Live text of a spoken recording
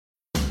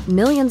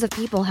Millions of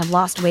people have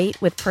lost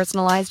weight with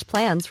personalized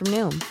plans from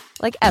Noom.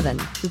 Like Evan,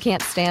 who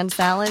can't stand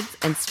salads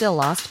and still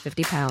lost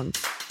 50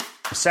 pounds.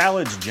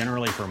 Salads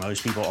generally for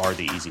most people are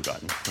the easy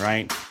button,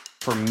 right?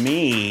 For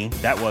me,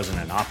 that wasn't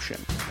an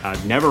option. I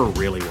never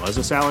really was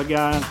a salad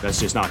guy. That's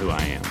just not who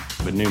I am.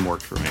 But Noom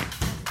worked for me.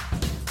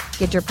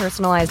 Get your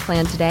personalized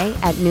plan today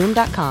at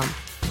Noom.com.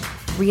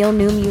 Real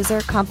Noom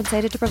user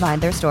compensated to provide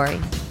their story.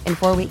 In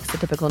 4 weeks, the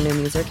typical Noom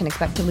user can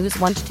expect to lose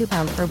 1 to 2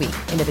 pounds per week.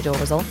 Individual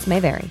results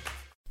may vary.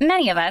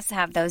 Many of us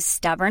have those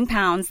stubborn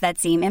pounds that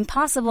seem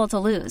impossible to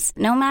lose,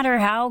 no matter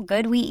how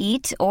good we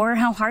eat or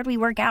how hard we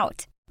work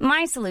out.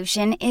 My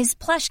solution is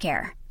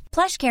PlushCare.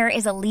 PlushCare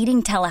is a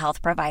leading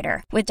telehealth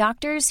provider with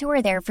doctors who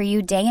are there for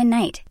you day and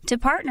night to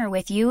partner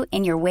with you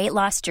in your weight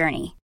loss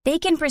journey. They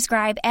can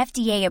prescribe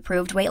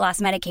FDA-approved weight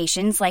loss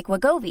medications like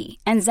Wegovy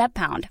and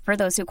Zepbound for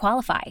those who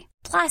qualify.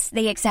 Plus,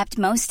 they accept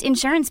most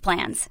insurance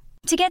plans.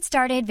 To get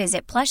started,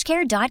 visit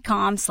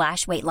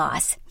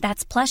plushcare.com/weightloss.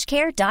 That's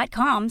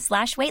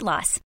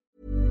plushcare.com/weightloss.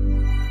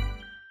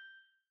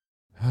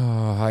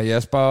 Hej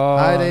Jasper.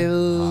 Hej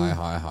David.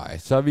 Hej.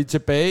 Så er vi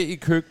tilbage i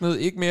køkkenet.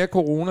 Ikke mere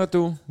corona,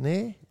 du.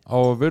 Nej.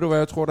 Og ved du, hvad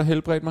jeg tror, der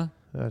helbredte mig?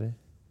 Hvad er det?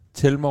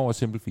 Telmore og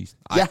Simple Feast.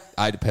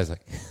 Nej, det passer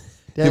ikke.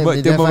 Det må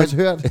jeg faktisk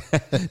hørt.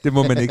 Det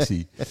må man ikke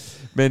sige.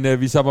 Men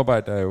vi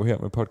samarbejder jo her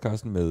med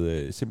podcasten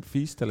med Simple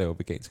Feast, der laver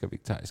veganske og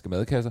vegetariske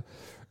madkasser,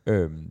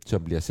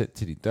 som bliver sendt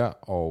til din dør,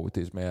 og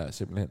det smager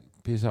simpelthen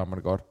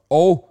pissehamrende godt.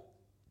 Og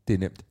det er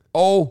nemt.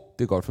 Og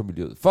det er godt for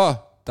miljøet.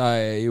 For der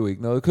er jo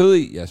ikke noget kød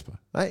i, Jasper.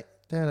 Nej,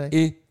 det er der ikke.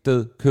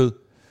 Intet kød.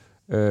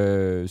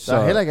 Der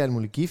er heller ikke alt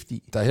muligt gift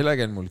i. Der er heller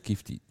ikke alt muligt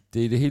gift i. Det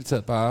er i det hele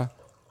taget bare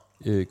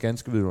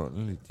ganske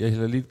vidunderligt. Jeg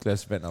hælder lige et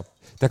glas vand op.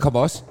 Der kommer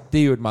også,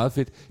 det er jo et meget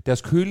fedt,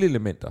 deres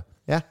køleelementer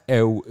er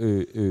jo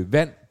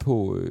vand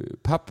på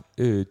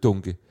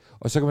papdunke.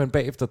 Og så kan man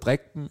bagefter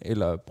drikke dem,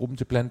 eller bruge dem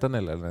til planterne,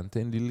 eller andet. Det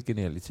er en lille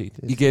genialitet.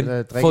 Igen,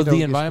 for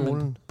the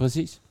environment.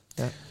 Præcis.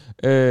 Ja.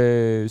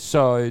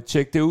 Så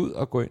tjek det ud,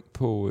 og gå ind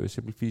på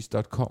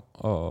simplefeast.com,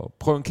 og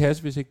prøv en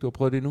kasse, hvis ikke du har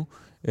prøvet det endnu.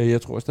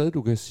 Jeg tror stadig,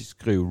 du kan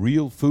skrive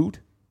real food,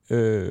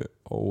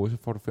 og så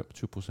får du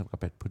 25%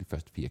 rabat på de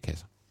første 4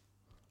 kasser.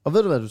 Og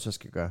ved du, hvad du så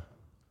skal gøre?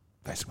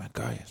 Hvad skal man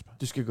gøre, Jasper?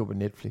 Du skal gå på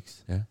Netflix.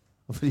 Ja.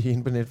 Og fordi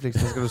inde på Netflix,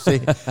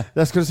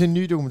 der skal du se en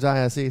ny dokumentar,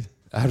 jeg har set.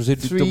 Har du set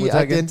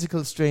 3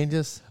 Identical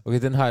Strangers.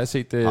 Okay, den har jeg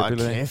set.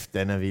 Kæft,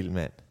 den er vild,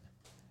 mand.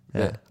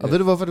 Ja. Og ved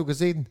du, hvorfor du kan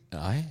se den?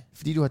 Nej.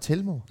 Fordi du har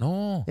Telmore.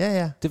 Nå,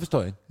 ja. Det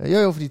forstår jeg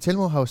ikke. Jo, fordi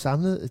Telmore har jo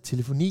samlet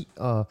telefoni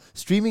og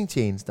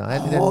streamingtjenester og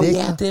alt det der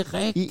ja, det er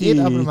rigtigt. i et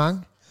abonnement.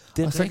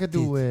 Og så kan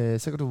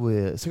du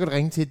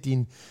ringe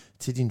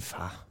til din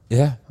far.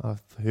 Ja. Og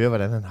høre,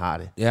 hvordan han har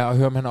det. Ja, og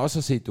høre, om han også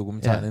har set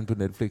dokumentaren inde på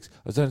Netflix.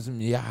 Og så er han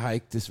sådan, jeg har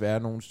ikke desværre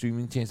nogen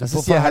streamingtjenester.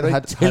 Hvorfor har du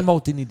ikke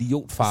Telmore, din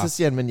idiotfar? Og så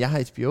siger han, men jeg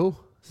har HBO.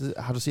 Så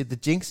har du set The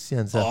Jinx, siger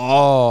han så.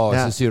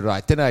 Så siger du,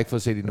 nej, den har jeg ikke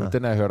fået set endnu.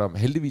 Den har jeg hørt om.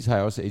 Heldigvis har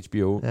jeg også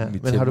HBO i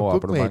mit men har du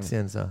Telmore-abonnement. Bookmate, siger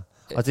han så.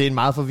 Og det er en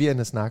meget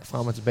forvirrende snak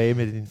frem og tilbage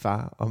med din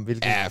far om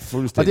hvilket. Ja,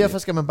 fuldstændig. Og derfor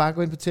skal man bare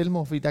gå ind på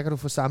Telmore, fordi der kan du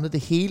få samlet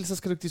det hele. Så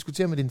skal du ikke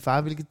diskutere med din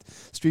far, hvilket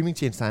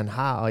streamingtjenester han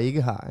har og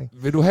ikke har. Ikke?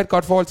 Vil du have et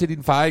godt forhold til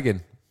din far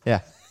igen? Ja.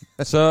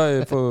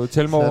 Så få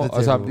Telmore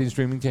og samle dine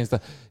streamingtjenester.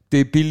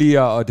 Det er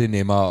billigere, og det er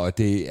nemmere, og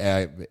det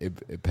er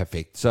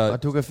perfekt. Så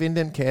og du kan finde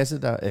den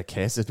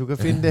du kan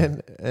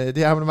finde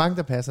det abonnement,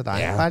 der passer dig.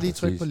 Ja, bare lige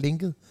tryk på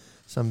linket,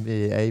 som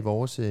er i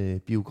vores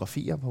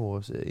biografier på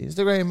vores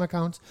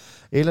Instagram-account.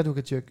 Eller du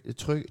kan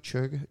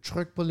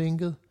trykke på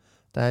linket,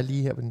 der er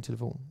lige her på din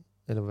telefon,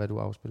 eller hvad du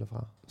afspiller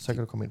fra. Så kan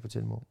du komme ind på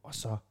Telmore, og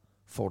så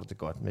får du det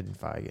godt med din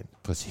far igen.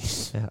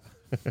 præcis. Ja.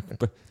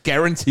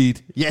 Guaranteed.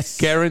 Yes.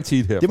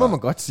 Guaranteed herfra. Det må man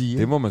godt sige.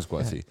 Det må man sgu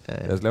godt sige.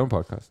 Ja. Lad os lave en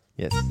podcast.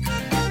 Yes.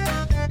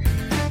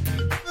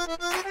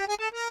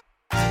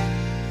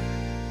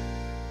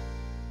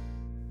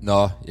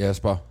 Nå,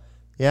 Jasper.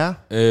 Ja.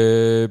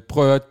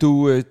 Prøv at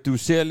du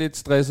ser lidt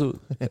stresset ud.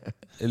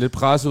 Lidt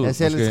presset ud. Jeg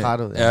ser måske. lidt træt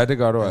ud. Ja, det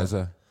gør du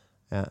altså.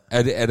 Ja.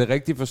 Er det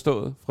rigtigt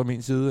forstået fra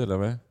min side, eller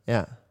hvad?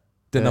 Ja.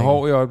 Den er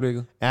hård i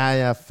øjeblikket? Ja,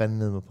 jeg er fandme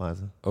nede med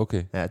presset.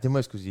 Okay. Ja, det må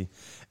jeg skulle sige.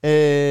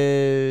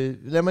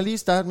 Lad mig lige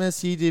starte med at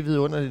sige, at det er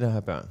vidunderligt at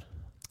have børn.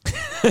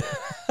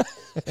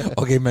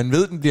 Okay, man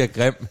ved, den bliver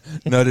grim,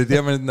 når det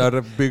er der, når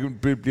der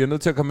bliver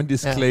nødt til at komme en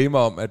disclaimer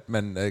om, at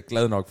man er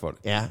glad nok for det.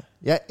 Ja,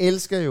 jeg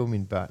elsker jo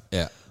mine børn.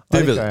 Ja,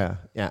 det gør jeg.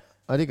 Ja,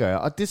 og det gør jeg.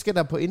 Og det skal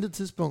der på intet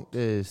tidspunkt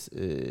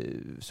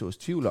sås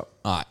tvivl om.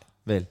 Nej.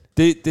 Vel.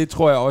 Det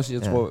tror jeg også.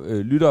 Jeg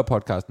tror, lytter af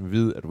podcasten vil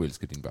vide, at du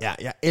elsker dine børn. Ja,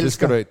 jeg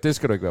elsker. Det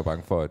skal du ikke være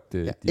bange for. At,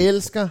 jeg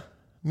elsker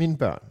mine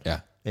børn. Ja.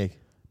 Ikke?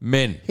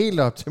 Men. Helt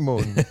op til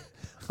månen.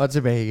 Og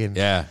tilbage igen.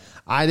 Ja.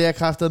 Ej, det er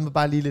kraftedeme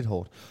bare lige lidt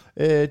hårdt.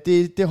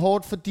 Det er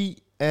hårdt,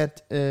 fordi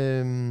at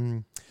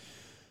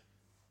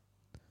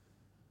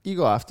i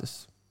går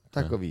aftes,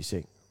 der går vi i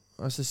seng.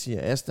 Og så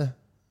siger Asta,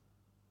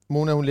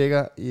 Mona hun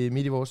ligger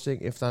midt i vores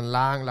seng efter en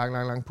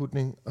lang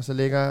putning. Og så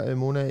ligger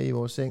Mona i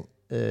vores seng.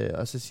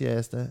 Og så siger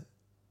Asta,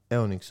 er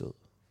hun ikke sød?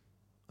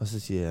 Og så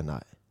siger jeg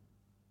nej.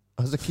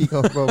 Og så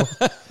kigger hun på mig.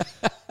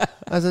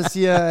 Og så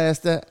siger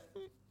Asta,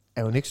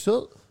 er hun ikke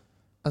sød?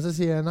 Og så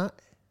siger jeg nej.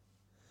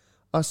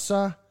 Og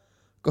så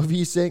går vi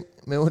i seng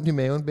med ondt i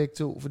maven begge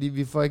to, fordi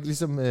vi får ikke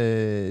ligesom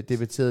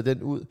debatteret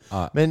den ud.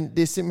 Ej. Men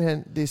det er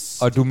simpelthen...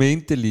 Og du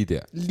mente det lige der?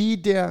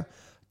 Lige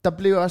der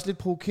blev jeg også lidt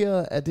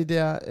provokeret af det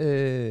der...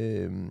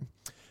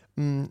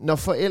 når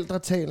forældre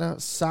taler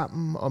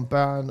sammen om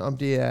børn, om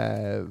det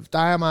er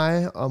dig og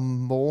mig,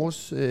 om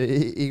vores,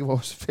 ikke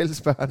vores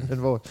fælles børn,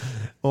 men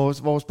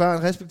vores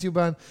børn, respektive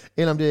børn,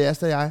 eller om det er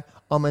Asta og jeg,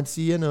 og man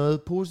siger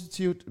noget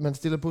positivt, man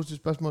stiller positive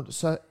spørgsmål,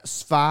 så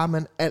svarer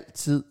man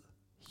altid,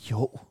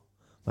 jo,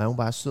 var hun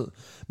bare sød.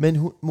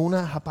 Men Mona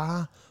har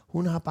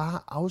bare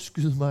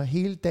afskyet mig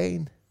hele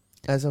dagen.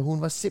 Altså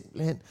hun var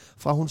simpelthen,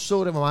 fra hun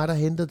så det var mig, der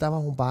hentede, der var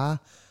hun bare,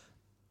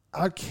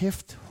 hold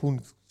kæft,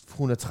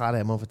 hun er træt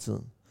af mig for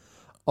tiden.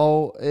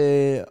 Og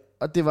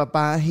det var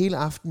bare, hele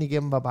aftenen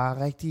igennem var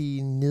bare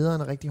rigtig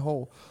nederen og rigtig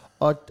hård.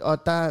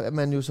 Og der er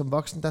man jo som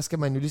voksen, der skal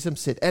man jo ligesom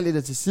sætte alt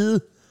det til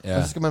side,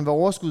 og så skal man være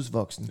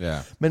overskudsvoksen. Ja.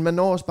 Men man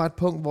når også bare et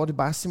punkt, hvor det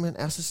bare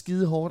simpelthen er så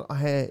skide hårdt at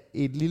have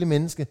et lille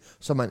menneske,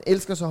 som man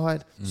elsker så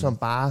højt, som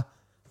bare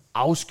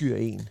afskyer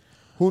en.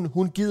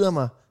 Hun gider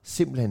mig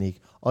simpelthen ikke,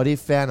 og det er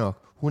fair nok.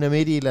 Hun er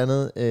midt i et eller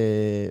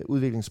andet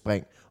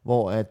udviklingsspring,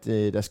 hvor at,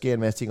 der sker en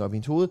masse ting op i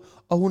hendes hoved,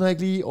 og hun har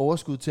ikke lige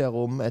overskud til at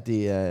rumme, at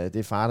det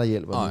er far, der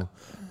hjælper nu.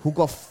 Hun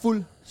går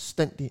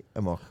fuldstændig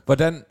amok.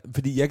 Hvordan?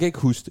 Fordi jeg kan ikke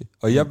huske det,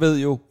 og jeg ved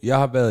jo, jeg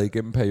har været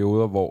igennem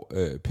perioder, hvor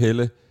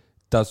Pelle,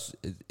 der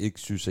ikke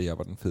synes, at jeg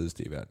var den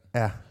fedeste i verden.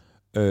 Ja.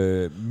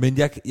 Men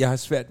jeg har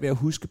svært ved at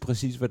huske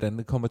præcis, hvordan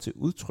det kommer til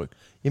udtryk.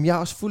 Jamen, jeg har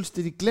også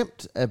fuldstændig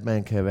glemt, at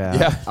man kan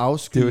være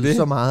afskyet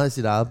så meget af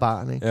sit eget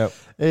barn. Ikke?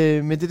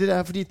 Ja. Men det er det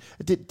der, fordi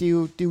det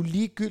er jo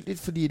ligegyldigt,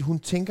 fordi at hun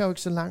tænker jo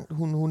ikke så langt.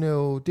 Hun er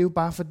jo, det er jo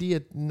bare fordi,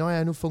 at når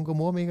jeg nu fungerer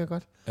mor mega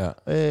godt. Ja.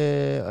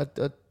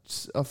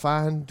 Og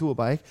far, han dur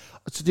bare ikke.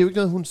 Så det er jo ikke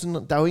noget, hun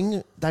sådan, der er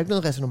ikke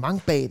noget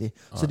ræsonnement bag det.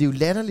 Så det er jo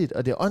latterligt,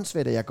 og det er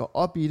åndssvagt, at jeg går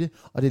op i det,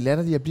 og det er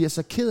latterligt, at jeg bliver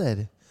så ked af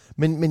det.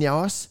 Men jeg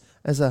også,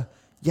 altså,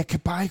 jeg kan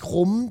bare ikke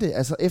rumme det.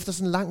 Altså, efter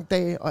sådan en lang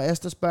dag, og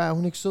Asta spørger, er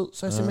hun ikke sød,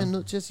 så er jeg simpelthen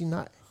nødt til at sige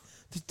nej.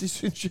 Det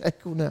synes jeg ikke,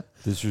 hun er.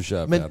 Det synes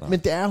jeg er men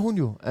det er hun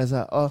jo.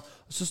 Altså, og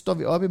så står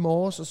vi op i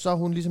morges, og så er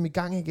hun ligesom i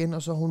gang igen,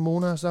 og så er hun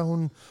Mona, og så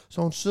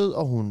er hun sød,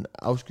 og hun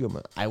afskyr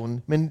mig.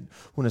 Men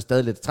hun er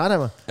stadig lidt træt af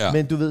mig. Ja.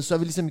 Men du ved, så er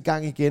vi ligesom i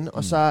gang igen,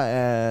 og så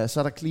er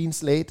der clean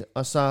slate,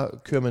 og så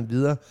kører man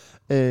videre.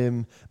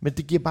 Men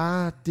det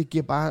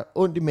giver bare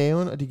ondt i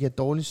maven, og det giver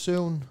dårlig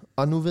søvn.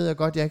 Og nu ved jeg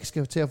godt, at jeg ikke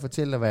skal til at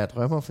fortælle dig, hvad jeg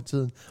drømmer for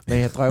tiden. Men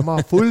jeg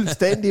drømmer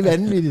fuldstændig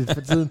vanvittigt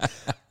for tiden.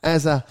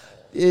 Altså,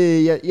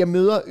 jeg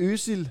møder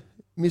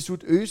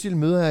Mesut Özil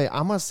møder jeg i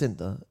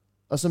Amagercenteret.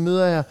 Og så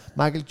møder jeg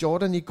Michael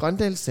Jordan i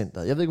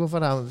Grøndalscenteret. Jeg ved ikke, hvorfor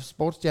der er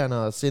sportsstjerner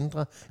og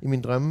centre i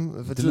min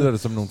drømme. For det lyder det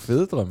som nogle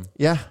fede drømme.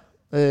 Ja,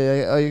 og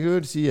jeg kan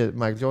jo sige, at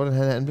Michael Jordan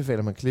han anbefaler,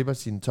 at man klipper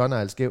sine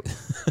tårnegl skæv.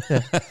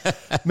 Ja.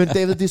 Men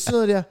David, det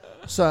sidder der,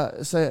 så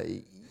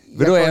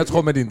ved du hvad, jeg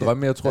tror med din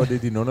drømme, jeg tror, det er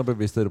din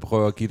underbevidsthed, der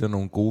prøver at give dig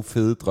nogle gode,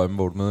 fede drømme,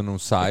 hvor du møder nogle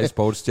seje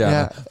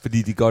sportsstjerner,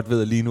 fordi de godt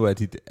ved, at lige nu er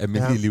dit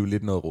almindelige liv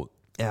lidt noget rod.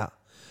 Ja.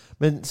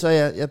 Men så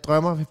jeg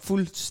drømmer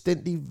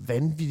fuldstændig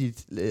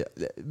vanvittigt,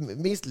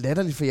 mest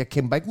latterligt, for jeg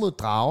kæmper ikke mod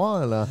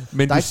drager, eller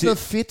men der er ikke sådan noget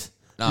fedt.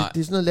 Det er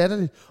sådan noget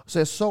latterligt. Så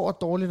jeg sover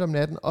dårligt om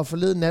natten, og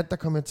forleden nat, der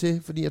kom jeg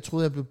til, fordi jeg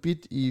troede, jeg blev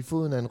bidt i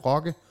foden af en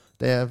rokke,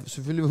 da jeg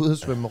selvfølgelig var ude at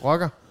svømme med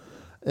rokker.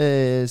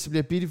 Så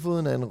bliver jeg bidt i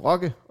foden af en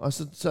rokke, og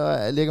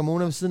så lægger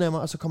Mona ved siden af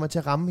mig, og så kommer jeg til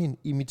at ramme hende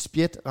i mit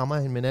spjæt, rammer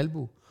hende med en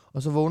albu.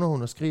 Og så vågner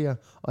hun og skriger,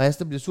 og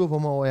Asta bliver sur på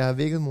mig over, at jeg har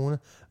vækket Mona.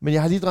 Men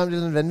jeg har lige drømt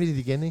lidt vanvittigt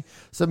igen, ikke?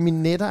 Så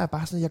mine nætter er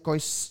bare sådan,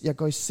 jeg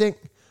går i seng,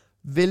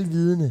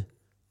 velvidende,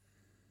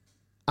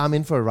 I'm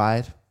in for a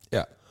ride.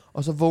 Ja.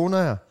 Og så vågner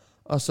jeg,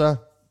 og så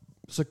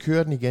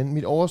kører den igen.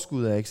 Mit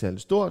overskud er ikke særlig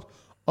stort,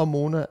 og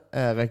Mona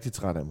er rigtig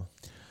træt af mig.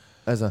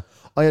 Altså,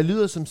 og jeg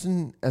lyder som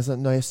sådan, altså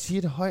når jeg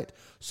siger det højt,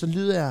 så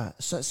lyder jeg,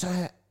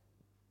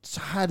 så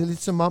har jeg det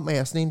lidt som om, at jeg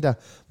er sådan en,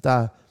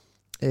 der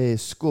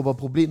skubber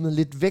problemet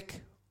lidt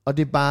væk. Og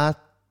det er bare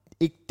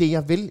ikke det,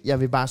 jeg vil. Jeg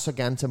vil bare så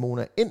gerne tage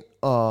Mona ind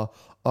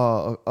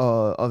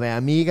og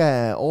være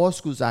mega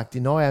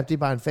overskudsagtig. Nå ja, det er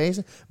bare en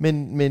fase.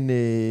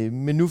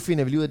 Men nu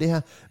finder vi lige ud af det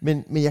her.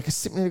 Men jeg kan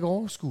simpelthen ikke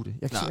overskue det.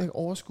 Jeg kan simpelthen ikke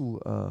overskue.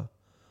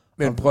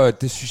 Men prøv,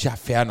 det synes jeg er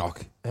fair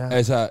nok. Ja.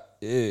 Altså,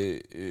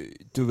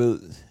 du ved,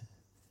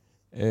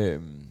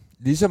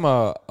 ligesom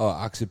at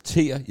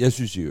acceptere. Jeg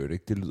synes jo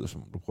ikke, det lyder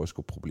som, du prøver at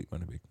skubbe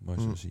problemerne væk, må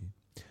jeg så sige.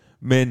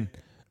 Men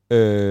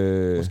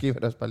måske var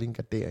det også bare lige en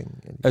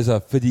gradering. Altså,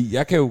 fordi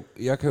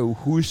jeg kan jo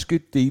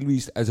huske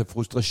delvist, altså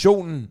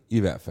frustrationen i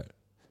hvert fald.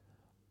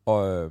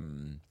 Og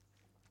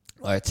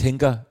jeg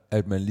tænker,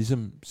 at man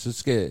ligesom, så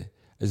skal,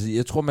 altså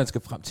jeg tror, man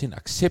skal frem til en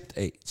accept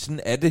af, sådan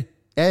er det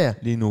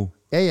lige nu.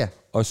 Ja.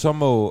 Og så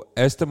må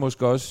Asta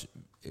måske også,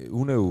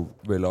 hun er jo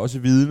vel også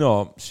vidne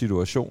om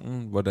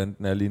situationen, hvordan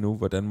den er lige nu,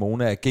 hvordan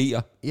Mona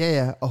agerer.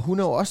 Ja, og hun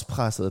er jo også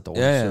presset af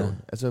dårlig søvn.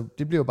 Altså,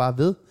 det bliver jo bare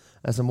ved.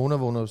 Altså Mona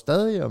vågner jo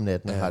stadig om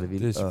natten og har det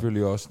vildt. Det er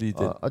selvfølgelig også lige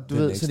det. Og du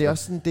ved, så det er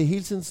også sådan, det er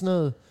hele tiden sådan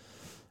noget.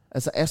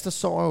 Altså Asta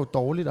sover jo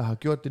dårligt og har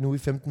gjort det nu i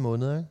 15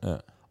 måneder, ikke? Ja.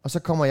 Og så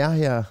kommer jeg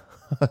her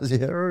og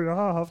siger, jeg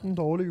har haft en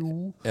dårlig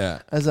uge. Ja.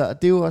 Altså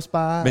det er jo også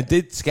bare. Men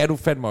det skal du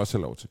fandme også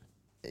have lov til.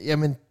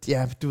 Jamen,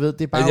 ja, du ved,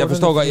 det er bare... Altså,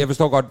 jeg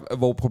forstår godt,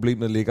 hvor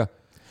problemet ligger.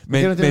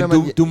 Men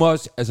du må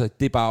også... Altså,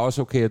 det er bare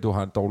også okay, at du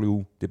har en dårlig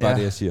uge. Det er bare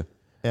det, jeg siger.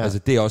 Ja. Altså,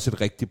 det er også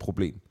et rigtigt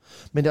problem.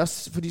 Men det er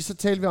også... Fordi så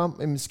taler vi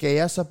om, skal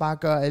jeg så bare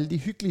gøre alle de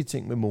hyggelige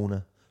ting med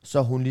Mona?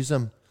 Så hun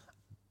ligesom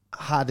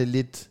har det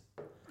lidt...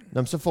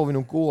 Nå, så får vi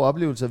nogle gode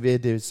oplevelser ved,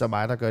 at det er så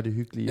mig, der gør det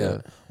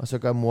hyggelige. Og så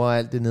gør mor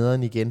alt det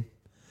nederen igen.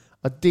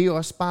 Og det er jo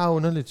også bare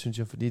underligt, synes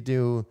jeg. Fordi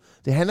det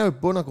handler jo i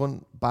bund og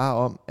grund bare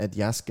om, at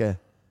jeg skal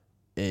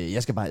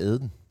bare æde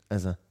den.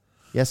 Altså,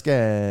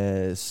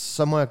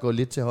 så må jeg gå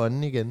lidt til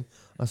hånden igen,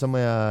 og så må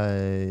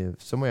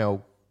jeg jo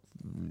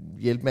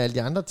hjælpe med alle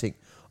de andre ting.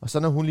 Og så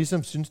når hun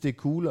ligesom synes, det er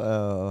cool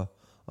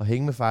at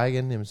hænge med far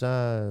igen, jamen så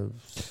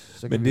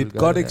men det er et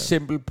godt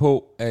eksempel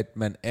på, at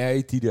man er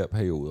i de der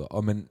perioder,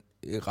 og man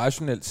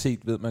rationelt set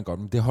ved man godt,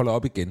 men det holder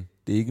op igen.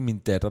 Det er ikke min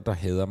datter, der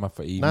hader mig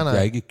for evigt. Nej. Jeg har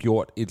ikke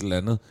gjort et eller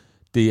andet.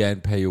 Det er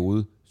en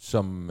periode,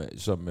 som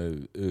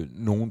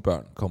nogle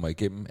børn kommer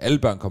igennem. Alle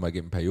børn kommer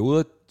igennem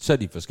perioder, så er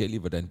de forskellige,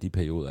 hvordan de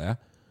perioder er.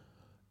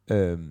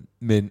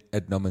 Men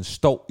at når man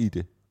står i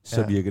det,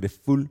 så virker det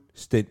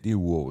fuldstændig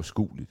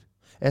uoverskueligt.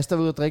 Asta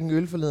var ude at drikke en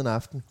øl forleden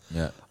aften,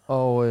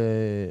 og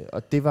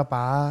det var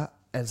bare,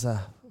 altså,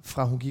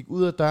 fra hun gik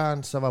ud af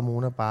døren, så var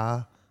Mona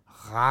bare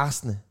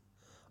rasende.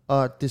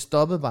 Og det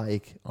stoppede bare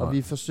ikke. Nej. Og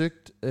vi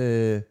forsøgte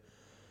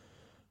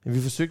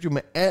jo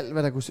med alt,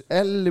 hvad der kunne,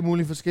 alle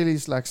mulige forskellige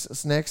slags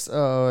snacks,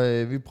 og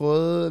vi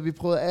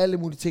prøvede alle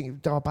mulige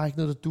ting. Der var bare ikke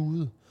noget, der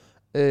duede.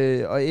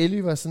 Og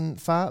Ellie var sådan,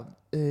 far,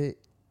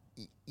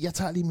 jeg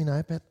tager lige min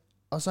iPad,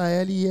 og så er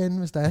jeg lige herinde,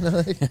 hvis der er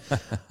noget, ikke?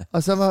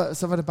 Og så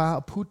var det bare,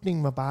 og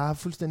putningen var bare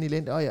fuldstændig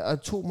elendig, og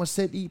jeg tog mig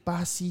selv i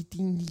bare at sige,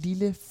 din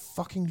lille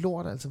fucking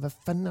lort, altså, hvad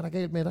fanden er der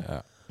galt med dig? Ja.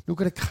 Nu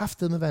kan det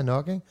kraftedeme være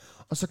nok, ikke?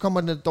 Og så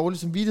kommer den dårlige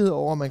samvittighed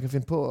over, at man kan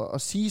finde på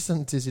at sige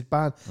sådan til sit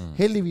barn.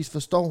 Heldigvis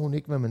forstår hun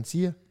ikke, hvad man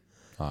siger.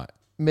 Nej.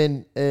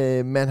 Men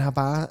man har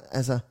bare,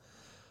 altså...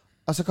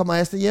 Og så kommer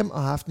Asta hjem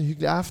og har haft en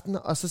hyggelig aften,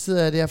 og så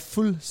sidder jeg der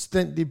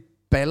fuldstændig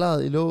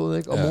balleret i låget,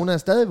 ikke? Og Mona er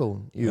stadig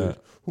vågen i øvrigt.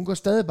 Hun går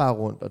stadig bare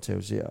rundt og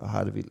terroriserer og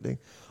har det vildt,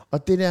 ikke?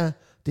 Og det der,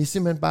 det er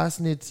simpelthen bare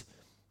sådan et...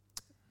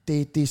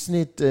 Det er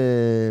sådan et...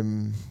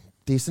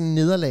 det er sådan en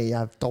nederlag,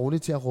 jeg er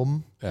dårlig til at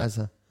rumme,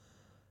 altså...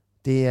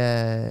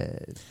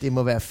 Det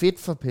må være fedt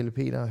for Pelle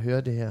Peter at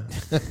høre det her.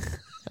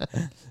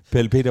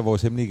 Pelle Peter,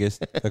 vores hemmelige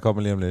gæst, der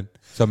kommer lige om lidt.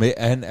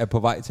 Han er på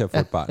vej til at få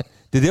et barn.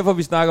 Det er derfor,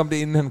 vi snakker om det,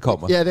 inden han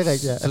kommer. Ja, det er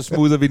rigtigt. Ja. Så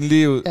smoother vi den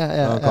lige ud, når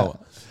han kommer.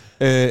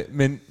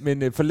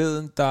 Men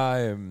forleden,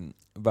 der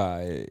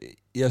var...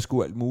 jeg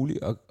skulle alt muligt,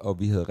 og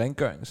vi havde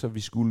rengøring, så vi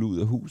skulle ud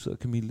af huset, og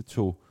Camille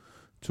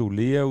tog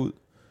Lea ud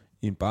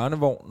i en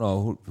barnevogn,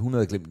 og hun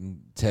havde glemt en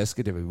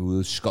taske, der var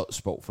ude i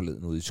Skodsborg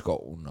forleden ude i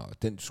skoven,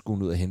 og den skulle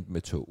hun ud og hente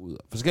med toget,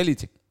 og forskellige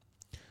ting.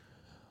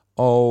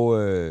 Og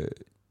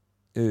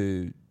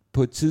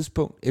på et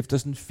tidspunkt, efter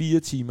sådan 4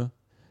 timer,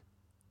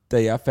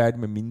 da jeg er færdig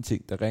med mine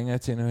ting, der ringer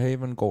jeg til hende, hey,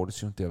 hvordan går det?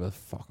 Så det har været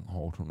fucking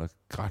hårdt, hun har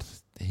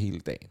grædt hele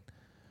dagen.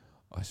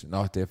 Og så,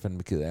 nå, det er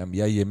fandme ked af,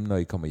 jeg er hjemme, når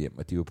I kommer hjem,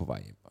 og de er jo på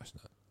vej hjem, og sådan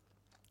noget.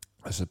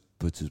 Og så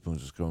på et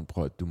tidspunkt, så skriver hun,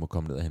 prøv at du må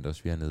komme ned og hente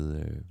os, vi er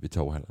nede ved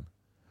Torvhallerne.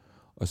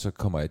 Og så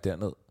kommer jeg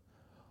derned,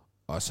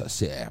 og så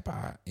ser jeg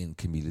bare en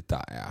Camille,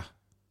 der er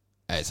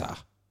altså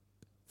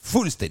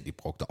fuldstændig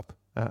brugt op.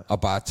 Ja.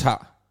 Og bare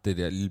tager det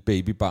der lille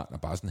babybarn,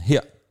 og bare sådan,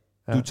 her,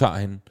 du tager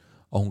hende.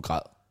 Og hun græd,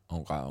 og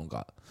hun græd, og hun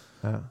græd.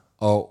 Ja.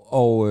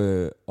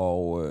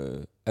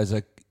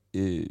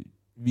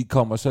 Vi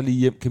kommer så lige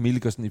hjem, Camille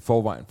går sådan i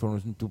forvejen, for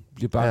sådan, du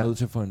bliver bare nødt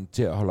til at få hende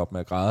til at holde op med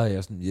at græde. Og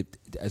jeg sådan,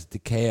 altså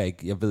det kan jeg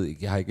ikke, jeg ved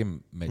ikke, jeg har ikke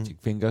magic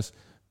fingers.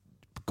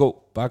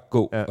 Bare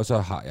gå, og så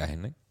har jeg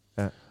hende, ikke?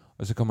 Ja.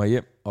 Og så kommer jeg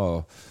hjem,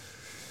 og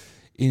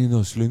ind i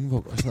noget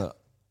slyngevugg og sådan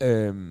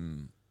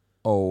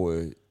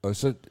noget. Og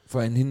så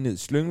får jeg hende ned i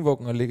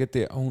slyngevuggen og ligger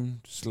der, og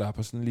hun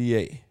slapper sådan lige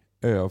af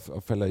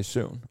og falder i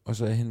søvn. Og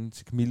så er hende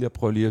til Camille og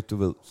prøver lige at, du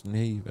ved, sådan,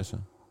 hey, hvad så?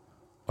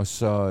 Og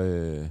så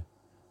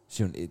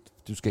siger hun,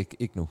 du skal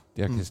ikke nu,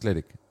 det kan jeg slet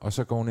ikke. Og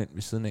så går hun ind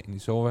ved siden af hende i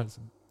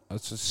soveværelset, og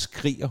så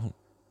skriger hun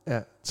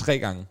 3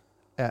 gange.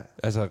 Ja.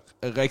 Altså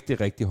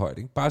rigtig, rigtig højt.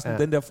 Ikke? Bare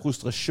sådan den der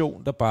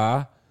frustration, der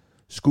bare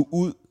skulle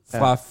ud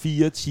fra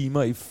 4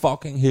 timer i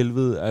fucking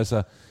helvede,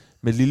 altså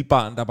med et lille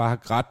barn, der bare har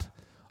grædt,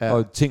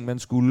 og ting man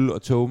skulle,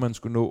 og tog man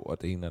skulle nå,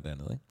 og det ene og det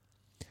andet.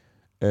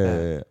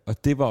 Ikke?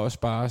 Og det var også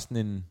bare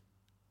sådan en,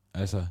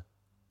 altså,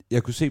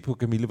 jeg kunne se på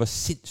Camille, hvor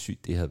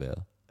sindssygt det havde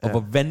været, og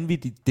hvor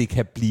vanvittigt det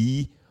kan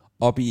blive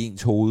op i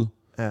ens hoved,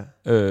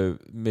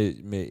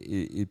 med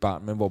et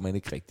barn, men hvor man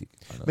ikke rigtig.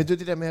 Men det er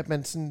det der med, at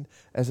man sådan,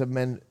 altså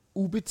man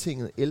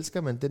ubetinget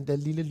elsker man den der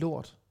lille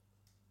lort.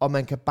 Og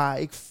man kan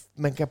bare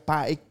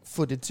ikke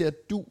få det til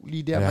at du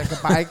lige der.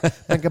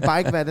 Man kan bare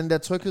ikke være den der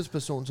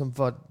tryghedsperson, som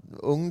får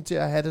ungen til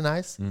at have det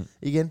nice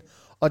igen.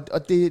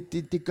 Og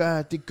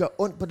det gør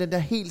ondt på den der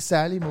helt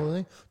særlige måde,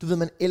 ikke? Du ved,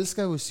 man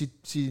elsker jo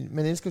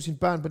sine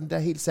børn på den der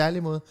helt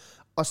særlige måde,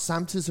 og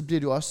samtidig så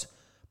bliver du også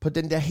på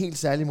den der helt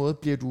særlige måde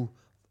bliver du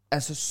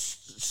altså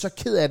så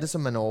ked af det,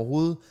 som man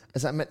overhovedet.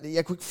 Altså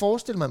jeg kunne ikke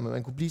forestille mig, at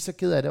man kunne blive så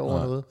ked af det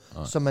over noget,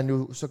 som man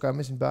jo så gør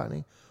med sine børn,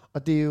 ikke?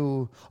 Og det er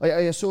jo...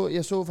 Og jeg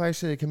så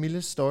faktisk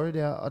Camilles story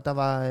der, og der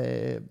var...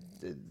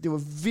 det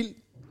var vildt.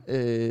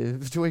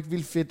 Det var ikke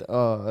vildt fedt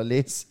at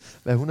læse,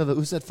 hvad hun har været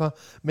udsat for.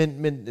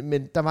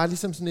 Men der var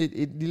ligesom sådan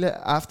et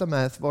lille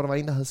aftermath, hvor der var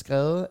en, der havde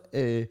skrevet,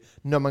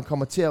 når man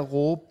kommer til at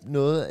råbe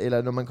noget,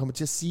 eller når man kommer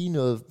til at sige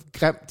noget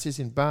grimt til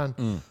sine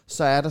børn,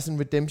 så er der sådan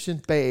en redemption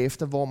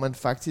bagefter, hvor man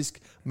faktisk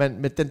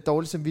med den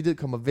dårlige samvittighed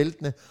kommer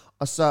væltende,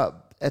 og så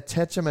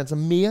attacher man sig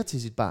mere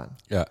til sit barn.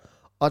 Ja.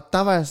 Og der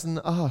var jeg sådan,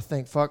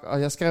 thank fuck,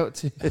 og jeg skrev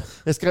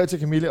til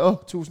Camille,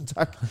 tusind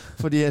tak,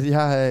 fordi at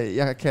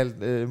jeg har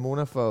kaldt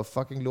Mona for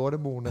fucking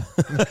lortemona,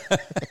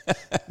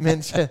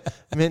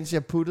 mens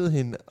jeg puttede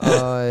hende,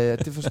 og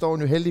det forstår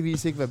hun jo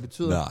heldigvis ikke, hvad det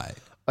betyder. Nej.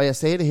 Og jeg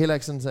sagde det heller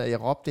ikke sådan, så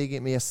jeg råbte ikke,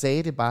 men jeg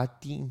sagde det bare,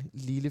 din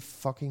lille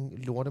fucking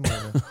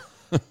lortemona.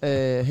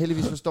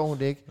 Heldigvis forstår hun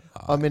det ikke,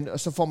 og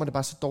så får man det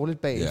bare så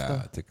dårligt bagefter. Ja,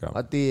 det gør man.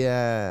 Og det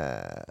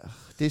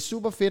er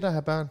super fedt at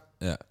have børn.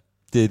 Ja.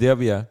 Det er der,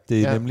 vi er.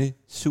 Det er nemlig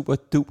super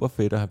duper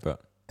fedt at have børn.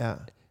 Ja.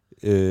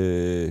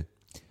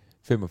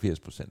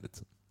 85% af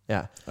tiden.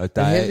 Ja. Og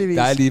der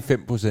er lige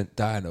 5%,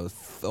 der er noget,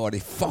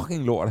 det er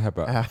fucking lort at have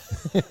børn. Ja.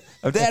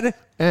 Og det er det.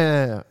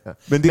 Ja.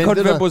 Men det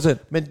er kun 5%.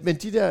 Men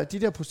de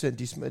der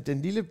procent,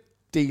 den lille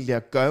del der,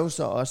 gør jo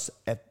så også,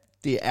 at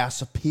det er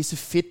så pisse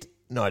fedt,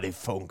 når det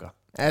fungerer.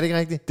 Er det ikke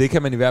rigtigt? Det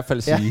kan man i hvert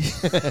fald sige.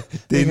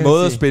 Det er en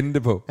måde at spænde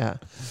det på.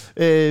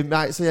 Ja.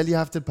 Nej, så jeg har lige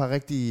haft et par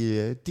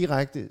rigtig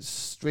direkte,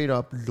 straight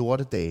up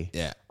lortedage.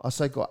 Ja. Og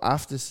så i går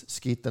aftes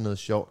skete der noget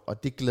sjovt,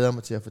 og det glæder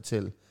mig til at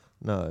fortælle,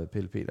 når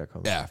Pelle Peter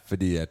kommer. Ja,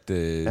 fordi at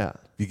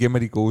vi gemmer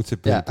de gode til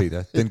Pelle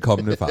Peter, den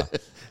kommende far.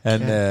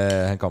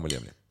 Han kommer lige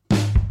om lidt.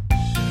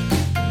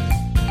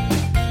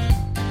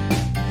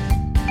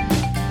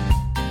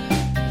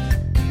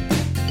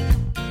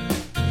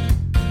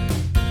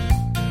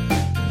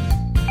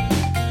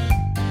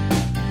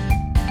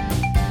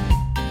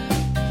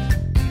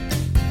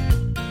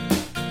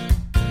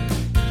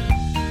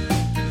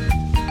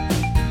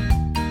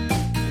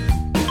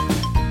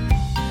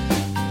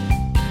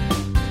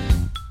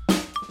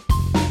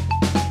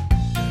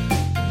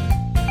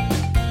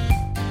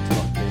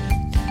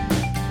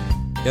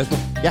 Jasper?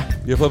 Ja.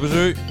 Vi har fået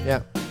besøg. Ja.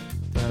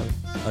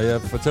 Og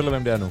jeg fortæller,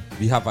 hvem det er nu.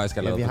 Vi har faktisk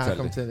allerede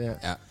fortalt det. Til det.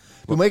 Ja.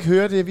 Du må ikke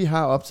høre det, vi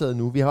har optaget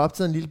nu. Vi har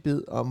optaget en lille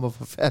bid om, hvor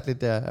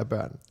forfærdeligt det er af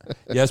børn.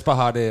 Jasper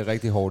har det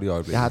rigtig hårdt i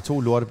øjeblikket. Jeg har 2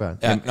 lortebørn.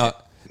 Ja,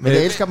 men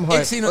jeg elsker dem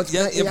højt.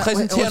 Jeg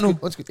præsenterer nu.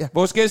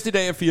 Vores gæst i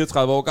dag er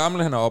 34 år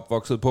gammel. Han er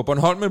opvokset på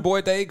Bornholm, men bor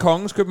i dag i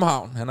Kongens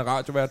København. Han er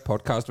radiovært,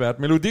 podcastvært,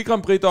 Melodi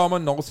Grand Prix dommer,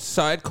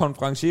 Northside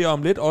konferencier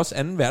om lidt, også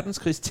 2.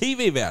 verdenskrigs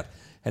tv-vært.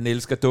 Han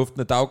elsker duften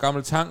af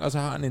daggammel tang, og så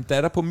har han en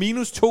datter på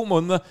 -2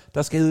 måneder,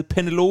 der skal hedde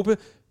Penelope.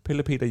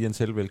 Pelle Peter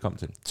Jensel, velkommen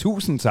til.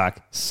 Tusind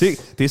tak. Se,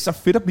 det er så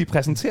fedt at blive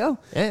præsenteret.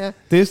 Ja.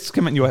 Det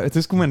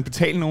skulle man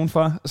betale nogen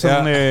for.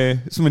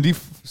 Så man lige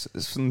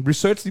sådan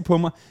research lige på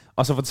mig,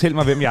 og så fortæl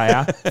mig, hvem jeg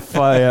er.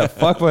 For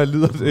fuck, hvor jeg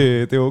lyder,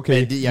 det er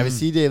okay. Men jeg vil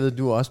sige, David,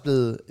 du er også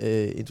blevet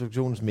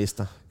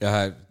introduktionsmester. Jeg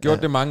har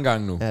gjort det mange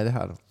gange nu. Ja, det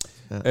har du.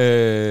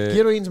 Ja.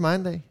 Giver du en til mig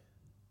en dag?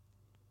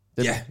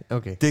 Ja,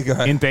 okay. Det gør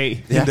jeg. En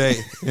dag.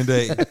 En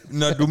dag.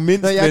 Når du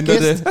mindst venter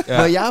det. Ja.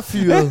 Når jeg er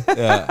fyret.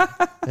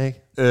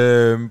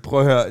 Prøv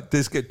at høre,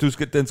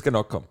 den skal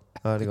nok komme.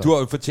 Ja, det du har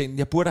jo fortjent.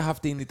 Jeg burde have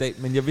haft en i dag,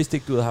 men jeg vidste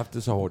ikke, du havde haft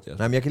det så hårdt.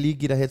 Nej, men jeg kan lige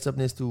give dig heads up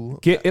næste uge.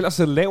 Ellers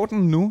så lav den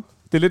nu.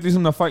 Det er lidt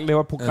ligesom, når folk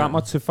laver programmer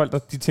til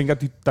folk, de tænker,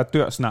 der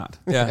dør snart.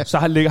 Ja. Så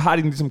har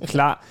de den ligesom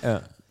klar. Ja.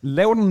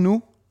 Lav den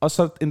nu. Og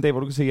så en dag, hvor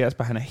du kan se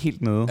Jasper, han er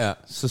helt nede,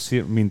 så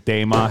siger mine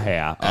damer og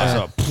herrer,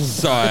 og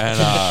så er han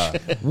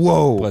her.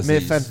 Wow. Præcis.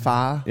 Med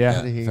fanfare.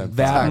 Ja, det hele.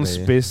 Verdens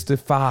bedste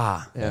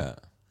far. Ja.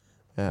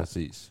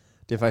 Præcis.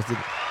 Det er faktisk det.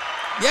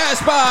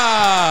 Jasper!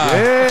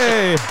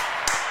 Hey!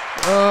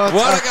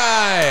 What a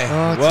guy!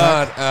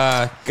 What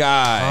a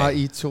guy!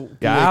 I to.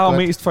 Jeg er jo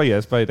mest for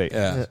Jasper i dag.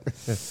 Ja.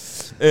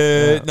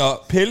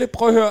 Pelle,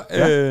 prøv at høre.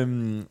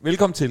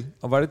 Velkommen til,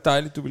 og var det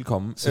dejligt, du ville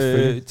komme.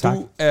 Tak.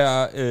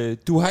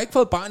 Du har ikke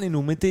fået barn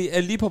endnu, men det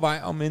er lige på vej.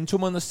 Om 2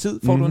 måneders tid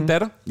får du en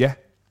datter. Ja.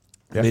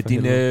 Med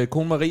din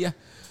kone Maria.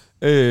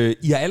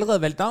 I har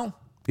allerede valgt navn.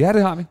 Ja,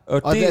 det har vi.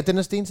 Og den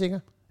er stensikker.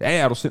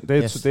 Ja,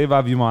 det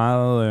var vi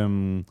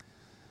meget...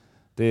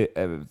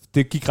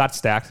 Det gik ret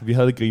stærkt. Vi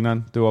havde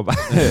grineren. Det var bare...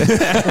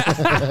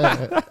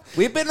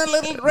 We've been a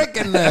little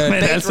drinking.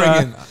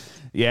 Drinking.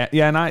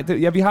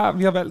 Vi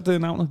har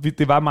valgt navnet.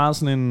 Det var meget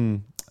sådan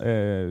en...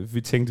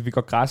 vi tænkte, vi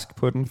går græsk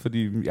på den,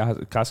 fordi jeg har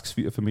græsk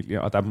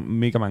svigerfamilie, og der er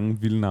mega mange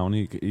vilde navne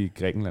i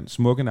Grækenland.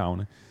 Smukke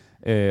navne.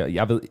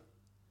 Jeg ved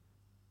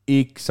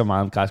ikke så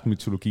meget om græsk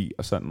mytologi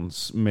og sådan,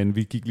 men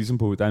vi gik ligesom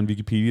på, der er en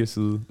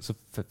Wikipedia-side, så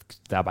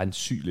der er bare en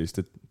syg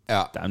liste.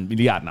 Ja. Der er en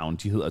milliard navne,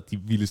 de hedder de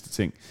vildeste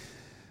ting.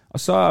 Og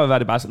så var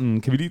det bare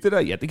sådan, kan vi lide det der?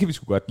 Ja, det kan vi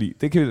sgu godt lide.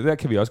 Det der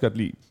kan vi også godt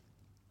lide.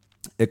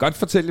 Jeg kan godt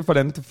fortælle,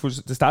 hvordan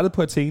det startede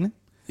på Athene.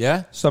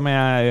 Ja. Som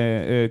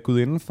er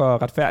gudinden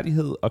for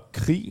retfærdighed og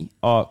krig,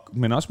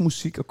 men også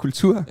musik og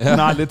kultur.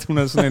 Ja. Hun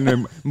er sådan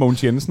en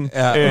Mogens Jensen.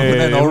 Ja, hun er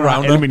en allrounder.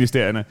 Alle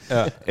ministerierne.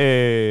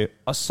 Ja.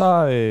 Og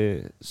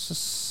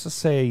så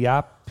sagde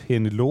jeg,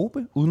 Penelope,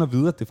 uden at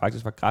vide, at det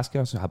faktisk var græsk,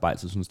 og så har jeg bare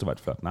altid syntes, det var et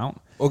flot navn.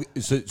 Okay,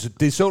 så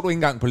det så du ikke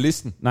engang på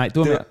listen? Nej, det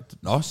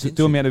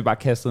var mere, at vi bare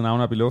kastede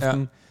navne op i luften.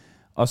 Ja.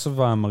 Og så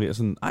var Maria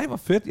sådan, ej, hvor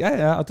fedt,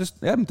 ja, og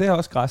det er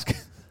også græsk.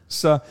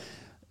 så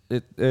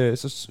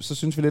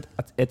synes vi lidt,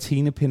 at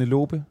Athene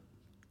Penelope.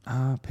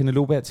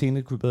 Penelope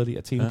Athene kunne vi bedre lide.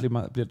 Athene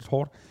bliver lidt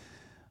hårdt.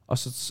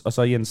 Og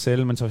så Jens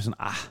Selle, men så var vi sådan,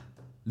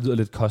 lyder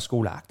lidt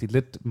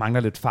kostskoleagtigt, mangler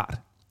lidt fart.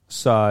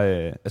 Så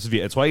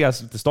jeg tror ikke,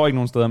 det står ikke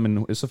nogen steder,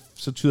 men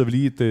så tyder vi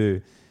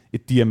lige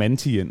et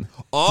diamanti ind.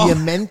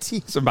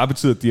 Diamanti? Som bare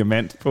betyder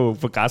diamant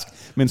på græsk,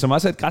 men som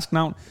også er et græsk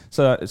navn.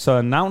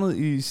 Så navnet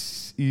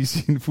i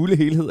sin fulde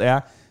helhed er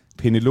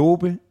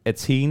Penelope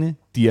Athene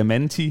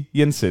Diamanti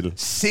Jensel.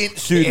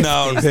 Sindssygt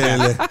navn,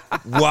 Pelle.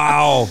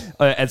 Wow.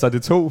 Og altså,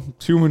 det tog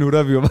 20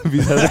 minutter, vi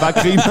havde det bare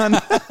grineren.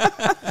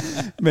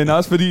 Men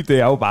også fordi, det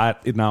er jo bare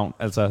et navn.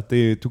 Altså,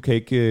 du kan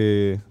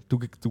ikke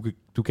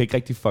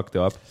rigtig fuck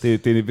det op.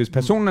 Hvis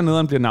personen er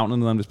nederen, bliver navnet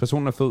nederen. Hvis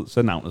personen er fed, så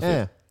er navnet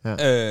fed. Ja.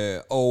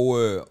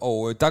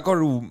 Og der går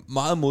du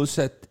meget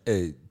modsat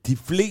de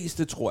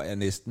fleste, tror jeg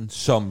næsten,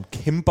 som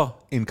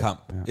kæmper en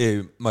kamp.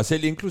 Ja. Mig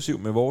selv inklusiv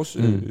med vores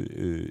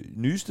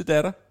nyeste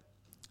datter.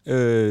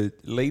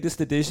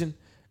 Latest edition.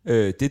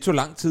 Det tog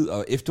lang tid,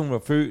 og efter hun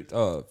var født,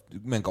 og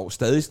man går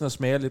stadig sådan og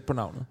smager lidt på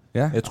navnet.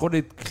 Ja. Jeg tror, det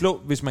er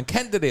klogt. Hvis man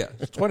kan det der,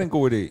 så tror jeg, det er en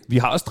god idé. Vi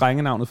har også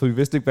drengenavnet, for vi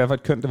vidste ikke, hvad for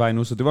et køn det var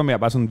endnu, så det var mere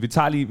bare sådan, vi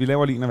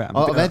laver lige en af hver.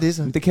 Og hvad er det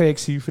så? Det kan jeg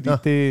ikke sige, fordi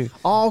det...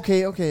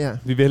 Okay, ja.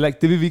 Det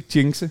vil vi ikke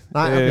jinxe på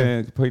en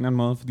eller anden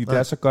måde, fordi det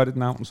er så godt et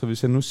navn, så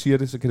hvis jeg nu siger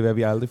det, så kan det være, at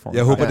vi aldrig får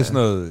Jeg håber, det er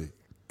sådan noget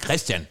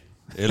Christian.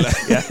 Eller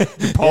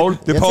Paul.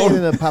 Det er Paul.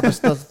 Jeg tænker,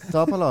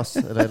 Papastopoulos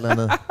eller et eller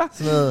andet.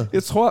 Sådan noget.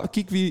 Jeg tror,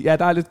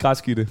 der er lidt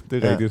græsk i det.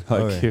 Det er rigtigt.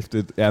 Hold kæft.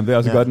 Det er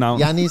også et godt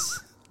navn.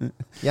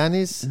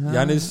 Janis.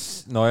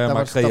 Nøjer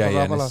Makria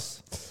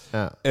Janis.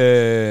 Ja.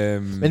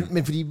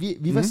 Men fordi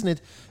vi var sådan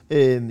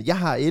et... jeg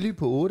har Elly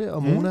på 8,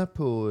 og Mona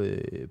på 1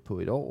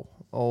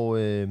 år. Og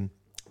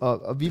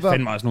vi var...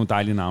 Fandt mig også nogle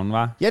dejlige navne,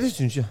 var? Ja, det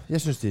synes jeg.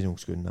 Jeg synes, det er nogle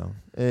skønne navne.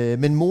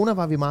 Men Mona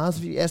var vi meget...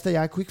 Så Asta og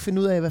jeg kunne ikke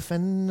finde ud af, hvad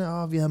fanden...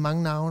 Og vi havde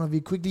mange navne, og vi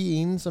kunne ikke lige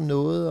enes om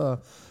noget. Og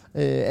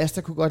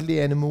Asta kunne godt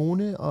lide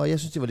Anemone, og jeg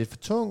synes, det var lidt for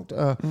tungt.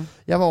 Og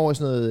jeg var over i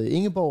sådan noget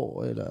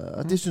Ingeborg,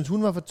 og det synes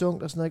hun var for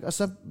tungt. Og sådan noget. Og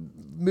så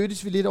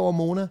mødtes vi lidt over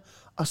Mona,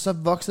 og så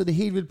voksede det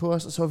helt vildt på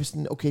os. Og så var vi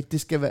sådan, okay,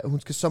 det skal være, hun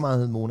skal så meget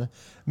hedde Mona.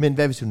 Men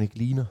hvad hvis hun ikke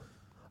ligner?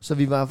 Så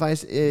vi var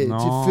faktisk, til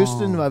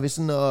fødslen var vi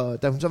sådan,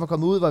 og da hun så var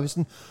kommet ud, var vi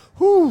sådan,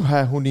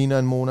 hun ligner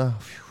en Mona,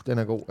 den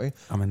er god, ikke?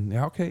 Jamen,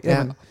 ja, okay.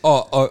 Ja.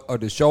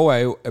 Og det sjove er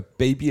jo, at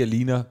babyer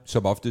ligner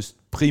som oftest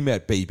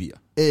primært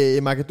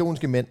babyer.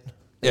 Makedonske mænd.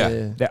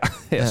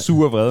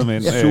 Sure, vrede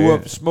mænd.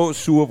 Små,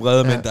 sure,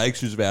 vrede mænd, der ikke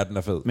synes, verden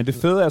er fed. Men det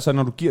fede er så,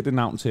 når du giver det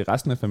navn til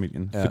resten af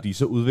familien, fordi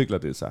så udvikler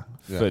det sig.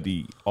 Ja.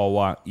 Fordi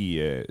over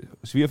i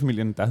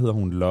svigerfamilien, der hedder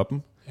hun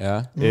Loppen.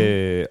 Ja.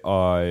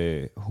 Og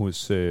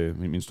hos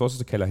min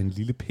storsøster kalder hende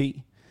Lille P.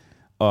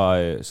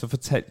 Og så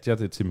fortalte jeg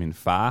det til min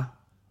far,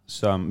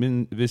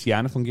 hvis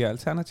hjerne fungerer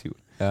alternativt.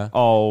 Ja.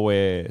 Og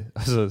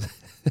altså,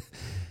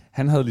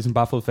 han havde ligesom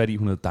bare fået fat i,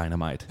 hun hed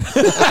Dynamite.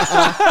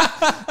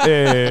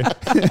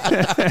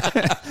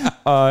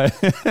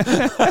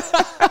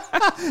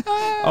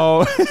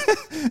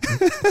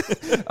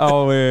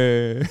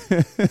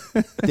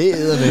 det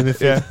æder med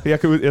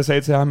fedt. Jeg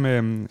sagde til ham,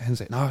 han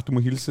sagde, du må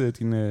hilse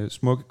din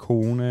smukke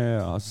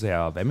kone, og så sagde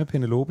jeg, hvad med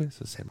Penelope? Så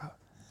sagde han bare,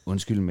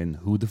 undskyld, men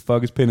who the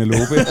fuck is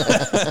Penelope?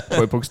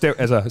 På et bogstav,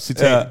 altså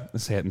citat.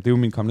 Så sagde han, det er jo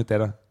min kommende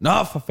datter. Nå,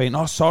 for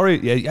fanden,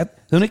 sorry, jeg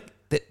hed hun ikke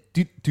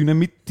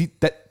Dynamit,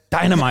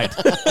 Dynamite.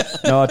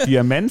 Nå,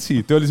 Diamanti,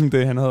 det var ligesom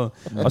det, han havde.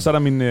 Og så er der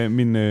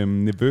min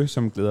nevø,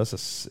 som glæder sig,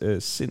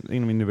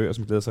 en af mine nevøer,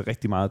 som glæder sig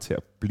rigtig meget til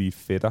at blive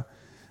fætter.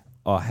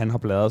 Og han har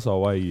bladret sig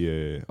over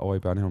i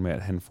børnehaven med,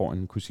 at han får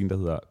en kusine, der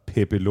hedder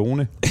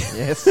Pepelone.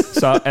 Yes.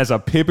 Så altså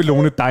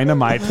Pepelone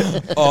Dynamite.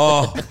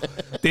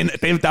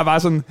 Der var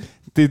sådan...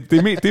 Det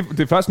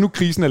er først nu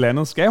krisen er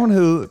landet. Skal hun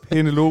hedde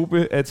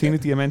Penelope Athene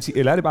Diamanti,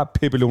 eller er det bare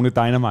Pepelone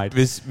Dynamite?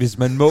 Hvis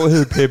man må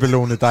hedde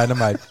Pepelone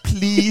Dynamite,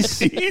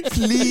 please,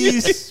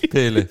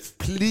 Pelle,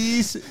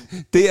 please.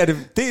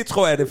 Det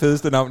tror jeg er det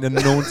fedeste navn, jeg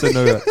nogensinde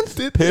har hørt.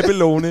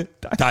 Pepelone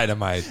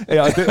Dynamite.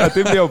 Ja, og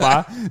det bliver jo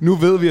bare... Nu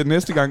ved vi, at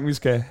næste gang vi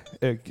skal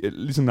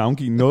ligesom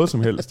navngive noget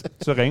som helst,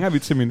 så ringer vi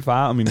til min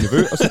far og min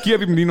nevø, og så giver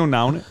vi dem lige nogle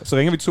navne, og så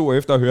ringer vi 2 år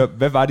efter og hører,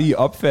 hvad var det, I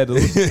opfattede?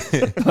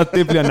 Og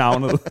det bliver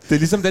navnet. Det er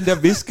ligesom den der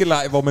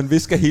viskeleg, hvor man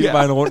visker hele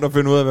vejen rundt og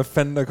finder ud af, hvad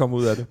fanden der kommer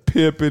ud af det.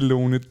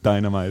 Pepelone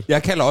Dynamite.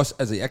 Jeg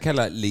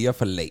kalder Lea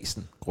for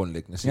Lasen,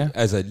 grundlæggende. Ja.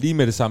 Altså lige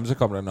med det samme, så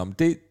kommer der om.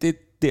 Det er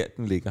der,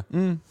 den ligger.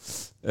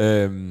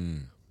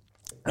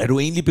 Er du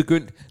egentlig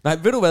begyndt? Nej,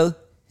 ved du hvad?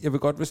 Jeg vil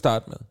godt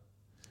starte med.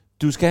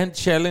 Du skal have en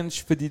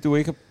challenge, fordi du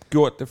ikke har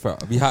gjort det før.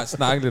 Vi har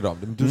snakket lidt om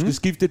det, men du skal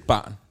skifte et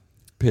barn,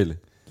 Pelle.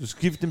 Du skal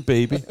skifte en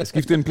baby.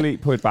 Skifte en blæ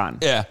på et barn.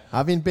 Ja.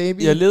 Har vi en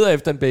baby? Jeg leder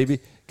efter en baby.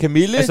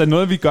 Camille? Altså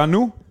noget, vi gør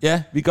nu?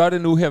 Ja, vi gør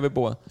det nu her ved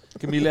bordet.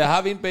 Camille,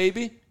 har vi en baby?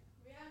 Vi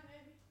har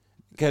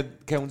en baby.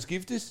 Kan hun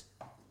skiftes?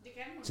 Det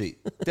kan hun. Se,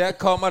 der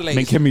kommer Lasen.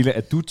 Men Camille,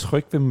 er du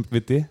tryg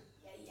ved det? Ja.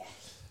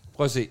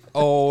 Prøv at se.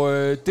 Og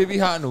det vi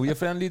har nu, jeg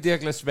finder lige det her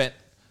glas vand.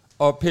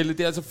 Og Pelle, det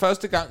er altså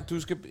første gang,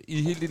 du skal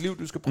i hele dit liv,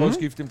 du skal prøve at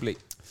skifte en blæ.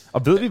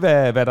 Og ved vi,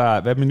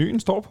 hvad menuen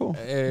står på?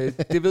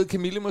 Det ved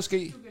Camille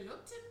måske. Du kan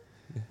lugte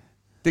det.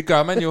 Det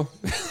gør man jo.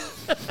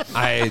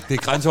 Ej, det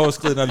er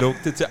grænseoverskridende at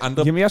lugte til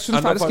andre. Jamen, jeg synes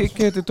andre faktisk folk.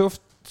 ikke, det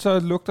duft så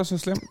lugter så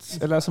slemt,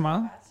 eller så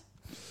meget.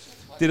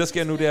 Det, der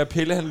sker nu, det er, at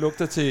Pelle han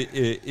lugter til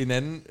en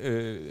anden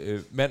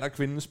mand og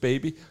kvindens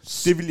baby.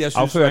 Det vil jeg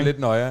synes var lidt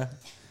nøjere.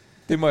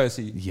 Det må jeg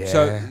sige. Yeah.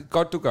 Så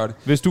godt, du gør det.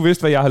 Hvis du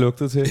vidste, hvad jeg har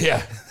lugtet til.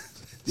 Ja.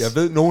 Jeg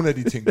ved nogle af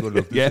de ting, du har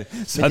lugtet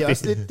til. Men det er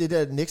også lidt det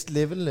der next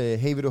level,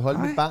 hey, vil du holde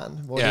mit barn?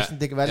 Hvor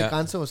det kan være lidt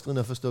grænseoverskridende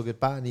at få stukket et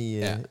barn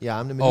i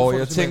armene. Men og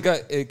jeg tænker,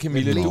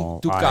 Camille, du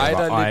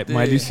guider lidt... Må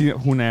jeg lige sige,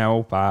 hun er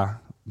jo bare...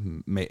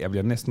 Jeg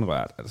bliver næsten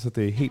rørt. Altså,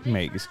 det er helt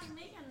magisk.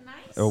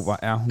 Jo, hvor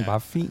er hun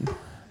bare fin.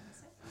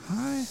 Hej.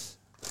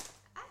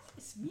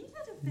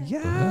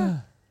 Ja.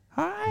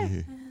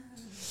 Hej.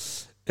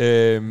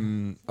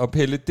 Og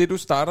Pelle, det du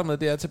starter med,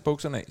 det er at tage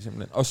bukserne af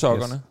simpelthen. Og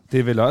sokkerne. Yes. Det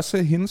er vel også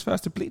hendes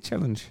første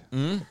ble-challenge.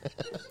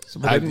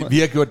 Nej, vi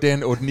har gjort det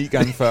en 8-9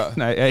 gange før.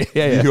 Nej,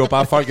 ja. Vi hiver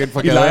bare folk ind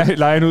fra gaden. I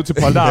lejen ud til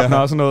polterabner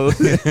og sådan noget.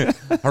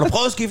 Har du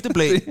prøvet at skifte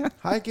blæ?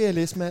 Hej,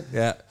 GLS-mand.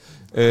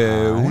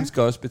 Ja. Hun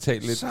skal også betale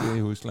lidt i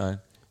huslejen.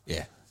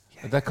 Ja.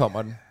 Og der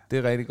kommer den. Det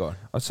er rigtig godt.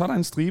 Og så er der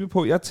en stribe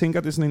på. Jeg tænker,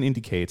 det er sådan en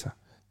indikator.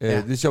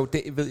 Det er sjovt,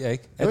 det ved jeg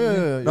ikke. Jo.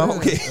 Nå,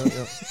 okay. Jo.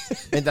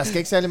 Men der skal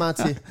ikke særlig meget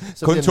til.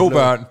 Så kun 2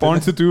 børn.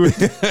 Born to do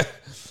it.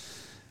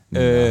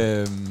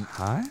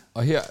 Hej.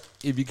 Og her,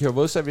 vi kan jo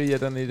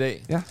vådservietterne i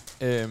dag. Ja.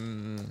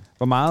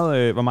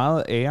 Hvor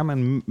meget ærer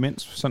man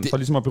mens, sådan for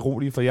ligesom at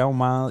berolige, for jeg er jo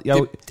meget...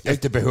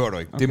 Det behøver du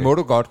ikke. Okay. Det må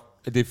du godt.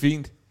 Det er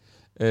fint.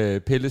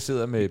 Pelle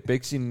sidder med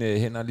begge sine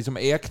hænder, ligesom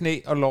ære, knæ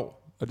og lår.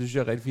 Og det synes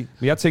jeg er rigtig fint.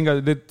 Men jeg tænker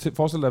lidt,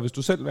 forestil dig, hvis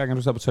du selv, hver gang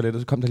du sad på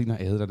toilettet, så kom der lige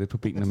noget æde dig lidt på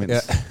benene mens. Ja.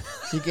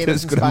 Det er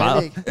sgu da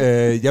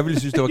meget. Jeg ville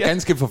synes, det var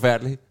ganske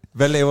forfærdeligt.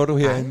 Hvad laver du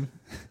herinde?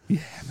 Ja,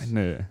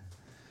 men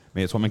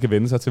jeg tror, man kan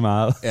vende sig til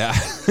meget. Ja.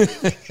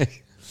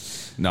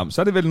 Nå,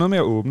 så er det vel noget med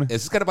at åbne. Ja,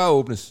 så skal det bare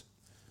åbnes.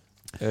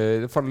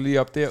 Det får du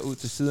lige op der, ud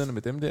til siderne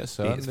med dem der.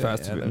 Sådan der.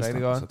 Først til venstre,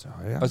 rigtig godt. så til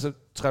højre. Og så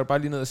træder du bare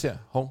lige ned og ser,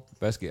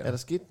 hvad sker der? Er der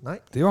skidt? Nej.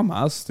 Det var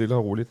meget stille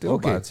og roligt. Det var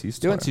bare tis,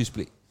 det var en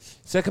tisblæ.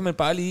 Så kan man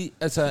bare lige,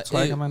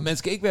 man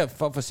skal ikke være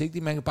for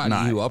forsigtig, man kan bare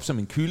lige hive op som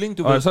en kylling.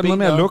 Du og så er det noget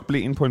med at lukke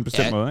blæen på en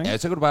bestemt måde, ikke? Ja,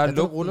 så kan du bare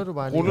lukke,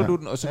 ruller du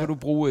den, og så kan du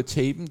bruge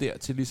tapen der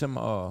til ligesom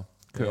at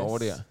køre over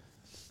der.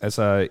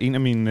 Altså en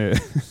af mine...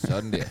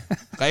 Sådan der.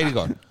 Rigtig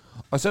godt.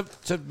 Og så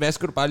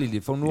vasker du bare lige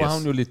lidt, for nu har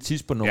hun jo lidt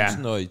tis på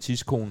numsen og i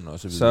tiskonen og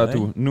så videre.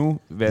 Så nu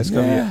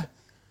vasker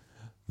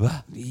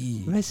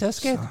vi... Hvad så,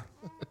 skat?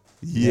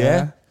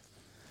 Ja.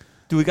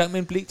 Du er i gang med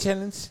en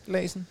blæ-challenge,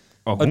 Lasen?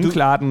 Og hun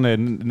klarer den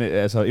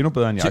endnu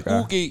bedre, end jeg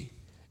gør. Til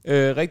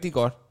UG. Rigtig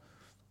godt.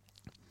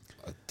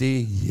 Og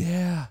det,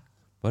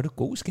 hvor er du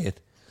god, skat.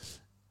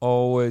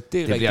 Og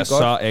det er rigtig godt. Det bliver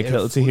så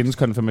akavet til hendes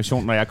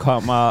konfirmation, når jeg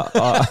kommer,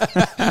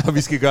 og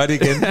vi skal gøre det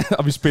igen.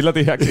 Og vi spiller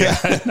det her.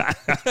 Nej,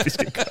 vi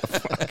skal gøre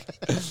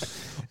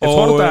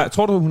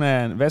tror du, hun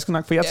er vasket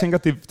nok? For jeg tænker,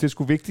 det er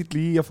sgu vigtigt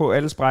lige at få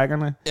alle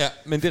sprækkerne. Ja,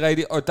 men det er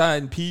rigtigt. Og der er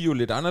en pige jo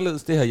lidt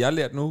anderledes. Det har jeg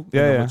lært nu.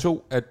 Nummer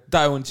 2, at der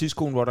er jo en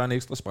tidskone, hvor der er en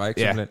ekstra spræk.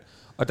 Simpelthen.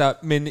 Og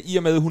men i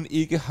og med, at hun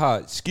ikke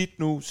har skidt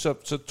nu, så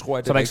tror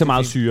jeg, så er der ikke så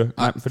meget syre.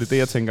 Nej, for det er det,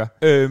 jeg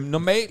tænker.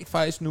 Normalt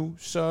faktisk nu,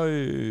 så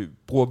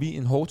bruger vi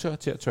en hårtør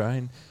til at tørre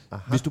hende.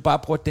 Aha. Hvis du bare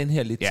bruger den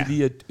her lidt til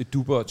lige at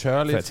dubbe og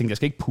tørre lidt. For jeg tænker, jeg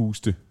skal ikke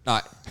puste.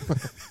 Nej.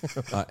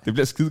 Det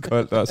bliver skide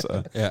koldt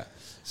også. Ja.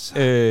 Så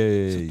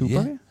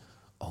dubber vi.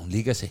 Og hun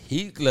ligger så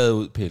helt glad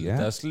ud, Pelle. Ja.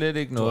 Der er slet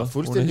ikke noget. Du har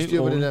fuldstændig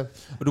styr på det der.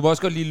 Og du må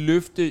også godt lige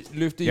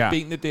løfte i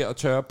benene der og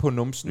tørre på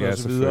numsen og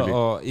så videre.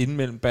 Og inden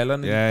mellem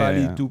ballerne, bare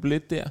lige dubbe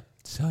lidt der.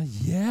 Så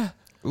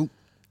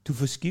du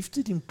får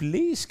skiftet din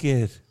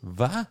blæskat.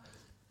 Hvad?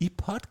 I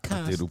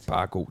podcast. Det er du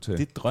bare god til. Det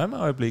er et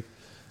drømmeøjeblik.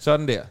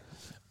 Sådan der.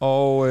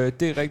 Og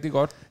det er rigtig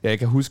godt. Ja, jeg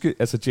kan huske,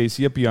 altså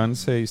Jay-Z og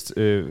Beyoncés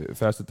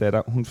første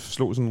datter, hun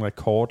slog sådan en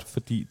rekord,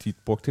 fordi de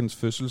brugte hendes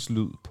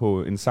fødselslyd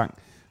på en sang.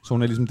 Så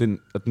hun er ligesom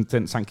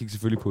den sang gik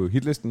selvfølgelig på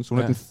hitlisten. Så hun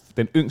er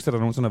den yngste, der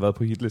nogensinde har været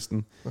på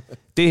hitlisten.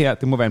 Det her,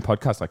 det må være en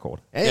podcast-rekord.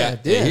 Ja,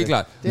 det er helt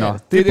klart. Det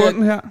er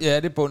bunden her. Ja,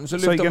 det er bunden. Så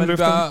løfter man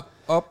bare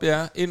op,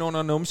 ind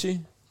under numsi.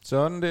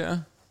 Sådan der.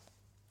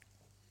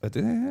 Er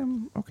det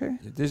okay?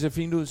 Det ser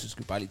fint ud, så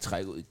skal vi bare lige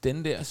trække ud i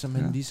den der, så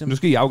man ligesom... Nu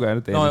skal I afgøre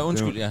det, David. Nå,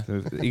 undskyld, ja.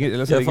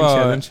 Ellers er det ikke en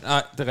challenge.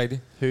 Nej, det er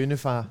rigtigt.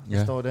 Hønefar,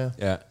 der står der.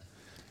 Ja.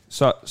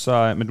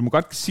 Så, men du må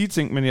godt sige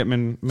ting,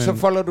 men... Så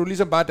folder du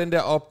ligesom bare den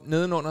der op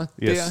nedenunder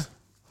der.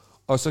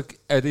 Og så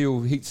er det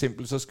jo helt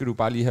simpelt, så skal du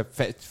bare lige have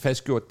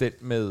fastgjort den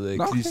med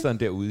klisteren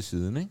derude i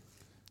siden, ikke?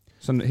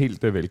 Sådan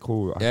helt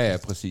velcro. Ja,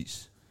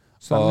 præcis.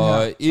 Sådan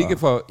og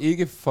her.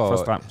 ikke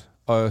for stramt.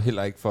 Og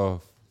heller ikke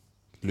for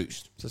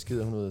løst. Så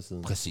skider hun ud af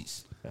siden.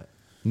 Præcis. Ja.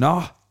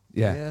 Nå,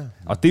 ja.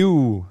 Og det er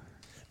jo...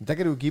 Men der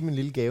kan du give dem en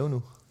lille gave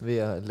nu, ved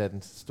at lade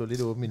den stå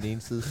lidt åben i den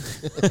ene side.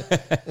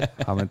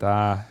 Ja, men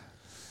der...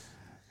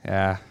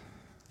 Ja...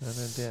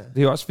 Det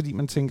er jo også fordi,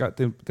 man tænker,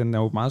 den er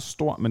jo meget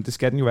stor, men det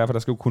skal den jo være, for der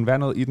skal jo kun være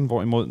noget i den,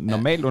 hvorimod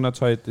normalt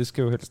undertøj, det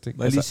skal jo helst ikke.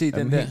 Må jeg lige se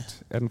den der?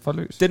 Er den for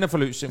løs? Den er for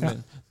løs,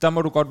 simpelthen. Ja. Der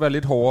må du godt være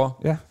lidt hårdere,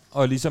 ja,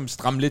 og ligesom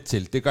stramme lidt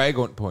til. Det gør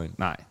ikke ondt på hende.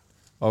 Nej.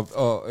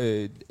 Og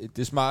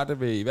det smarte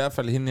ved i hvert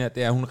fald hende her,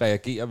 det er, at hun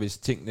reagerer, hvis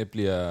tingene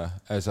bliver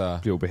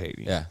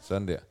ubehagelige. Ja,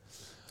 sådan der.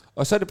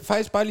 Og så er det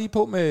faktisk bare lige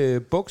på med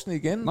buksen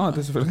igen. Nå, det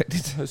er selvfølgelig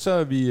rigtigt. Så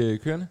er vi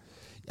kørende.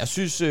 Jeg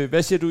synes,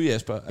 hvad siger du,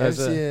 Jasper? Jeg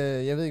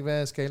ved ikke,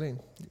 hvad er skalaen?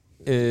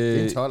 Det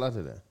er en 12'er,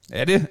 det der.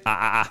 Er det?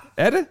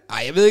 Er det?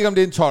 Nej, jeg ved ikke, om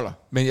det er en 12'er,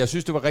 men jeg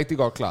synes, det var rigtig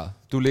godt klaret.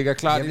 Du ligger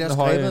klart i den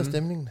høje. Jeg bliver grebet af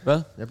stemningen.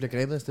 Hvad? Jeg bliver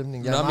grebet af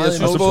stemningen. Jeg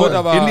synes både, der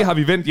var... Endelig har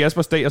vi vendt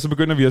Jaspers dag, og så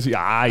begynder vi at sige,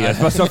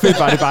 Jasper, så fedt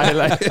var det bare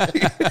heller ikke.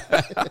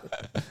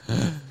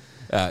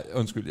 Ja,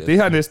 undskyld. Jasper. Det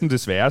her er næsten det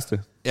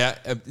sværeste. Ja,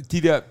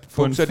 de der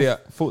bukser der.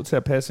 Fod til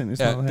at passe ind i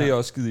sådan noget her. Det er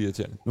også skide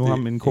irriterende. Nu har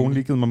min kone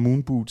lige givet mig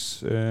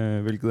moonboots,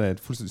 hvilket er et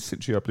fuldstændig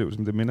sindssygt oplevelse,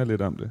 men det minder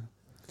lidt om det.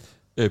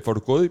 Får du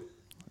gået i?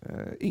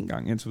 En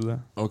gang indtil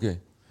videre. Okay.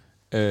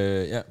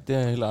 Ja, det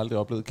har jeg heller aldrig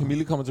oplevet.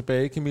 Camille kommer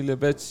tilbage. Camille,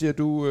 hvad siger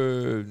du,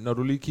 når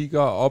du lige kigger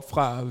op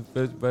fra?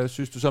 Hvad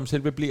synes du som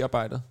selve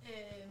blearbejdet?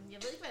 Jeg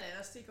ved ikke, hvad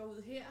der stikker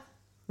ud her.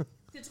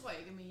 Det tror jeg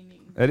ikke er meningen.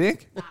 Er det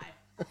ikke? Nej.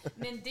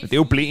 Men det er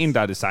jo blæen,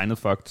 der er designet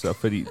fucked, så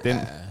fordi den...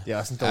 Det er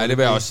også en ja, det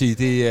vil jeg også sige.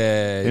 Det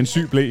er en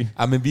syg blæ.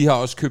 Ja, men vi har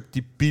også købt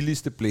de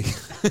billigste blæ.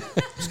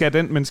 Skal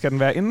den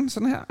være inde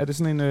sådan her? Er det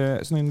sådan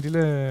en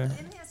lille...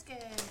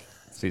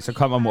 Se, så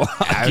kommer mor.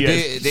 Ja,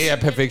 det er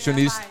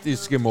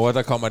perfektionistiske mor,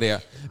 der kommer der.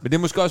 Men det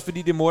er måske også,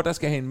 fordi det er mor, der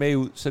skal have hende med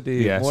ud, så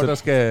det er mor, der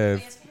skal...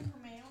 Jeg skal hen på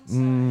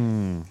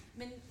maven,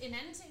 Men en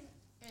anden ting,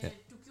 du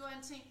gjorde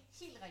en ting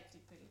helt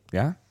rigtigt, Pelle.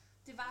 Ja.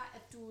 Det var,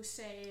 at du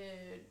sagde,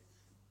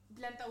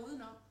 bland dig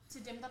udenom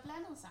til dem, der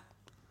blandede sig.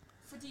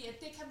 Fordi at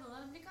det kan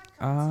møderne nemlig godt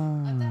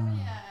komme til. Og der vil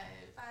jeg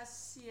bare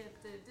sige, at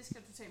det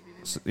skal du tage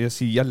ved. Jeg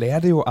siger, jeg lærer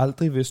det jo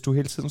aldrig, hvis du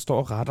hele tiden står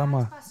og retter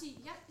mig. Bare sige,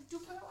 ja, du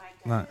behøver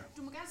ikke... Nej.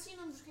 Du må gerne sige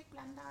noget, men du skal ikke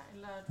blande dig,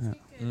 eller du skal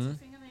ikke tage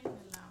fingrene ind,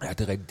 eller... Ja,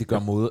 det er rigtigt. Det gør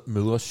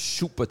mødre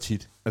super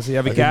tit. Altså,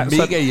 jeg vil gerne,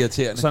 mega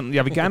irriterende. Sådan,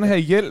 jeg vil gerne have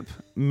hjælp,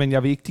 men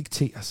jeg vil ikke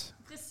dikteres.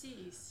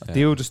 Præcis. Ja. Det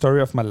er jo the story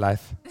of my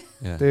life.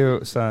 Ja. Det er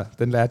jo, så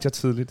den lærte jeg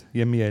tidligt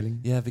hjemme i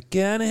Alling. Jeg vil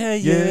gerne have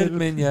hjælp,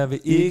 men jeg vil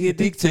ikke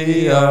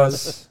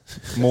dikteres.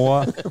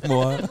 Mor.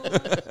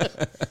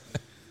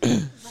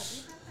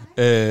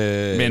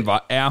 Men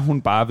hvor er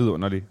hun bare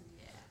vidunderlig.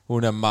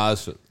 Hun er meget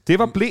sød. Det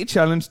var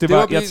Ble-challenge.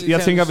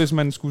 Jeg tænker, hvis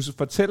man skulle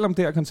fortælle om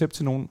det her koncept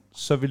til nogen,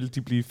 så ville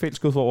de blive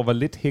fælleskudt for over, hvor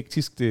lidt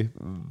hektisk det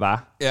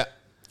var. Ja.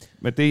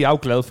 Men det er jeg jo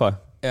glad for.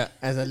 Ja.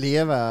 Altså,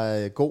 Lea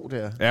var god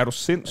der. Er du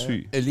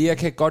sindssyg? Ja. Lea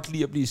kan godt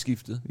lide at blive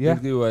skiftet. Ja.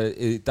 Det jo,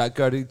 der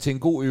gør det til en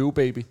god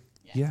øvebaby.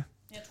 Ja. Jeg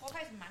tror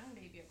faktisk, mange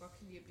babyer godt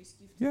kan lide at blive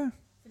skiftet. Ja.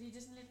 Fordi det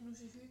er sådan lidt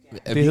nussehygge.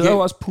 Det hedder jo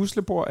også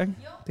puslebord, ikke?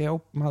 Jo. Det er jo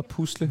meget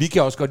pusle. Vi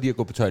kan også godt lide at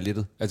gå på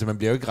toilettet. Altså, man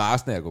bliver jo ikke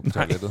rasende af at gå på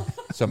toilettet.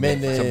 Som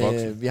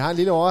voksen. Vi har en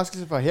lille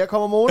overraskelse, for her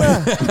kommer Mona.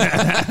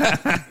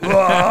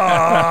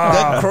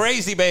 The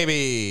crazy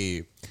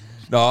baby!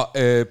 Nå,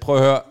 prøv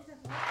at høre.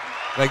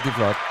 Rigtig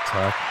flot.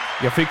 Tak.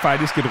 Jeg fik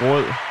faktisk et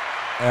råd.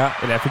 Ja.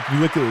 Eller jeg fik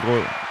videregivet et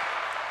råd.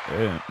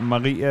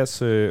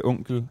 Marias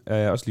onkel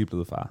er også lige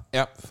blevet far.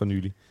 Ja. For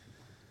nylig.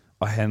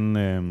 Og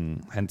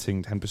han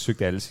tænkte, han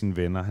besøgte alle sine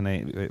venner. Han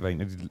var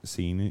en af de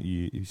sene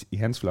i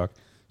hans flok.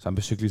 Så han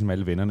besøgte ligesom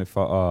alle vennerne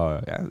for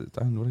at... Ja,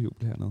 nu er der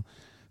jubel hernede.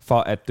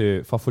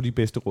 For at få de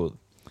bedste råd.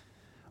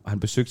 Og han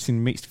besøgte sin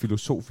mest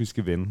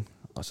filosofiske ven.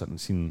 Og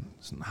sådan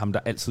ham, der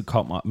altid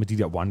kommer med de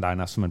der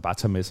one-liners, som man bare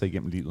tager med sig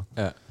igennem livet.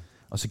 Ja.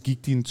 Og så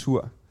gik de en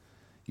tur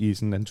i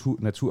sådan et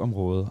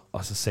naturområde,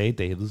 og så sagde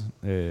David,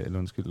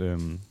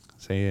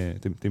 sagde,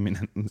 det er min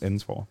anden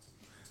svor.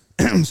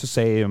 Så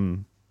siger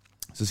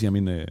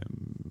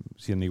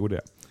Nico der,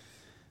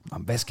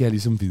 hvad skal jeg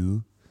ligesom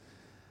vide?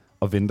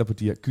 Og venter på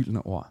de her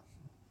gyldne ord.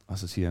 Og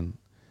så siger han,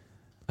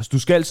 altså du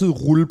skal altid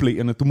rulle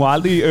blæerne. Du må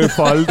aldrig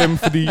folde dem,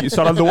 fordi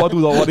så er der lort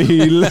ud over det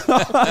hele.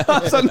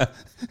 Sådan.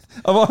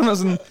 Og hvor han var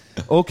sådan,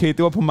 okay,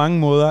 det var på mange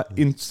måder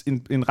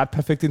en ret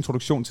perfekt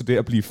introduktion til det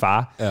at blive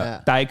far. Ja.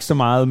 Der er ikke så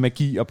meget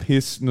magi og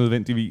pis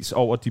nødvendigvis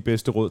over de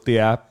bedste råd.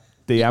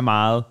 Det er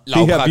meget,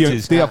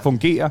 det her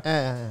fungerer.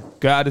 Ja.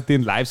 Gør det, det er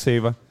en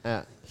lifesaver. Ja.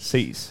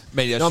 Ses.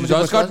 Men jeg synes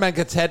også godt, man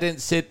kan tage den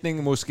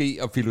sætning måske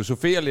og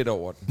filosofere lidt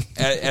over den.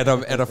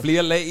 Er der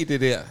flere lag i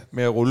det der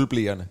med at rulle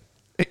blæerne?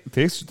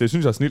 Det synes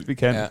jeg er snilt, vi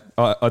kan. Ja.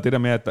 Og det der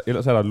med, at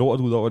ellers er der lort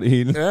ud over det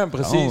hele. Ja,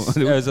 præcis.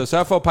 Altså,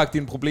 sørg for at pakke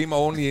dine problemer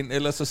ordentligt ind,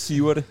 ellers så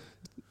siver det.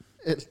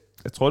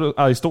 Jeg tror, du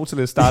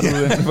Aristoteles startede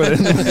ud på den.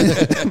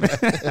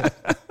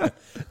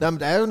 Nej, men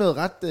der er jo noget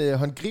ret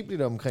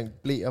håndgribeligt omkring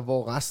blæer,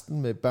 hvor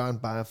resten med børn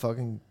bare er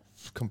fucking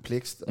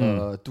komplekst,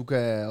 og du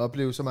kan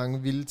opleve så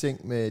mange vilde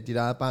ting med dit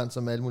eget barn,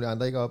 som alle mulige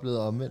andre ikke har oplevet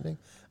omvendt, ikke?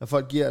 Og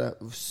folk giver dig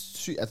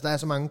altså der er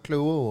så mange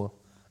kloge ord.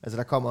 Altså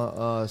der kommer,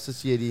 og så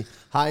siger de,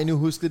 har I nu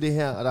husket det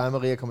her? Og der er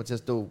Maria kommer til at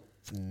stå,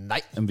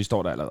 nej. Jamen, vi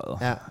står der allerede.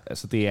 Ja.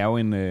 Altså det er jo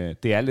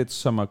det er lidt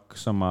som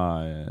at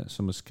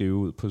skrive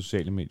ud på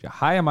sociale medier.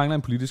 Hej, jeg mangler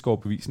en politisk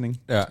overbevisning.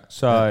 Ja.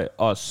 Så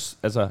også,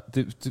 altså,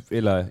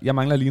 eller jeg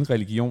mangler lige en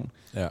religion.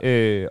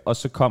 Ja. Og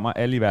så kommer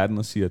alle i verden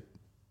og siger,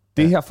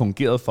 Det her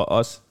fungerede for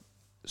os,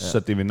 så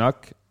det vil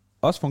nok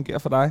også fungere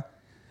for dig.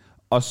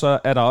 Og så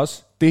er der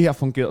også, det her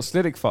fungerede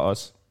slet ikke for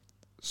os.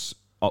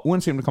 Og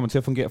uanset om det kommer til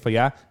at fungere for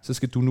jer, så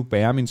skal du nu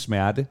bære min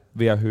smerte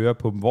ved at høre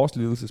på vores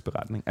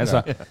lidelsesberetning.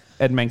 Altså,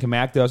 at man kan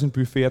mærke, det er også en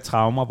buffet af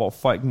traumer, hvor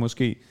folk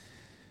måske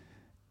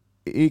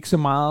ikke så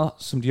meget,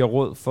 som de har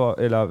råd for,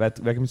 eller hvad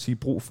kan man sige,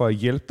 brug for at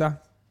hjælpe dig,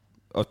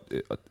 og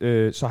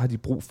så har de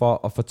brug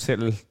for at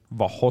fortælle,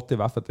 hvor hårdt det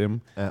var for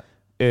dem. Ja.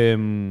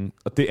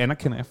 Og det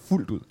anerkender jeg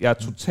fuldt ud. Jeg er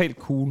totalt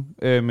cool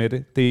med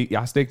det. Jeg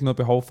har slet ikke noget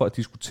behov for at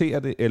diskutere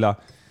det,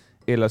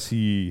 eller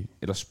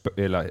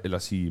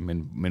sige,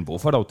 men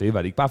hvorfor dog det?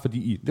 Var det ikke bare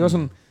fordi det var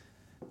sådan,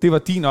 det var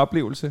din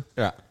oplevelse.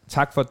 Ja.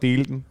 Tak for at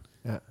dele den.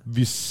 Ja.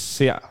 Vi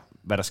ser,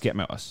 hvad der sker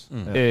med os.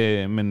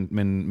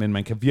 Men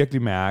man kan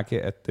virkelig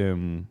mærke, at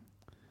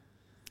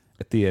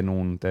det er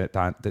nogen,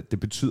 det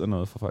betyder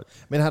noget for folk.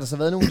 Men har der så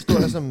været nogle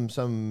historier,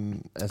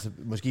 som altså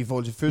måske i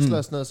forhold til fødsler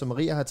og sådan noget, som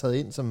Maria har taget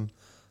ind, som...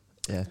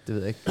 Ja, det ved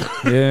jeg ikke.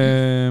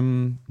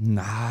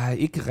 Nej,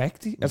 ikke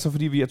rigtigt. Altså,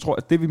 fordi jeg tror,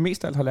 at det vi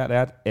mest af alt har lært,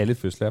 er, at alle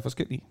fødsler er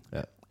forskellige.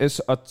 Ja.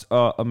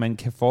 Og man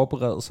kan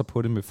forberede sig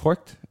på det med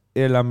frygt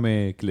eller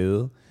med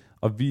glæde.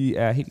 Og vi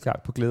er helt klart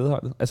på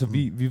glædeholdet. Altså,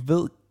 vi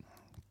ved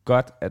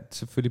godt, at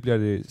selvfølgelig bliver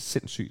det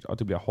sindssygt, og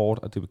det bliver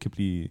hårdt, og det kan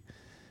blive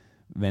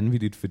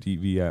vanvittigt, fordi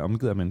vi er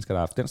omgivet af mennesker, der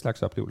har haft den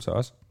slags oplevelser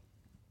også.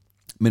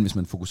 Men hvis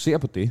man fokuserer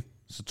på det,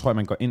 så tror jeg,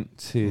 man går ind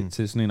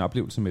til sådan en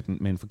oplevelse med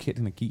en forkert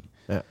energi.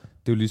 Ja.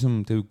 Det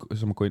er jo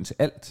som at gå ind til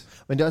alt.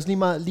 Men det er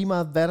også lige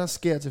meget hvad der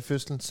sker til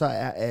fødslen, så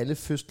er alle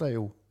fødsler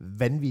jo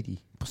vanvittige.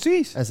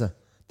 Præcis. Altså,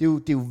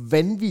 det er jo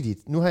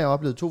vanvittigt. Nu har jeg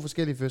oplevet 2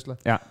 forskellige fødsler.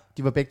 Ja.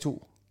 De var begge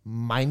 2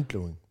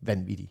 mindblowing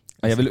vanvittige.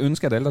 Og jeg vil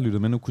ønske, at alle, der lyttede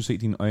med nu, kunne se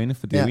dine øjne,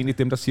 for det er jo egentlig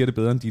dem, der siger det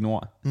bedre end dine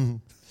ord. Mm-hmm.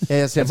 Ja,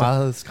 jeg ser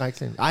meget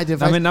skrækkeligt. Nej, det er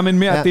faktisk... Nej, men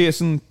mere, det er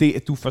sådan,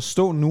 at du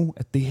forstår nu,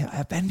 at det her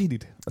er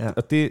vanvittigt. Ja.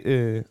 Og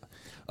det...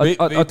 Og det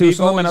er jo sådan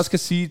noget, man også skal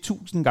sige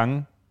 1000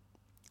 gange.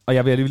 Og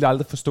jeg vil alligevel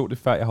aldrig forstå det,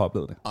 før jeg har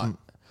oplevet det.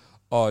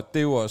 Og det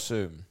er jo også,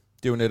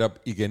 det er jo netop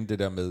igen det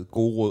der med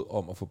gode råd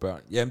om at få børn.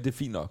 Jamen det er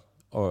fint nok,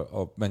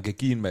 og man kan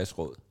give en masse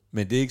råd.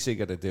 Men det er ikke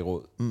sikkert, at det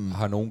råd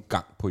har nogen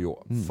gang på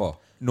jorden for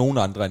nogen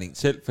andre end en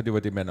selv, for det var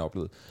det, man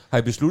oplevede. Har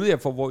I besluttet jer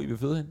for, hvor I vil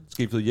føde hen?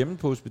 Skal I føde hjemme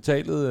på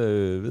hospitalet?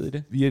 Ved I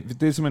det?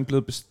 Det er simpelthen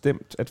blevet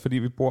bestemt, at fordi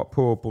vi bor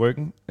på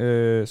Bryggen,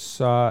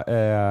 så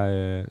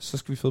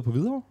skal vi føde på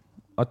Hvidovre.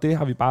 Og det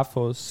har vi bare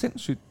fået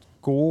sindssygt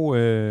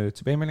gode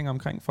tilbagemeldinger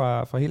omkring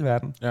fra hele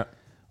verden. Ja.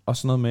 Og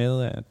sådan noget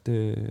med,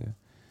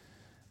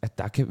 at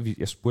der kan vi...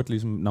 Jeg spurgte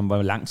ligesom,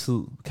 hvor lang tid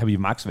kan vi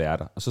maks være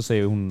der? Og så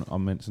sagde hun,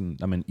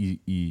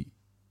 I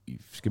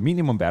skal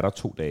minimum være der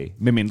 2 dage,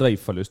 medmindre I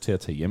får lyst til at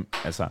tage hjem.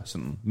 Altså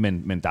sådan,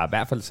 men der er i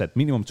hvert fald sat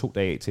minimum 2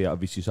 dage af til, og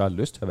hvis I så har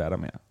lyst til at være der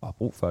mere og har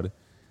brug for det,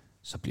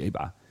 så bliver I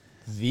bare...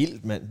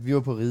 Vildt, mand. Vi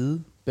var på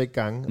ride begge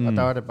gange, og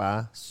der var det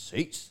bare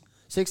 6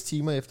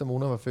 timer efter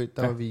Mona var født,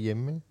 der var vi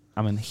hjemme, ikke?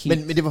 Jamen,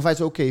 men det var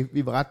faktisk okay.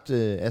 Vi var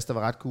Asta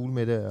var ret cool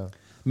med det. Og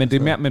men, det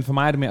er mere, men for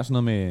mig er det mere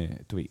sådan noget med,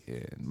 du ved,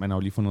 man har jo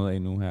lige fundet ud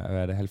af nu her,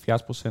 at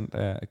 70%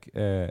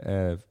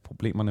 af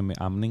problemerne med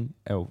amning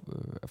er jo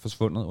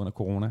forsvundet under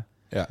corona.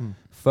 Ja.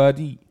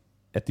 Fordi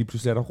at de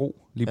pludselig er der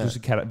ro. Lige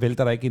pludselig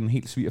vælter der ikke en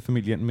helt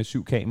svigerfamilie ind med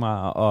 7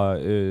 kameraer og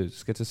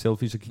skal tage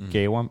selfies og give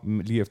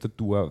gaver, lige efter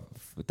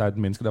der er et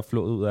menneske, der er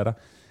flået ud af dig.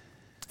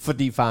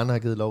 Fordi faren har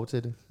givet lov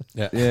til det.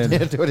 Ja.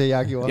 Det var det,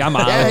 jeg gjorde. Jeg er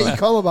meget, I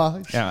kommer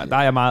bare. Ja, der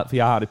er jeg meget, for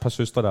jeg har et par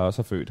søstre, der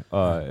også er født.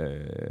 Og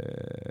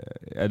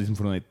jeg har ligesom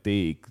fundet ud af, at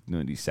det er ikke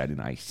nødvendigvis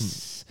særlig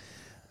nice.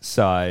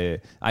 Så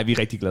vi er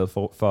rigtig glade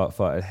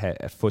for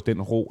at få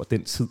den ro og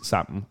den tid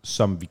sammen,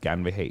 som vi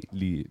gerne vil have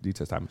lige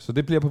til at starte med. Så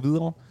det bliver på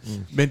Hvidovre.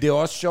 Men det er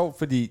også sjovt,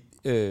 fordi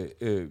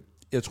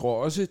jeg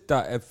tror også, der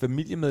er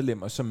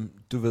familiemedlemmer, som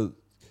du ved,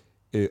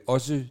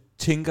 også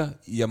tænker,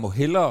 jeg må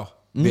hellere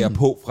være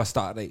på fra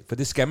start af, for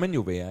det skal man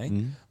jo være,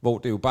 ikke? Hvor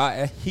det jo bare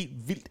er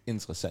helt vildt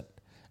interessant.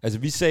 Altså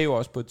vi sagde jo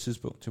også på et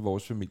tidspunkt til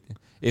vores familie,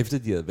 efter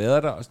de havde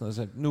været der og sådan noget,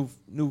 så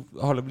nu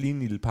holder vi lige en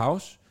lille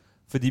pause,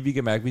 fordi vi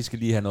kan mærke, at vi skal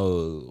lige have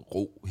noget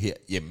ro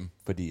herhjemme,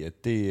 fordi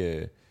at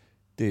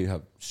det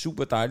har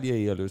super dejligt, at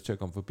I har lyst til at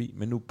komme forbi,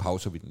 men nu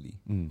pauser vi den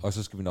lige. Og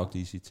så skal vi nok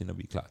lige sige til, når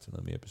vi er klar til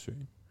noget mere besøg.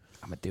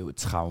 Jamen det er jo et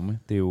traume.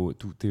 Det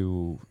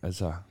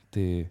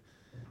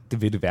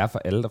vil det være for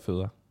alle, der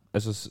føder.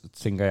 Altså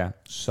tænker jeg,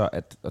 så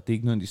og det er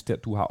ikke nødvendigvis der,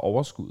 du har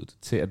overskuddet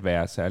til at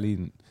være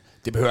særlig...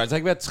 Det behøver altså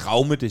ikke være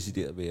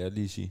traumedecideret, vil jeg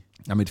lige sige.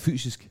 Jamen et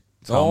fysisk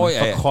traume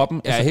for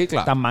kroppen. Ja, helt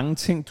klart. Der er mange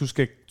ting, du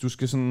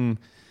skal sådan...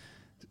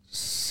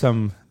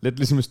 Som lidt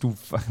ligesom hvis du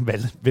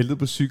væltede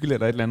på cykel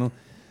eller et eller andet,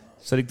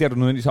 så er det ikke der, du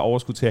nødvendigvis har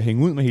overskud til at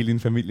hænge ud med hele din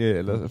familie,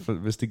 eller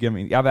hvis det giver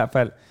mening. Jeg i hvert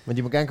fald... Men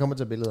de må gerne komme og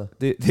tage billeder.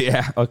 Det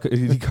er, og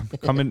de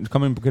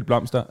kom en buket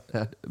blomster.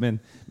 Ja. Men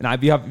nej,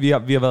 vi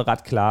har været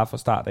ret klare fra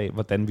start af,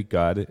 hvordan vi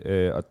gør det,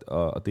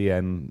 og det er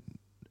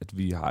at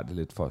vi har det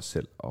lidt for os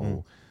selv,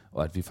 og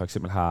at vi for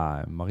eksempel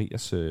har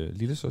Marias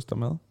lillesøster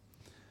med.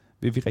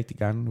 Vil vi rigtig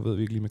gerne, nu ved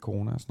vi ikke lige med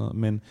corona og sådan noget,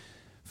 men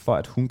for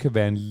at hun kan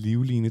være en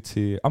livline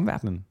til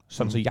omverdenen,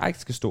 sådan så jeg ikke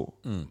skal stå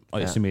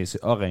og sms'e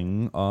og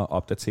ringe og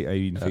opdatere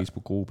i en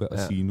Facebook-gruppe og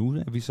sige, nu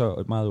er vi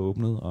så meget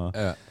åbnet. Og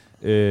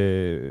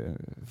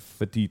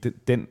Fordi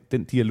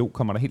den dialog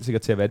kommer der helt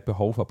sikkert til at være et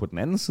behov for på den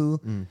anden side.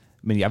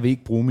 Men jeg vil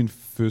ikke bruge min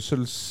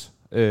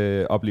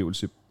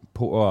fødselsoplevelse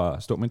på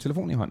at stå med en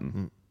telefon i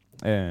hånden.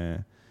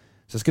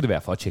 Så skal det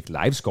være for at tjekke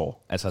livescore.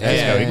 Altså, det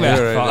skal jo ikke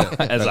være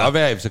for... Altså, der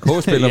være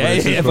FCK-spiller på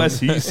det tidspunkt. Ja,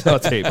 præcis,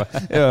 og taber.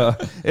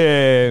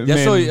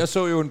 Jeg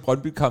så jo en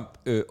Brøndby-kamp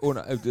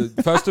under...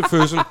 første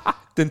fødsel,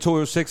 den tog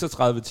jo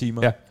 36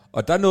 timer. Ja.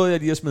 Og der nåede jeg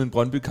lige at smide en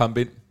Brøndby-kamp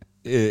ind,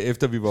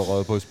 efter vi var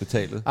røget på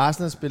hospitalet.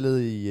 Arsenal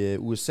spillede i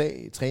USA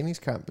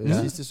træningskamp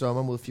sidste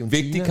sommer mod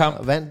Fiorentina. Vigtig kamp.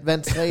 Og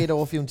vandt 3-1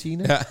 over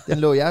Fiorentina. Ja. Den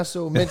lå jeg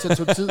så, mens jeg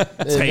tog tid.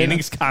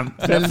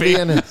 Træningskamp. Det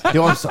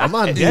var om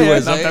sommeren. Ja,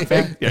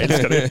 perfekt. Jeg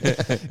elsker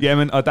det.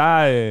 Jamen, og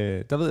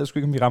der ved jeg sgu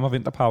ikke, om vi rammer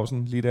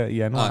vinterpausen lige der i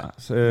januar.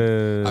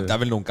 Der er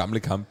vel nogle gamle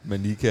kampe, man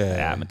lige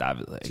kan men der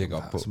ved jeg ikke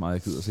op på. Så meget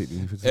jeg gider at se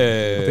det.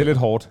 Det er lidt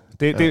hårdt.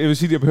 Det vil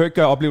sige, at jeg behøver ikke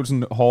gøre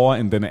oplevelsen hårdere,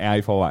 end den er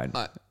i forvejen.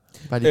 Nej.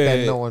 Bare de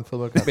banden over en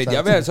fodboldkamp. Men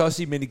jeg vil altså også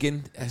sige, men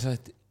igen, altså,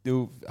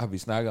 det har vi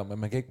snakket om, at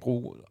man kan ikke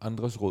bruge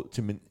andres råd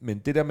til,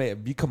 men det der med,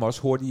 at vi kommer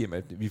også hurtigt hjem,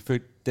 at vi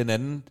fødte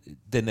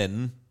den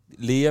anden.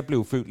 Lea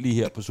blev født lige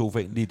her på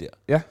sofaen, lige der.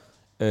 Ja.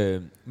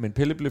 Men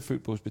Pelle blev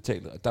født på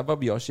hospitalet, og der var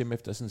vi også hjemme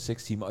efter sådan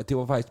 6 timer, og det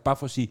var faktisk bare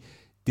for at sige,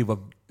 det var,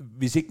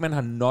 hvis ikke man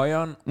har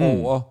nøjeren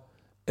over,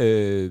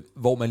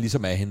 hvor man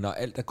ligesom er henne,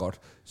 og alt er godt,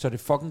 så er det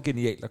fucking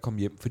genialt at komme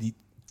hjem, fordi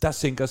der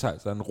sænker sig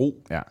altså en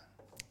ro. Ja.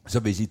 Så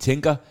hvis I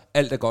tænker,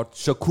 alt er godt,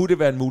 så kunne det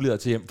være en mulighed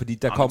til hjem, fordi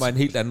der kommer en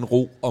helt anden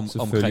ro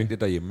omkring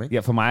det derhjemme. Ikke? Ja,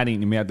 for mig er det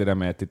egentlig mere det der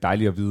med, at det er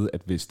dejligt at vide,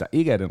 at hvis der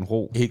ikke er den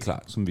ro, helt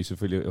klart, som vi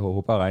selvfølgelig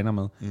håber og regner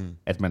med,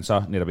 at man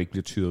så netop ikke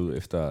bliver tyret ud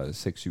efter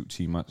 6-7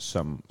 timer,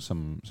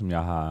 som jeg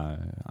har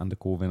andre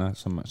gode venner,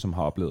 som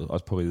har oplevet,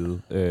 også på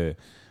riget.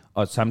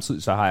 Og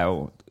samtidig så har jeg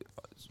jo,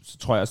 så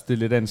tror jeg også, det er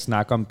lidt af en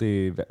snak om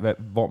det,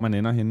 hvor man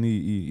ender henne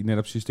i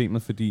netop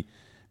systemet, fordi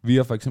vi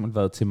har for eksempel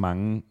været til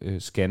mange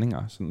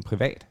scanninger, sådan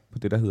privat, på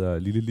det, der hedder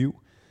Lille Liv.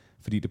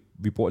 Fordi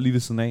vi bor lige ved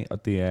siden af,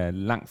 og det er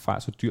langt fra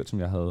så dyrt, som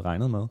jeg havde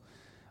regnet med.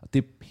 Og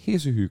det er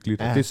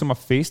pissehyggeligt. Ja. Og det er som at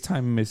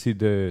FaceTime med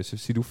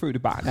sit ufødte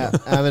barn. Ja,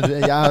 men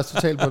jeg har også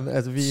totalt på den.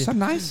 Altså,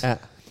 så nice. Ja.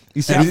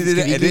 Især, er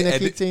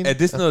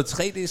det sådan noget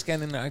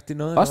 3D-scanning?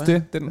 Noget, også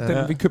det. Den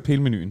vi købte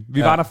hele menuen.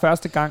 Vi var der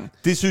første gang.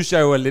 Det synes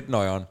jeg jo er lidt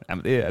nøjeren.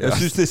 Jamen, det er det jeg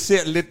synes, det ser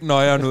lidt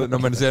nøjeren ud, når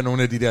man ser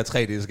nogle af de der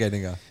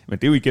 3D-scanninger. Men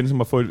det er jo igen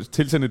som at få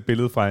tilsendt et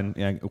billede fra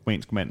en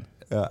rumænsk mand.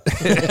 Ja.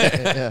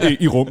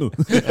 I rummet.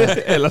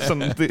 Eller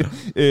sådan det.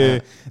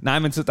 Nej,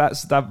 men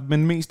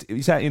men mest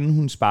især inden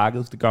hun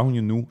sparkede, det gør hun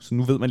jo nu. Så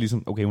nu ved man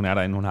ligesom, okay, hun er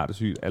der, inden hun har det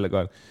sygt. Eller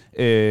godt.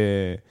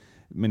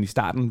 Men i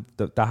starten,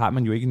 der har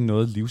man jo ikke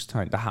noget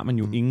livstegn. Der har man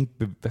jo ingen...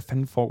 Hvad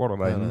fanden foregår der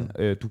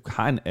derinde? Du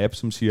har en app,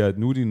 som siger, at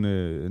nu er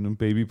din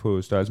baby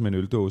på størrelse med en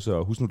øldåse,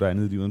 og husk nu, der er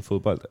andet i livet end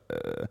fodbold.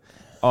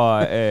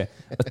 Og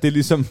det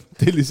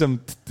er ligesom...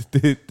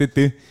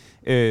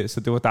 Så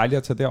det var dejligt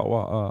at tage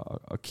derover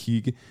og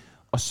kigge.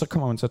 Og så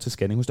kommer man så til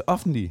scanning hos det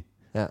offentlige.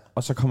 Ja.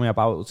 Og så kommer jeg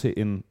bare ud til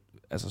en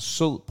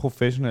sød,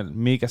 professionel,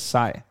 mega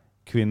sej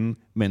kvinde,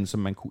 men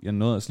som jeg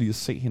nåede også lige at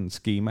se hendes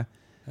schema.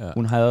 Ja.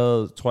 Hun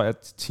havde, tror jeg,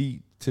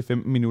 10-15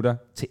 minutter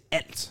til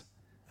alt.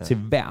 Ja. Til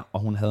hver, og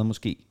hun havde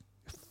måske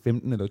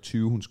 15 eller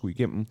 20, hun skulle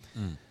igennem.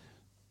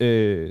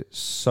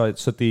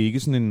 Så det er ikke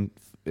sådan en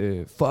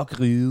fuck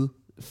ride,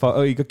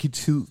 for ikke at give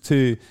tid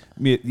til...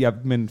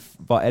 men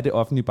hvor er det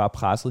offentligt bare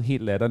presset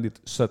helt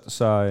latterligt, så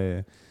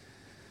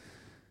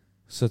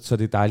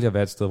det er dejligt at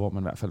være et sted, hvor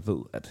man i hvert fald ved,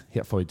 at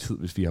her får I tid,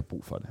 hvis vi har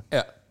brug for det.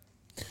 Ja.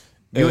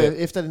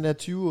 Efter den der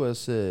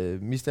 20-års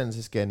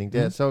misdannelsesscanning,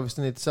 der, så var vi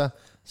sådan et, så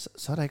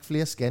er der ikke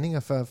flere scanninger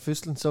før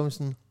fødslen, så var vi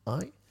sådan,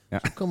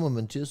 så kommer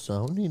man til at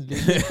savne en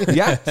lidt.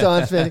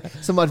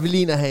 Så måtte vi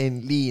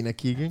lige en at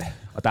kigge. Ikke?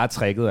 Og der er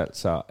tricket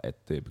altså, at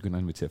begynde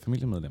at invitere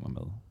familiemedlemmer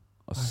med.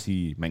 Og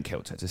sige, man kan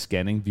jo tage til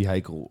scanning, vi har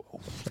ikke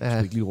råd.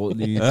 Ikke lige råd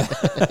lige.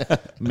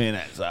 Men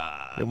altså,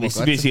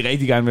 hvis I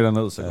rigtig gerne vil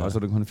derned, så koster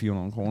det kun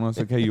 400 kroner,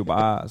 så kan I jo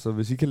bare, så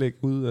hvis I kan lægge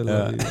ud,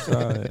 eller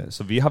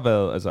så vi har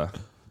været, altså,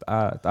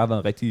 der har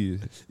været rigtig...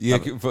 I har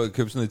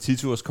købt sådan et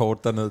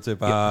 10-turs-kort derned til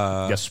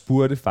bare... Jeg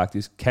spurgte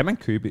faktisk, kan man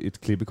købe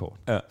et klippekort?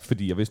 Ja.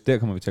 Fordi jeg vidste, der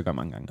kommer vi til at gøre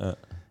mange gange. Ja.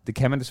 Det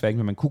kan man desværre ikke,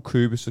 men man kunne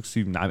købe, så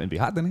sige, nej, men vi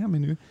har den her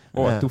menu,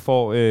 hvor du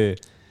får...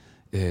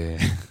 hvad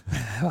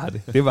var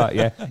det? Det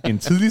var en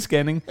tidlig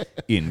scanning,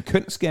 en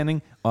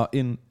kønsscanning og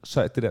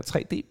så det der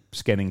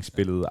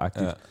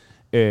 3D-scanningsbillede-agtigt.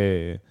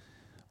 Ja.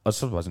 Og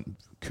så var sådan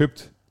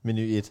købt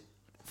menu 1.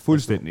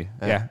 Fuldstændig.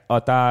 Ja.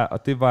 Og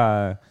det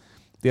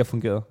har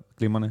fungeret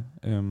glimrende.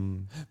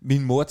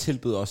 Min mor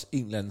tilbød også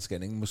en eller anden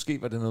scanning.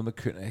 Måske var det noget med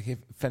køn. Jeg kan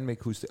fandme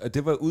ikke huske det. Og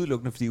det var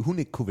udelukkende, fordi hun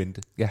ikke kunne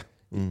vente. Ja.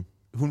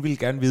 Hun ville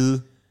gerne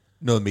vide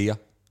noget mere.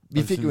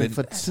 Vi fik jo en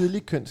for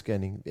tidlig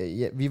kønsscanning.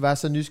 Ja, vi var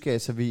så nysgerrige,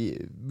 så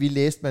vi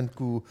læste, man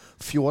kunne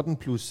 14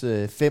 plus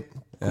 5,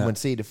 kunne man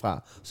se det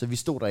fra. Så vi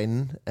stod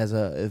derinde,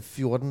 altså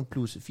 14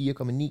 plus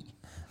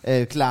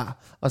 4,9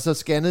 klar. Og så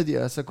scannede de,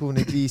 og så kunne hun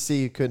ikke lige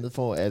se kønnet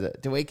for. Altså,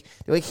 det var ikke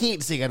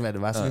helt sikkert, hvad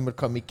det var, så vi måtte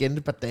komme igen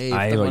et par dage efter.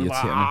 Ej, hvor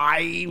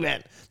irriterende.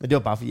 Mand. Men det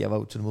var bare, fordi jeg var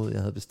utålmodig.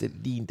 Jeg havde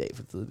bestilt lige en dag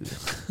for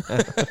tidligt.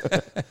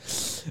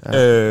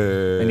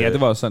 Men ja,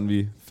 det var også sådan,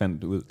 vi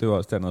fandt ud. Det var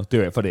også dernede.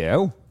 Det var, for det er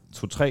jo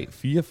 2, 3,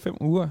 4, 5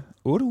 uger,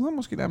 8 uger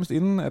måske nærmest,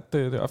 inden at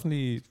det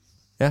offentlige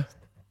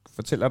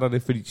fortæller dig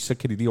det, fordi så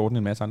kan de lige ordne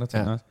en masse andre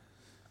ting også.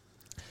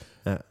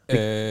 Ja.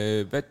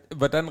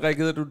 Hvordan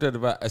reagerede du,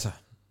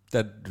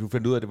 da du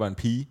fandt ud af, at det var en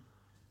pige?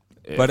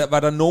 Var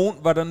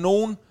der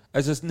nogen,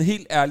 altså sådan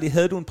helt ærligt,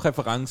 havde du en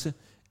præference,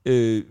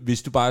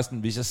 hvis du bare sådan,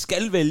 hvis jeg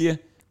skal vælge,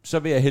 så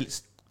vil jeg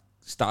helst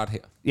starte her?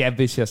 Ja,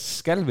 hvis jeg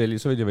skal vælge,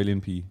 så vil jeg vælge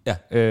en pige. Ja.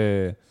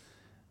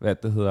 Hvad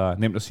det hedder,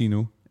 nemt at sige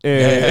nu. Den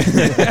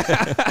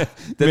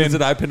er til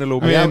dig,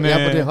 Penelope. Jeg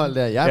er på det hold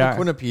der. Jeg er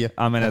kun af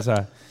piger. Men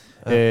altså,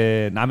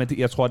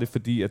 jeg tror, det er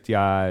fordi, at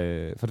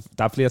for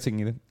der er flere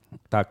ting i det.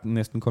 Der er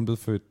næsten kun blevet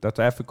født,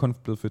 der er kun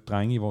blevet født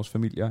drenge i vores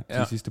familier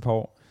de sidste par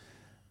år.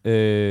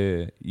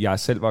 Jeg er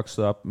selv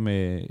vokset op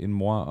med en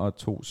mor og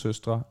 2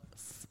 søstre.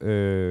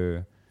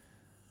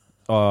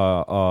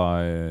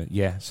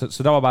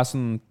 Så der var bare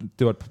sådan,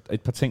 det var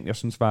et par ting, jeg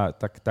synes var,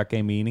 der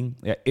gav mening.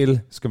 Jeg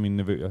elsker mine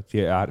nevøer.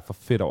 Jeg har det for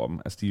fedt over dem.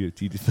 Altså, de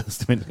er de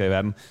fedeste mennesker i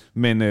verden.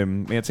 Men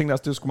jeg tænkte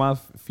også, det var sgu meget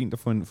fint at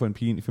få en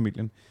pige ind i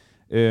familien.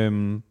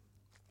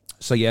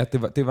 Så ja,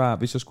 det var,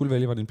 hvis jeg skulle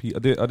vælge, var det en pige.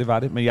 Og det var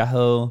det. Men jeg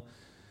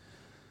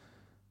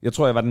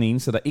tror, jeg var den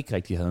eneste, der ikke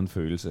rigtig havde en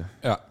følelse.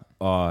 Ja.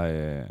 Og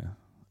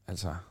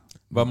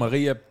var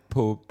Maria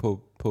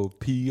på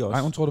pige også?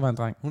 Nej, hun troede, det var en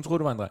dreng. Hun troede,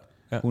 det var en dreng.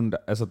 Ja.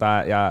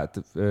 Jeg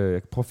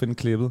kan prøve at finde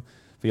klippet,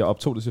 for jeg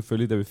optog det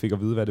selvfølgelig, da vi fik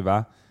at vide, hvad det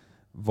var,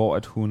 hvor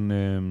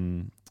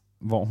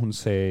hun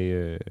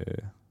sagde,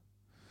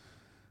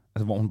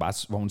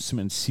 hvor hun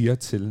simpelthen siger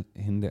til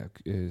hende der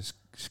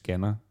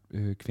scanner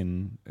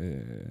kvinden,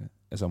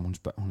 altså hun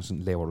spørger, hun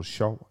sådan, laver du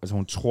sjov? Altså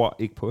hun tror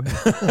ikke på hende.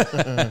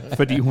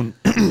 Fordi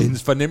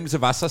hendes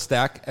fornemmelse var så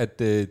stærk, at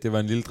det var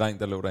en lille dreng,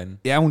 der lå derinde.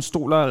 Ja, hun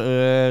stoler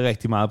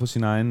rigtig meget på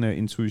sin egen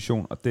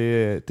intuition, og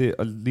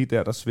og lige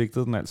der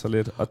svigtede den altså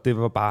lidt, og det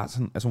var bare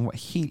sådan, altså hun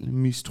var helt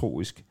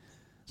mistroisk.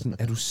 Sådan,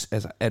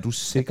 er du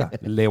sikker?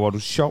 Laver du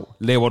sjov?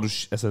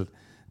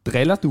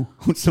 Driller du?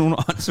 Hun sådan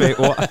nogle åndssvage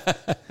ord.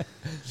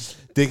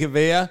 Det kan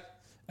være,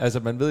 altså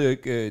man ved jo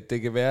ikke,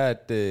 det kan være,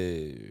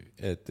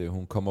 at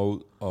hun kommer ud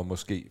og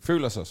måske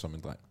føler sig som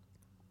en dreng.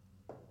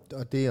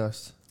 Og det er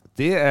også.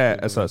 Det er,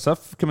 altså, så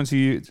kan man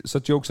sige,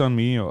 så jokes on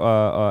me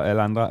og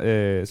alle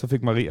andre, så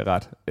fik Maria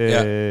ret.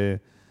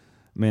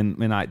 Men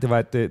nej, det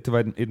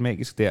var et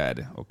magisk, der er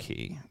det.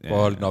 Okay. Prøv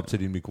at holde den op til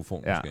din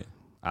mikrofon, måske.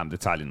 Jamen, det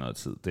tager lige noget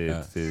tid. Det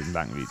er en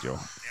lang video.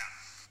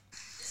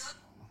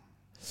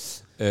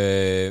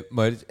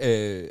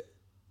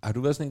 Har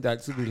du været sådan en, der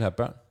altid ville have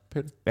børn,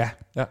 Peter?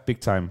 Ja, big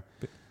time.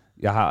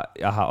 Jeg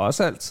har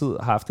også altid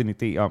haft en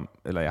idé om,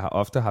 eller jeg har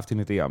ofte haft en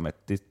idé om, at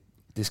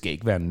det skal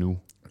ikke være nu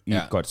i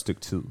et godt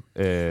stykke tid.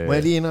 Må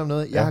jeg lige indrømme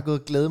noget? Jeg har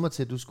gået glædet mig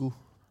til, at du skulle.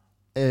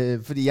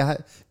 Fordi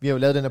vi har jo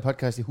lavet den her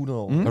podcast i 100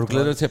 år. Har du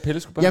glædet dig til, at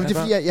Pelle skulle børn? Jamen det er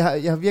fordi,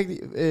 jeg har virkelig,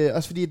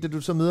 også fordi, da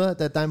du så møder,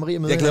 da dig og Maria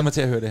møder. Jeg glæder mig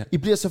til at høre det her. I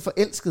bliver så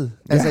forelsket.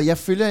 Altså, jeg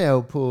følger jer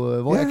jo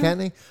på, hvor jeg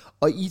kan, ikke?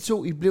 Og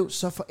I blev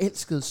så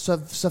forelsket,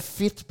 så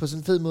fedt på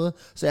sådan en fed måde.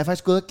 Så jeg har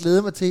faktisk gået og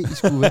glædet mig til,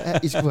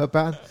 at I skulle have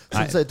børn,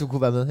 så at du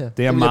kunne være med her.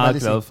 Det er jeg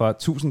meget glad for.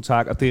 Tusind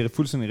tak, og det er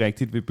fuldstændig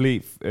rigtigt. Vi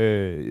blev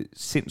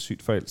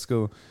sindssygt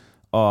forelskede,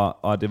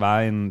 og det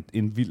var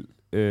en vild...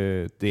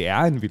 det er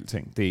en vild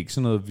ting. Det er ikke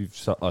sådan noget,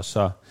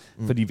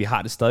 fordi vi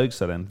har det stadig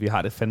sådan. Vi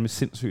har det fandme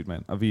sindssygt,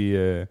 mand.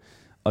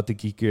 Og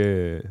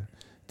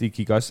det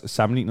gik også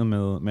sammenlignet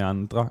med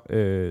andre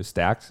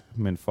stærkt,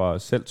 men for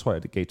os selv tror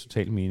jeg, det gav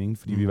total mening,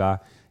 fordi vi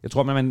var... Jeg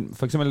tror,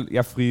 for eksempel,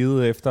 jeg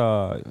friede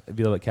efter,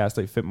 vi havde været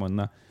kærester i 5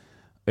 måneder,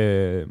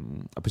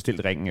 og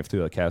bestilte ringen efter, vi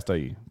havde været kærester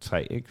i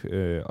 3,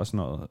 ikke? Og sådan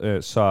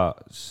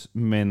noget.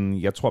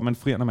 Men jeg tror, man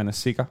frier, når man er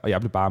sikker, og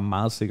jeg blev bare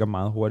meget sikker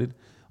meget hurtigt.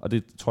 Og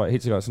det tror jeg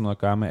helt sikkert også har noget at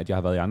gøre med, at jeg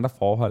har været i andre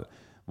forhold,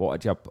 hvor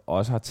at jeg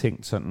også har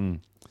tænkt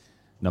sådan,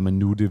 når man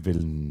nu det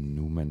vel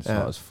nu man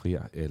så også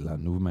frier, eller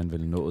nu man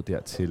vel nået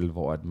dertil,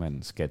 hvor at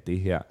man skal det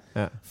her,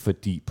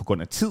 fordi på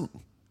grund af tid,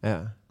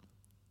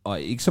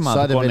 og ikke så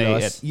meget så på grund af,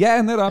 at...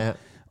 Ja, netop. Ja.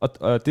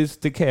 Og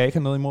det kan jeg ikke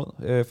have noget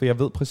imod, for jeg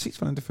ved præcis,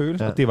 hvordan det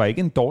føles. Og det var ikke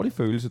en dårlig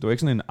følelse. Det var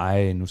ikke sådan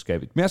en, nu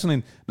skal vi. Mere sådan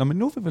en, når man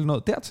nu vil vel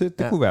noget dertil,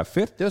 det kunne være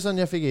fedt. Det var sådan,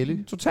 jeg fik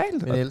Elly.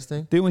 Totalt. Min ældste,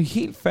 ikke? Det er jo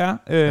helt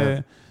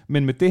fair.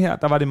 Men med det her,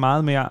 der var det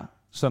meget mere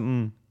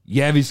sådan,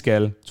 ja, vi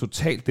skal.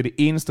 Totalt. Det er det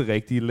eneste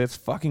rigtige. Let's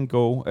fucking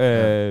go.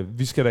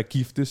 Vi skal da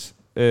giftes.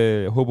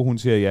 Håber, hun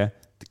siger ja.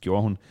 Det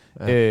gjorde hun.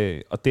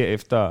 Og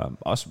derefter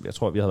også, jeg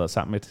tror, vi havde været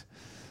sammen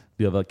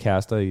vi havde været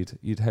kærester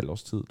i et halvt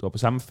års tid. Det var på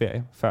samme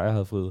ferie, før jeg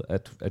havde fået,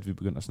 at vi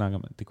begyndte at snakke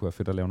om, at det kunne være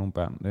fedt at lave nogle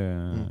børn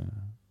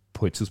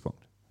på et tidspunkt.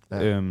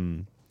 Ja.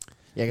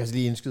 Jeg kan så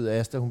lige indskyde, at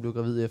Asta, hun blev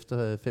gravid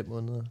efter 5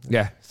 måneder.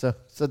 Ja.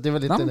 Så det var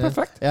lidt den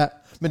perfekt. Ja.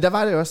 Men der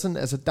var det også sådan,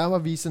 altså der var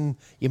vi sådan,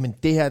 jamen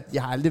det her,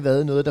 jeg har aldrig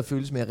været noget, der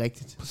føles mere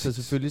rigtigt. Så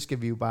selvfølgelig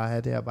skal vi jo bare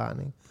have det her barn,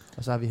 ikke?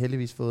 Og så har vi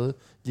heldigvis fået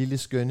lille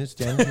skønne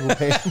stjerne.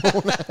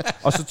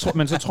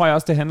 Men så tror jeg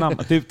også, det handler om,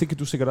 og det kan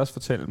du sikkert også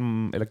fortælle,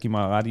 eller give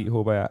mig ret i,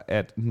 håber jeg,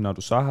 at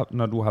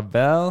når du har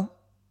været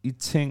i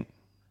ting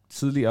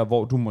tidligere,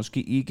 hvor du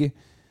måske ikke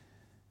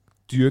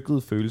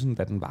dyrkede følelsen,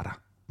 da den var der.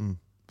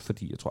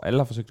 Fordi jeg tror, alle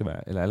har forsøgt at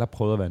være, eller alle har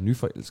prøvet at være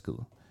nyforelskede.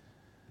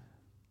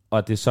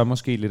 og det så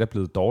måske lidt er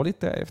blevet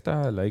dårligt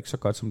derefter, eller ikke så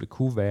godt, som det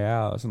kunne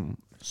være. Og sådan.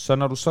 Så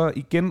når du så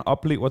igen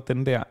oplever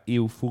den der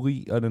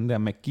eufori og den der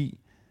magi,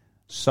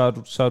 så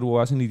er du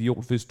også en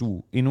idiot, hvis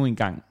du endnu en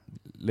gang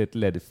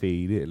lader det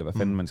fade, eller hvad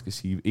fanden man skal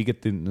sige. Ikke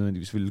at det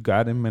nødvendigvis ville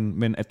gøre det,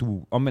 men at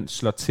du omvendt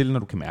slår til, når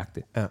du kan mærke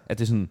det. Ja. At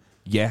det er sådan,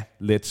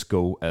 let's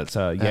go.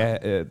 Altså,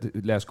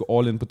 lad os gå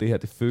all in på det her.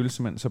 Det føles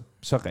simpelthen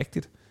så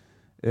rigtigt.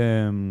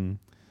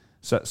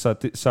 Så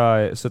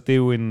det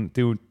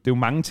er jo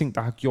mange ting,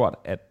 der har gjort,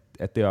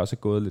 at det også er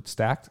gået lidt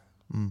stærkt.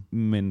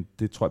 Men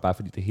det tror jeg bare,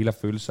 fordi det hele har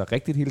føles så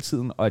rigtigt hele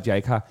tiden, og at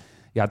jeg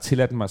har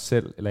tilladt mig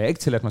selv, eller jeg har ikke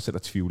tilladt mig selv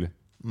at tvivle,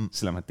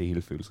 selvom at det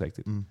hele føles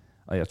rigtigt.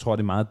 Og jeg tror,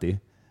 det er meget det.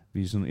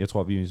 Jeg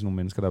tror, vi er sådan nogle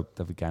mennesker,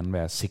 der vil gerne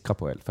være sikre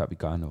på alt, før vi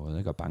gør noget,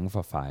 ikke? Og bange for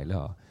at fejle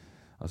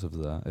og så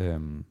videre.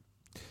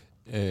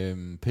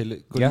 Pelle,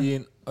 gå lige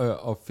ind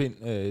og find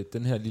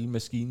den her lille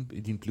maskine i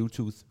din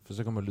Bluetooth, for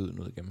så kommer lyden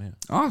ud igennem her.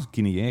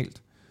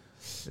 Genialt.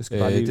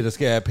 Det der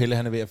sker er, at Pelle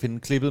han er ved at finde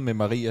klippet med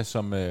Maria,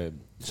 som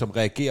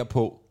reagerer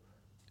på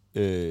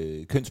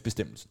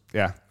kønsbestemmelsen.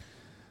 Ja,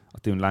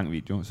 og det er jo en lang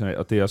video,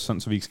 og det er også sådan,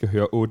 så vi ikke skal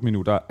høre 8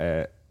 minutter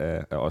af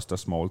os, der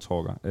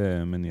smalltalker.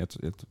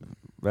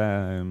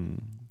 Men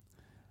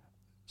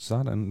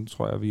sådan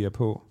tror jeg, vi er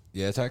på.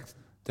 Ja, tak.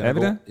 Er vi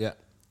det? Ja.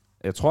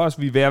 Jeg tror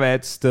også, vi er ved at være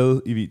et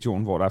sted i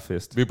videoen, hvor der er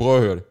fest. Vi prøver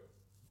at høre det.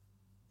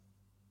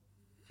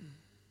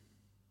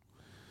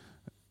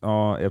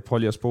 Og jeg prøver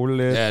lige at spole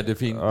lidt. Ja, det er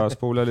fint. Og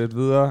spoler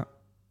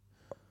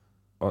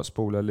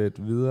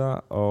lidt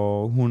videre.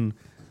 Og hun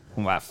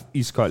var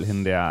iskold,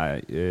 hende der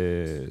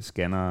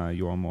scanner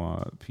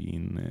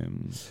jordmor-pigen.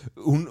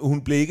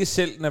 Hun blev ikke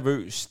selv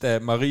nervøs, da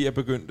Maria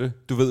begyndte.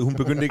 Du ved, hun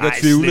begyndte ikke at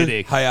tvivle.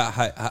 Ikke.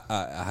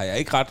 Har jeg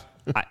ikke ret?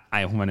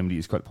 Nej, hun var nemlig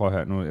iskold. Prøv at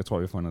høre nu. Jeg tror,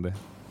 vi har fundet det.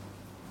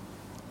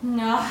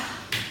 Nå.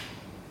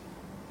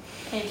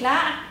 Er I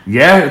klar?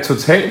 Ja,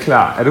 totalt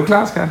klar. Er du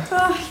klar, skat?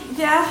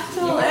 Ja,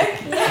 det ved jeg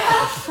ikke.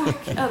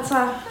 Fuck,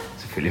 altså.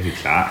 Selvfølgelig er vi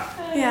klar.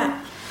 Ja.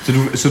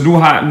 Så nu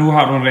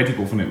har du en rigtig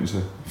god fornemmelse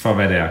for,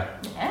 hvad det er.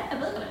 Ja, jeg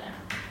ved, hvad det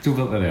er. Du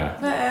ved, hvad det er.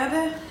 Hvad er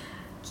det?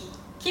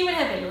 Kig på det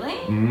her billede,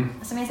 ikke?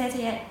 Og som jeg sagde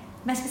til jer,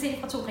 man skal se det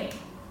fra 2 planer.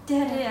 Det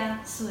her, det er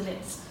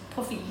sidelæns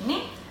profilen,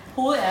 ikke?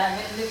 Hovedet er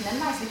lidt den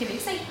anden vej, så det kan vi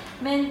ikke se.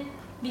 Men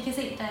vi kan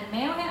se, der er en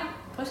mave her,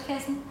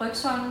 brystkassen,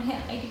 rygsøjlen her,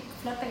 rigtig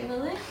flot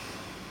bagved, ikke?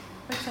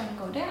 Rygsøjlen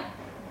går der.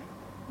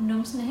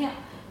 Numsen er her.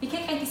 Vi kan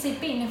ikke rigtig se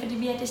benene, fordi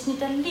vi har det snit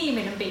der lige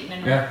mellem benene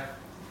nu. Ja.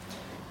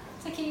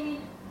 Så kigger vi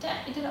der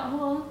i det der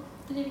område.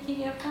 Det er det, vi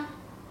kigger efter.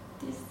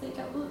 Det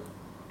stikker ud.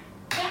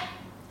 Ja.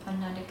 Og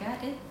når det gør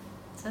det,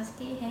 så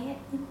skal I have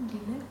en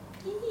lille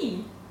pige.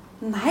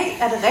 Nej,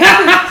 er det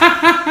rigtigt?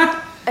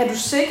 Er du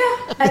sikker?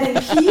 Er det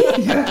en pige?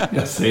 Ja,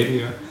 jeg sagde det,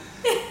 ja.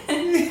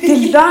 Det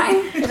er løgn.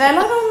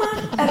 Driller du mig?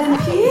 Er det en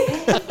pige?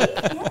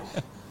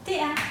 Ja, det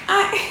er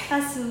fra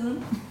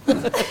siden.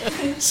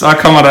 Så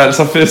kommer der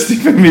altså fest i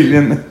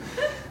familien.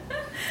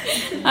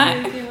 Nej.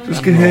 Du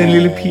skal have en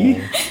lille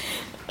pige.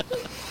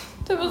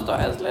 Det forstår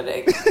jeg slet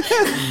ikke.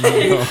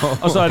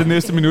 Og så er det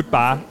næste minut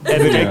bare.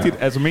 Er det rigtigt?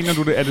 Altså mener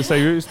du det? Er det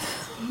seriøst?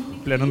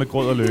 Blandet med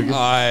grød og lykke.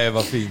 Ej,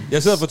 hvor fint.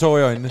 Jeg sidder for tår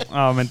i øjnene.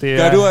 Men det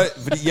gør du,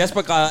 fordi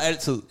Jasper græder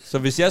altid. Så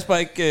hvis Jasper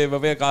ikke var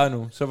ved at græde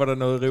nu, så var der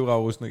noget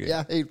rivragrusten igen.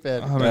 Ja, helt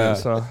færdig. Ja.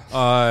 Altså.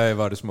 Ej,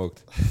 hvor er det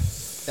smukt.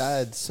 Jeg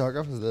er et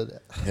sokker for det der.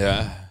 Ja.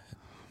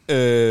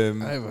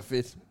 Ej, hvor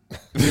fedt.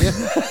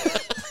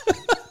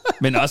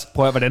 Men også,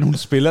 prøv at hvordan hun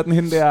spiller den,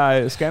 hende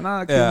der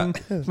scanner-kvinden.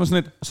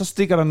 Ja. Så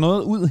stikker der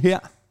noget ud her.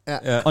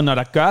 Ja. Og når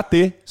der gør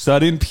det, så er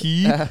det en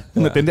pige. Ja.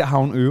 Den der har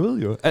hun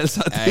øvet jo.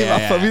 Altså, det var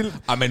for vildt.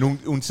 Ja, men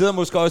hun sidder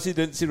måske også i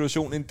den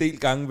situation en del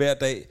gange hver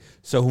dag,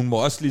 så hun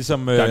må også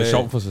ligesom... Det er det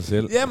sjovt for sig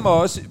selv. Jeg må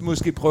også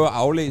måske prøve at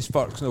aflæse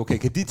folk. Sådan, okay,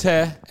 kan de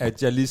tage,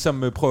 at jeg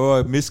ligesom prøver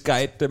at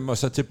misguide dem, og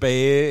så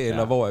tilbage,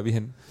 eller hvor er vi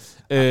henne?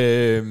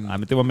 Nej,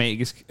 men det var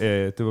magisk.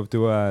 Det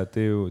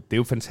er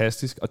jo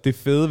fantastisk. Og det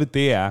fede ved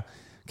det er,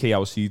 kan jeg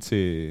jo sige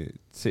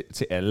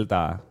til alle,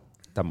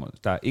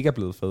 der ikke er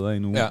blevet fædre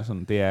endnu,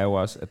 sådan, det er jo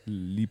også, at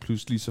lige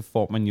pludselig så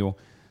får man jo,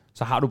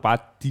 så har du bare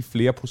de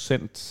flere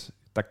procent,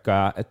 der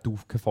gør, at du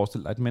kan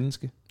forestille dig et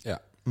menneske. Ja.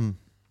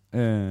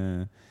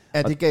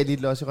 Det gav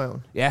lidt los i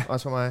røven. Ja.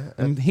 Også for mig.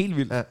 Jamen, helt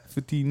vildt. Ja.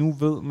 Fordi nu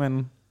ved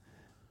man,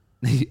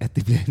 at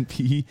det bliver en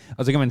pige.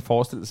 Og så kan man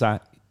forestille sig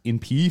en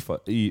pige,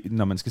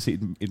 når man skal se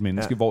et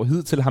menneske, hvor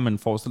hidtil har man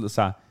forestillet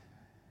sig,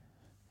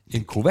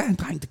 det kunne være en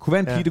dreng, det kunne være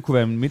en pige, det kunne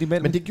være midt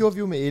imellem. Men det gjorde vi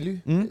jo med Elly.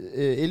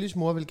 Ellys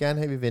mor ville gerne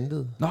have, at vi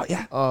ventede. Nå,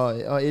 ja.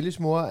 Og Ellys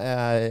mor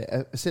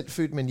er selv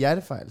født med en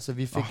hjertefejl, så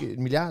vi fik 1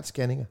 milliard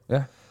scanninger.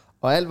 Ja.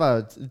 Og alt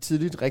var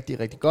tidligt rigtig,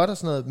 rigtig godt og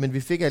sådan noget, men vi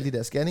fik alle de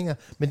der scanninger.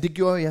 Men det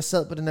gjorde, at jeg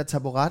sad på den her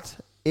taburet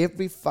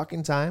every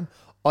fucking time,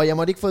 og jeg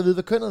måtte ikke få at vide,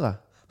 hvad kønnet var.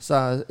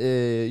 Så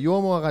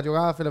jordmor,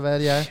 radiograf, eller hvad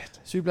det er,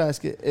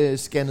 sygeplejerske,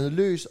 scannede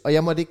løs, og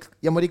jeg måtte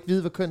ikke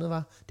vide, hvad kønnet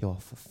var. Det var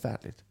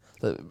forfærdeligt.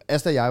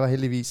 Asta og jeg var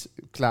heldigvis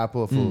klar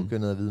på at få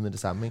kønnet at vide med det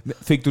samme. Ikke?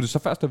 Fik du det så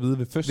først at vide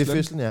ved fødslen? Ved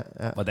fødslen, ja.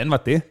 Hvordan var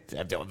det?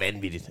 Ja, det var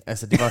vanvittigt.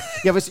 Altså, det var,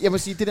 jeg vil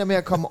sige, det der med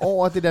at komme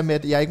over, det der med,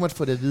 at jeg ikke måtte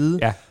få det at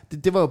vide,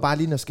 det var jo bare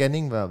lige, når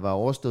scanningen var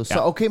overstået. Så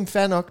okay, men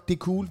fair nok, det er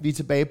cool, vi er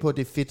tilbage på,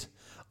 det er fedt.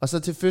 Og så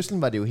til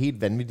fødslen var det jo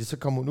helt vanvittigt. Så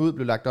kom hun ud,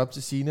 blev lagt op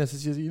til Signe, og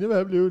så siger Signe,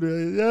 hvad blev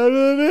det? Jeg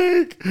ved det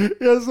ikke.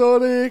 Jeg så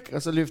det ikke.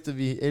 Og så løftede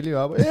vi Ellie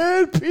op, og en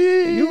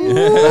pige!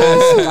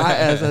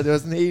 Altså, det var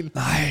sådan helt...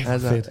 Nej,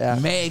 altså, fedt. Ja.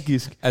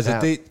 Magisk.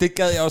 Altså, det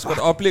gad jeg også godt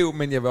opleve,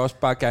 men jeg vil også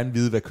bare gerne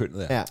vide, hvad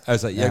kønnet er. Ja.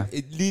 Altså,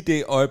 lige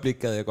det øjeblik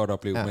gad jeg godt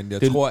opleve, men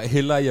jeg tror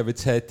hellere, jeg vil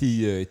tage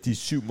de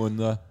 7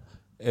 måneder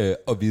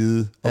og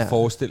vide og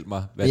forestille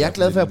mig, hvad jeg er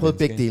glad for, at jeg har prøvet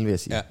begge dele, vil jeg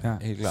sige. Ja,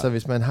 helt klart. Så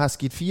hvis man har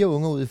skidt 4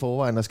 unger ud i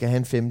forvejen og skal have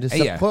en 5.,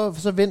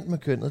 så vent med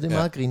kønnet. Det er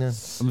meget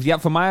griner. Ja,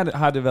 for mig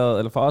har det været,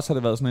 eller for os har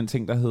det været sådan en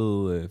ting, der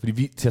hed... fordi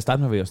vi, til at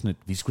starte med var jeg sådan, at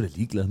vi skulle da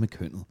ligeglade med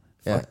kønnet.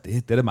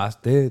 Det er meget,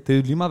 det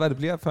er lige meget, hvad det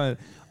bliver for.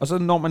 Og så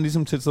når man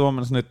ligesom til et sted, hvor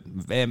man sådan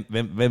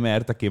lidt, hvem er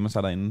det, der gemmer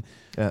sig derinde?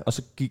 Ja. Og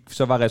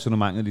så var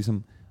resonemanget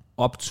ligesom,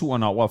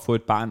 opturen over at få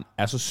et barn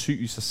er så syg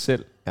i sig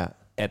selv,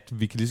 at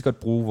vi kan lige så godt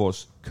bruge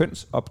vores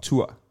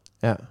kønsoptur.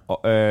 Ja. Og,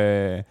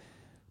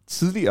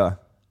 tidligere,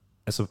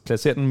 altså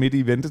placere den midt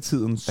i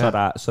ventetiden,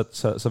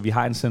 så vi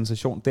har en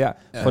sensation der.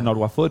 Ja. For når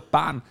du har fået et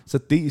barn, så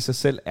det i sig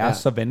selv er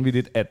så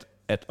vanvittigt,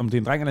 at om det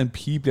er en dreng eller en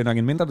pige, bliver nok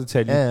en mindre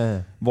detalje. Ja.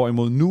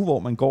 Hvorimod nu, hvor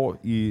man går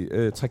i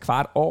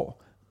 3/4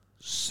 år,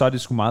 så er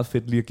det sgu meget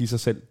fedt lige at give sig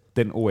selv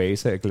den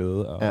oase af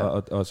glæde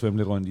og svømme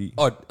lidt rundt i.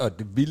 Og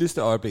det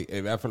vildeste øjeblik, i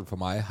hvert fald for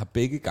mig, har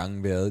begge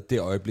gange været det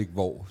øjeblik,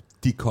 hvor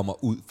de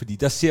kommer ud. Fordi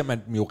der ser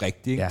man dem jo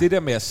rigtigt. Ikke? Ja. Det der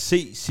med at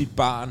se sit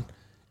barn,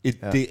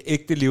 det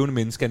ægte levende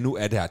menneske, nu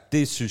er det her,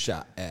 det synes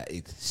jeg er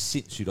et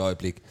sindssygt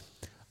øjeblik.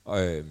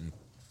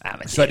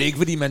 Så er det ikke,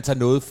 fordi man tager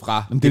noget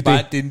fra. Det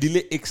er en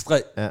lille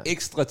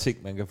ekstra ting,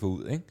 man kan få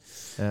ud. Ikke?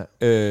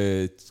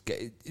 Ja.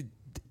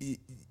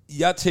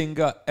 Jeg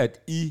tænker, at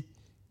I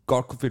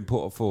godt kunne finde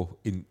på at få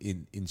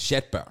en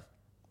chatbørn.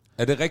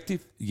 Er det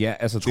rigtigt? Ja,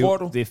 altså tror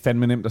du? Det er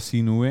fandme nemt at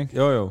sige nu, ikke?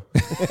 Jo.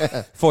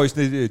 Får I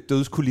sådan et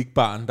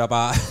dødskolikbarn, der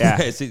bare...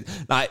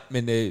 Nej,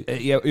 men...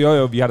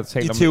 Jo, vi har da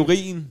talt om...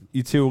 Teorien?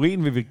 I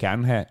teorien vil vi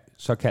gerne have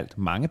såkaldt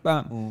mange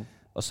børn.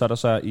 Og så er der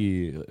så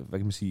i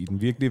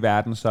den virkelige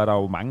verden, så er der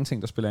jo mange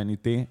ting, der spiller ind i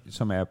det,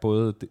 som er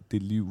både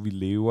det liv, vi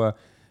lever,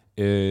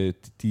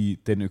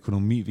 den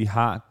økonomi, vi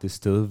har, det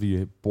sted,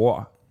 vi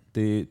bor,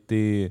 de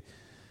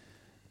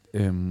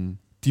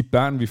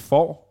børn, vi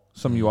får,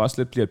 som jo også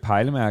lidt bliver et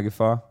pejlemærke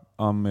for,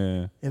 om...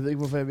 Jeg ved ikke,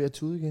 hvorfor jeg er ved at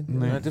tude igen.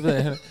 Nej, det ved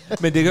jeg heller.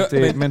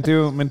 Men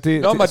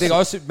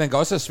man kan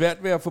også have svært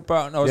ved at få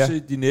børn, også i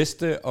de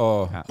næste,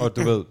 og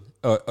du ved,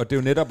 og det er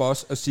jo netop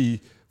også at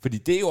sige, fordi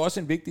det er jo også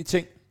en vigtig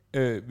ting,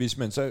 hvis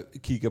man så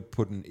kigger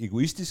på den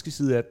egoistiske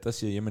side af det, der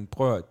siger, jamen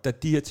prøv at, der er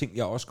de her ting,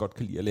 jeg også godt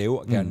kan lide at lave,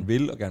 og gerne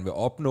vil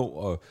opnå,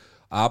 og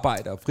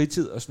arbejde og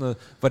fritid og sådan noget.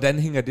 Hvordan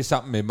hænger det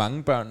sammen med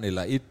mange børn,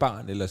 eller et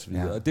barn, eller så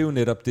videre? Og det er jo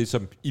netop det,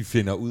 som I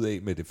finder ud af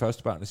med det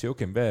første barn, og siger,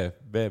 okay,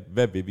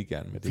 hvad vil vi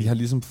gerne med det? Vi har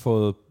ligesom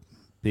fået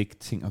begge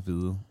ting at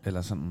vide,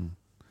 eller sådan,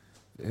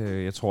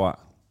 jeg tror,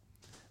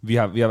 vi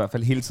har i hvert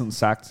fald hele tiden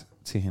sagt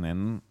til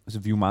hinanden, altså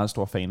vi er jo meget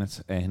store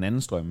fans af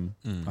hinandens drømme,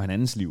 og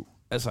hinandens liv.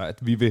 Altså,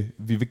 at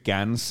vi vil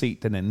gerne se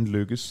den anden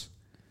lykkes,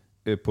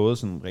 både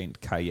sådan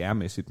rent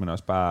karrieremæssigt, men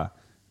også bare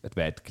at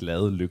være et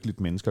glad, lykkeligt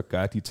menneske og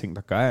gøre de ting,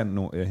 der gør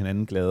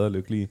hinanden glade og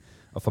lykkelige.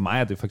 Og for mig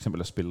er det for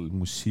eksempel at spille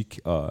musik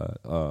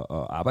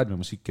og arbejde med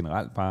musik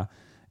generelt bare,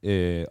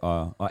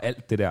 og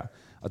alt det der.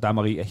 Og der er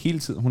Maria hele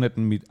tiden, hun er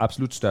mit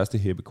absolut største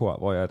heppekor,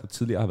 hvor jeg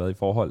tidligere har været i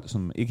forhold,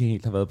 som ikke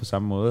helt har været på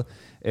samme måde,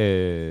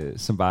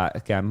 som bare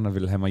gerne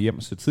ville have mig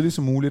hjem så tidligt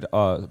som muligt,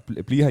 og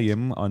blive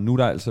herhjemme, og nu er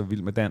der altså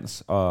vild med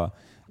dans, og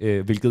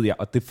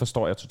og det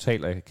forstår jeg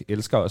totalt, og jeg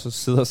elsker også at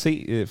sidde og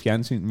se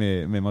fjernsyn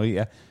med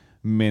Maria,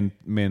 men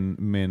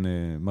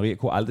Maria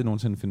kunne aldrig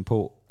nogensinde finde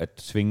på at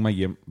tvinge mig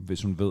hjem,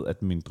 hvis hun ved,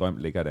 at min drøm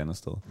ligger et andet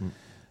sted.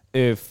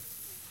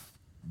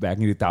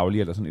 Hverken i det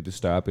daglige eller sådan i det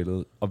større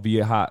billede. Og vi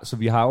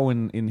har jo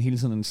en hele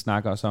tiden en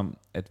snak også om,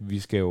 at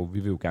vi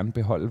vil jo gerne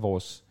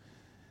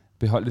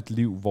beholde et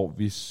liv, hvor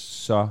vi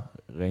så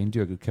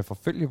rendyrket kan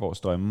forfølge vores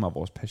drømme og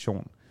vores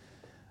passion.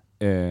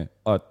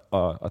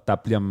 Og der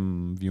bliver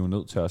vi jo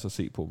nødt til også at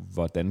se på,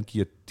 hvordan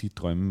giver de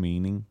drømme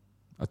mening,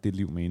 og det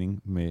liv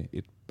mening med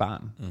et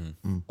barn.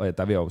 Og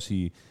der vil jeg jo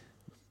sige,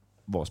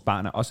 vores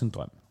barn er også en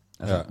drøm.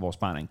 Altså, vores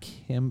barn er en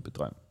kæmpe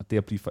drøm. Og det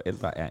at blive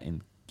forældre er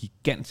en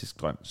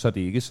gigantisk drøm. Så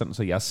det er ikke sådan,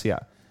 så jeg ser,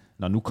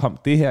 når nu kom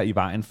det her i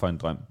vejen for en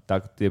drøm.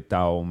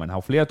 Man har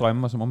jo flere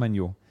drømme, og så må man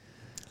jo...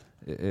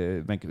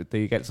 det er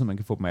ikke altid, man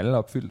kan få dem alle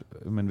opfyldt,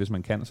 men hvis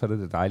man kan, så er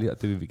det dejligt,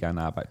 og det vil vi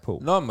gerne arbejde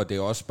på. Nå, men det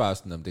er også bare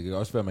sådan, det kan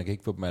også være, at man kan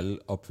ikke få dem alle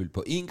opfyldt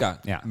på én gang,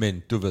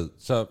 men du ved,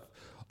 så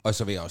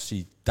vil jeg også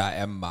sige, der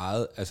er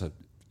meget, altså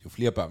jo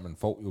flere børn man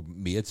får, jo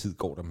mere tid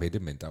går der med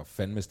det, men der er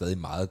fandme stadig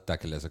meget, der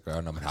kan lade sig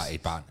gøre, når man har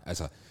et barn.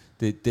 Altså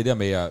det der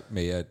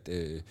med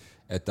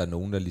at der er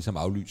nogen, der ligesom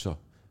aflyser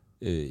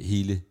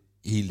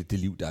hele det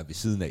liv, der er ved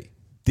siden af,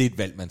 det er et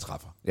valg, man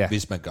træffer,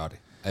 hvis man gør det.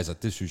 Altså,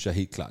 det synes jeg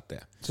helt klart, der.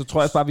 Så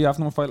tror jeg bare, at vi har haft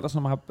nogle forældre,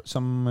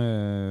 som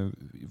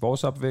i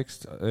vores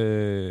opvækst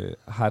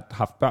har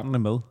haft børnene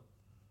med.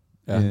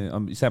 Ja.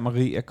 Og især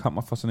Maria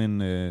kommer fra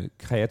sådan en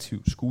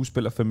kreativ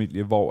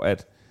skuespillerfamilie, hvor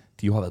at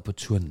de jo har været på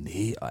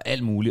turné og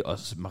alt muligt, og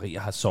Maria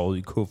har sovet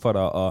i kufferter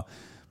og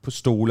på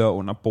stoler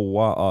under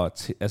borde, og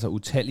altså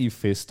utallige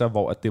fester,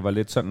 hvor at det var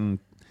lidt sådan,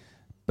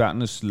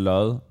 børnenes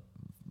lod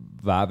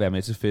var at være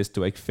med til fest.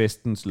 Det var ikke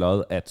festens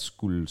lod at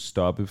skulle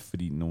stoppe,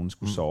 fordi nogen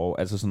skulle sove.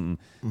 Altså sådan,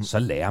 så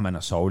lærer man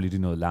at sove lidt i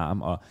noget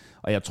larm. Og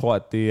jeg tror,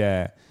 at det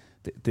er...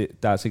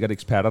 der er sikkert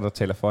eksperter, der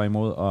taler for og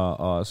imod, og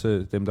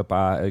også dem, der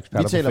bare er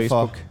eksperter på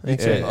Facebook. Vi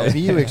taler for, og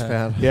vi er jo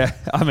eksperter. Ja,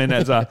 men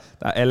altså,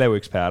 alle er jo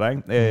eksperter,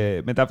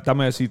 ikke? Men der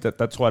må jeg sige,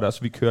 der tror jeg da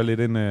også, vi kører lidt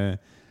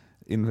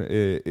en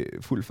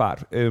fuld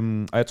fart.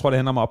 Og jeg tror, det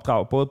handler om at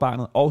opdrage både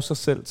barnet og sig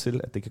selv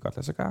til, at det kan godt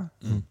lade sig gøre.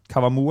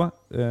 Kawamura,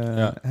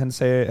 han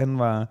sagde,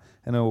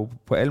 han er jo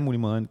på alle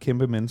mulige måder en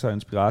kæmpe mentor og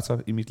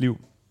inspirator i mit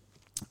liv.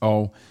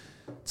 Og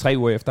 3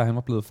 uger efter han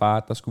var blevet far,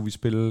 der skulle vi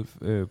spille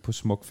på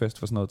Smukfest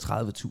for sådan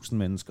noget 30.000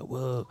 mennesker.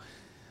 Wow.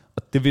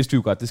 Og det vidste vi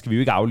jo godt, det skal vi jo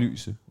ikke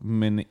aflyse.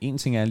 Men en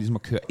ting er ligesom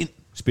at køre ind,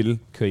 spille,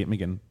 køre hjem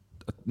igen.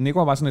 Og Nico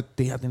var bare sådan, at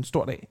det her det er en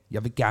stor dag.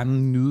 Jeg vil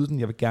gerne nyde den,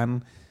 jeg vil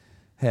gerne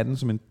have den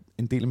som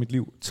en del af mit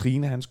liv.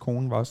 Trine, hans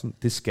kone, var sådan,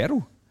 det skal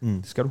du.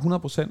 Det skal du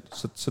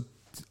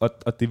 100%.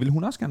 Og det ville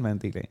hun også gerne være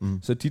en del af.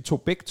 Så de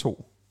tog begge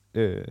to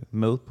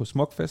med på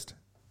Smukfest,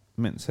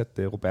 mens at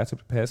Roberta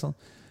blev passet.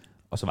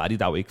 Og så var de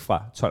der jo ikke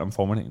fra 12 om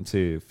formiddagen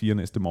til 4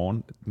 næste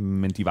morgen.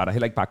 Men de var der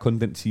heller ikke bare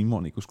kun den time,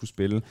 hvor Nico skulle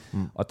spille.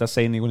 Og der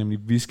sagde Nico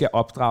nemlig, vi skal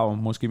opdrage,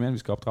 måske mere end vi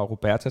skal opdrage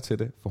Roberta til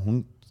det, for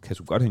hun kan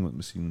så godt hænge ud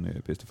med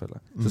sine bedsteforældre.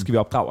 Så skal vi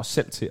opdrage os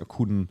selv til at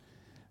kunne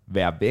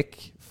være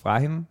væk fra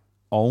hende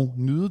og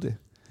nyde det.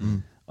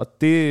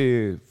 Og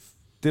det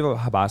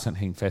har bare sådan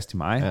hængt fast i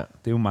mig. Ja.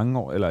 Det er jo mange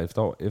år, eller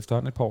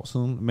efterhånden et par år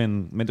siden.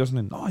 Men det var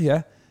sådan en,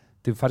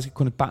 det er faktisk ikke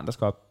kun et barn, der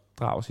skal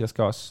opdrages. Jeg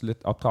skal også lidt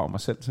opdrage mig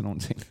selv til nogle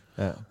ting.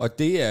 Ja. Og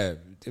det er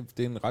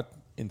en ret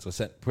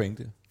interessant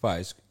pointe,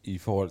 faktisk, i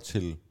forhold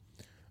til,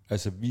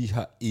 altså vi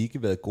har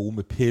ikke været gode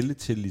med Pelle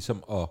til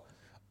ligesom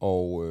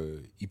og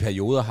i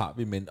perioder har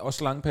vi, men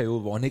også lange perioder,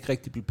 hvor han ikke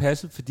rigtig blev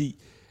passet,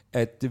 fordi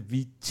at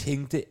vi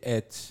tænkte,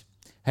 at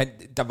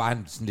der var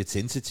han sådan lidt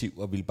sensitiv,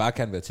 og ville bare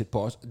gerne være tæt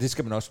på os. Det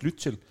skal man også lytte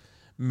til.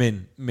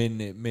 Men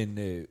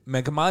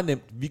man kan meget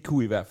nemt, vi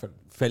kunne i hvert fald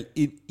falde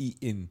ind i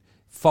en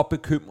for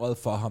bekymret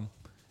for ham,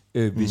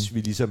 hvis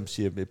vi ligesom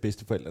siger, at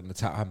bedsteforældrene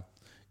tager ham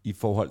i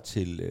forhold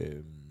til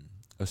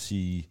at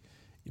sige,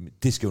 jamen,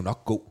 det skal jo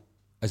nok gå.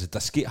 Altså, der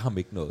sker ham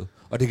ikke noget.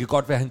 Og det kan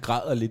godt være, at han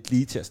græder lidt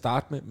lige til at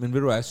starte med, men ved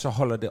du hvad, så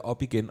holder det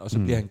op igen, og så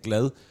bliver han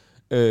glad.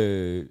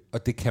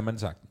 Og det kan man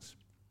sagtens.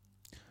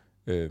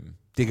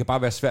 Det kan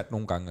bare være svært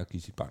nogle gange at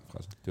give sit barn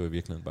fra sig. Det var i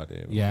virkeligheden bare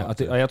det. Ja,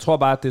 og jeg tror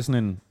bare, at det er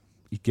sådan en...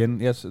 Igen,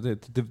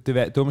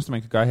 det dummeste,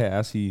 man kan gøre her, er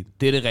at sige,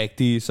 det er det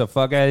rigtige, så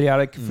fuck alle jer,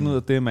 der ikke kan finde ud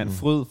af det, man.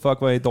 Fryd, fuck,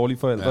 hvor er I dårlige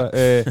forældre.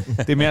 Ja.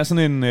 Det er mere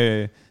sådan en...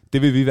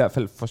 det vil vi i hvert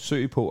fald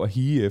forsøge på at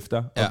hige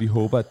efter, og vi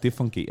håber, at det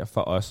fungerer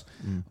for os.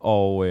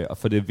 Og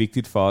for det er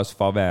vigtigt for os,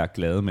 for at være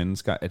glade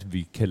mennesker, at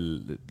vi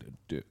kan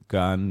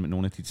gøre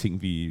nogle af de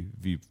ting,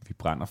 vi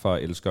brænder for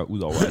og elsker, ud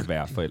over at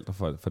være forældre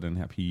for den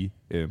her pige.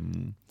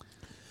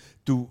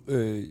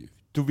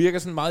 Du virker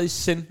sådan meget i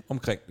sind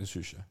omkring det,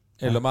 synes jeg.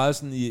 Eller meget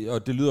sådan,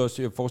 og det lyder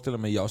også, jeg forestiller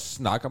mig, at I også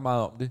snakker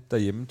meget om det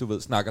derhjemme. Du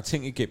ved, snakker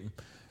ting igennem,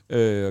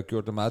 og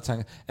gjort dig meget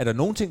tanker. Er der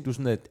nogle ting, du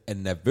sådan er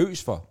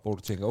nervøs for, hvor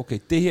du tænker, okay,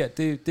 det her,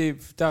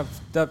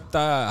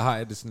 der har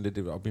jeg det sådan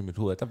lidt op i mit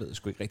hoved, der ved jeg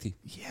sgu ikke rigtigt.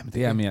 Jamen,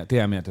 det er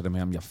mere det der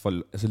med, om jeg får...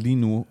 Altså lige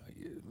nu,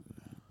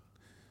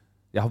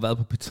 jeg har været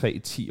på P3 i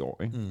 10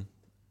 år, ikke?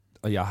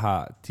 Og jeg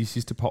har de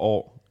sidste par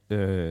år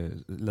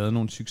lavet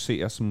nogle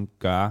succeser, som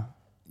gør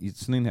i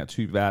sådan en her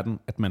type verden,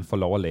 at man får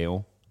lov at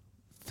lave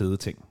fede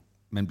ting.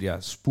 Man bliver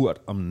spurgt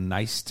om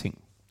nice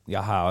ting.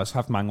 Jeg har også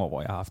haft mange år,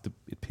 hvor jeg har haft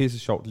et pisse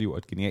sjovt liv og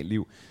et genialt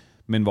liv,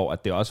 men hvor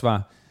at det også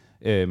var,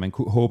 man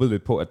kunne håbe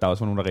lidt på, at der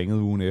også var nogen, der ringede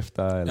ugen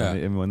efter, eller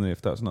en måned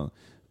efter og sådan noget.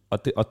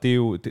 Og det er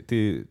jo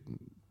det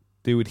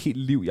er jo et helt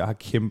liv, jeg har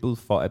kæmpet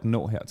for at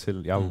nå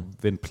hertil. Jeg har jo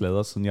vendt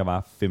plader, siden jeg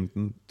var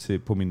 15,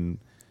 på min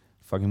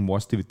fucking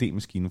mors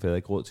DVD-maskine, for jeg havde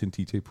ikke råd til en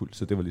DJ-pult,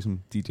 så det var ligesom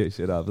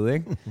DJ-setup'et,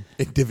 ikke?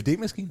 En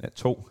DVD-maskine? Ja,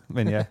 2,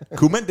 men ja.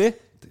 Kunne man det?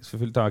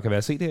 Selvfølgelig, der kan være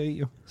CD'er i,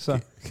 jo. Så.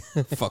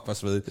 Fuck, hvor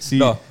svedigt.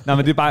 Nej,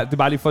 men det er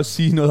bare lige for at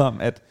sige noget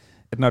om, at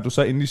når du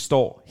så endelig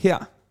står her,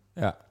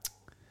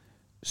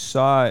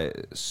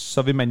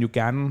 så vil man jo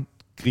gerne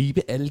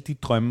gribe alle de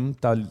drømme,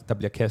 der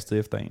bliver kastet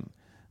efter en.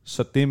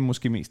 Så det er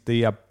måske mest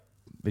det,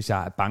 hvis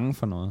jeg er bange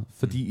for noget.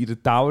 Fordi i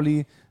det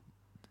daglige,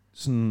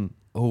 sådan,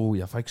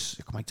 jeg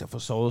kommer ikke til at få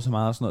sovet så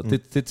meget og sådan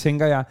noget. Det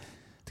tænker jeg,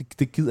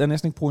 det gider jeg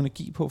næsten ikke bruge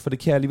energi på, for det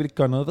kan jeg alligevel ikke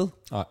gøre noget ved.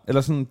 Nej.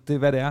 Eller sådan, det er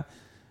hvad det er.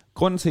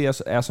 Grunden til,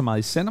 at jeg er så meget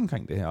i send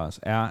omkring det her også,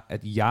 er,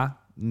 at jeg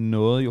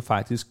nåede jo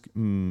faktisk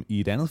i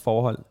et andet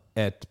forhold,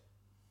 at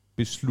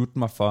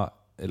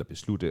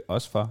beslutte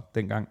os for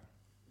dengang,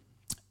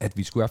 at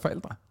vi skulle være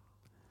forældre.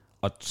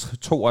 Og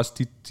tog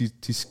også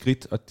de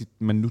skridt,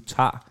 man nu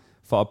tager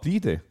for at blive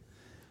det.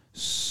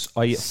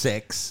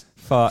 Sex.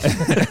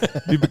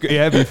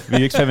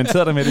 Vi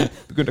eksperimenterede der med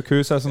det, begyndte at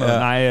kysse og sådan noget.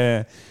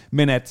 Nej,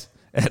 men at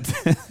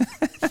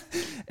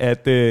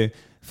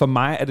for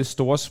mig er det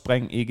store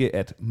spring ikke,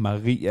 at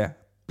Maria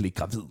blev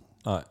gravid.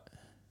 Nej.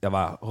 Jeg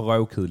var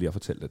røvkedelig at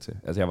fortælle det til.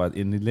 Altså, jeg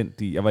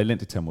var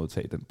elendig til at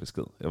modtage den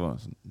besked. Jeg var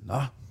sådan,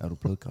 nå, er du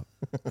blevet gravid?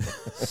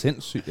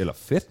 Sindssygt, eller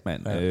fedt,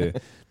 mand. Ja.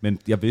 Men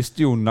jeg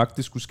vidste jo nok,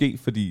 det skulle ske,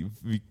 fordi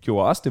vi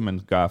gjorde også det,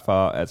 man gør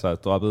for, altså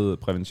droppede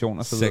prævention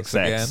og så videre.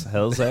 Sex.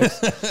 Havde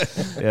sex.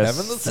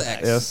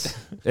 Yes.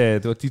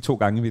 Det var de 2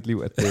 gange i mit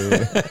liv, at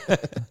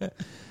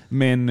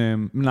men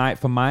nej,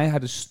 for mig har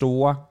det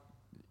store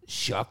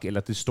chok, eller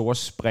det store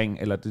spring,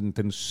 eller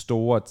den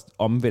store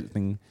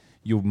omvæltning,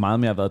 jo meget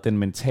mere været den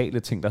mentale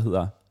ting, der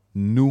hedder,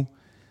 nu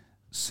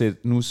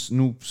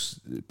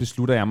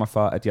beslutter jeg mig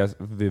for, at jeg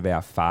vil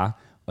være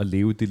far, og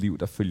leve det liv,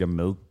 der følger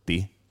med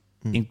det.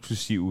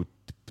 Inklusive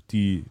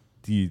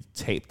de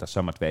tab, der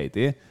så måtte være i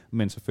det,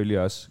 men selvfølgelig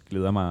også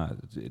glæder mig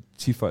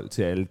tifold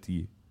til alle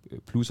de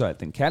plusser og al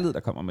den kærlighed, der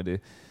kommer med det.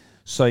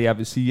 Så jeg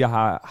vil sige, at jeg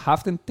har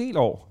haft en del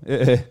år,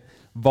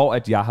 hvor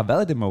at jeg har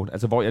været i det mode,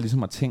 altså hvor jeg ligesom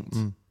har tænkt,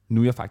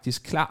 nu er jeg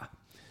faktisk klar.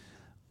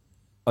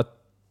 Og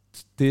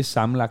det er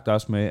sammenlagt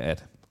også med,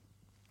 at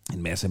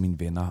en masse af mine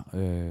venner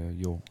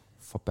jo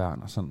får børn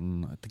og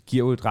sådan. Det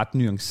giver jo et ret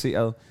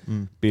nuanceret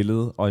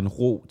billede og en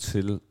ro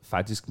til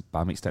faktisk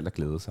bare mest alt at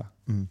glæde sig.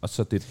 Og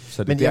så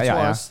det men der, jeg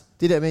tror er. også,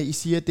 det der med, at I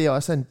siger, at det er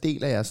også en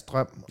del af jeres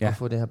drøm at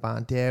få det her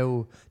barn, det er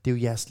jo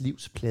jeres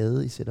livs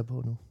plade, I sætter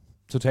på nu.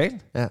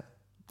 Totalt. Ja.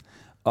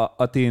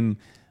 Og det er en...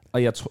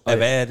 Og jeg tror,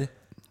 hvad er det?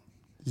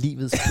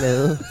 Livets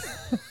plade.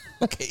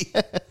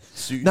 Okay.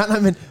 Sygt.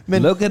 Nej,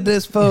 men look at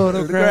this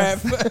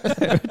photograph.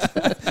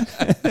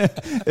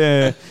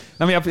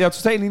 Men jeg er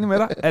totalt enig med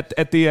dig,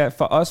 at det er,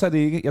 for os er det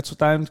ikke, jeg tror,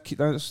 der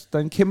er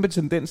en kæmpe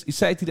tendens,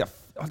 især i de der,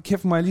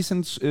 kæft, må jeg lige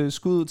sende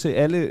skud til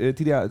alle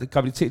de der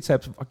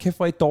graviditetsapps, og kæft,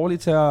 hvor er I dårlige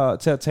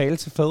til at tale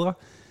til fædre,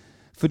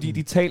 fordi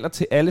de taler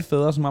til alle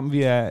fædre, som om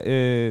vi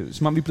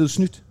er blevet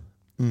snydt.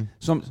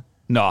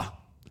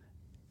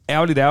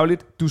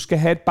 Ærgerligt, du skal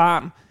have et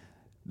barn,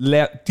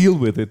 deal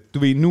with it. Du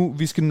ved, nu,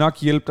 vi skal nok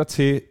hjælpe dig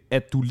til,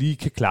 at du lige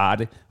kan klare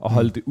det og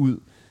holde det ud.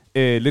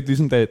 Lidt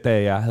ligesom da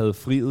jeg havde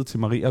friet til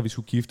Maria, og vi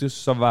skulle giftes,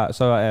 så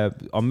er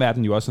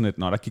omverdenen jo også sådan, at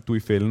der gik du i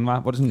fælden, var.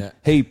 Hvor det sådan,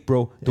 hey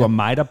bro, du har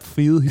mig der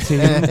friet til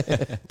hende.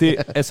 Det,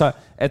 altså,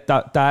 at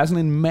der er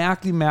sådan en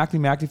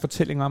mærkelig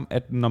fortælling om,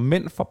 at når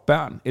mænd får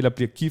børn eller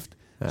bliver gift,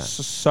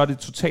 så er det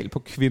totalt på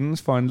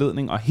kvindens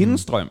foranledning og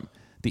hendes drøm.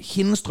 Det er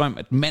hendes drøm,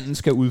 at manden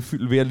skal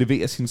udfylde ved at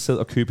levere sin sæd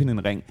og købe hende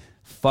en ring.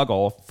 Fuck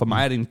off. For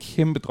mig er det en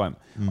kæmpe drøm.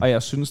 Og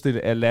jeg synes,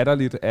 det er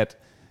latterligt,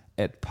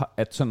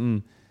 at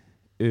sådan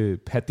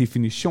per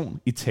definition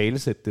i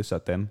talesæt det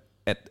sådan,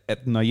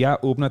 at når jeg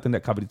åbner den der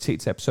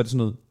graviditetsapp, så er det sådan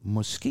noget,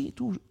 måske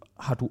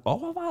har du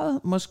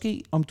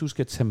overvejet, om du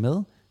skal tage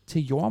med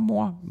til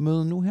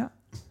jordmormøde nu her?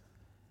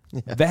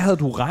 Ja. Hvad havde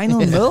du regnet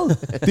med?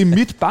 Det er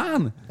mit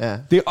barn. Ja.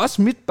 Det er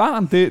også mit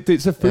barn.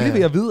 Det selvfølgelig vil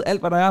jeg vide alt,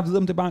 hvad der er at vide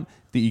om det barn.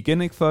 Det er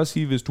igen ikke for at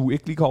sige, hvis du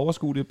ikke lige kan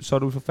overskue det, så er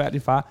du en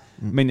forfærdelig far.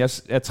 Men jeg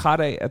er træt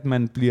af, at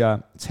man bliver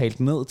talt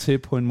ned til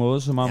på en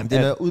måde, som om... Jamen,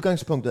 det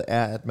udgangspunktet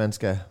er, at man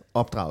skal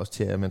opdrages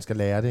til, at man skal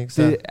lære det. Ikke?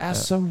 Så, det er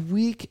så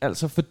weak,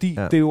 altså, fordi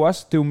det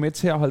er jo med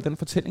til at holde den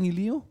fortælling i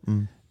live.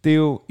 Det er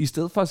jo, i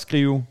stedet for at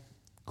skrive,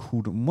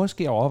 kunne du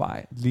måske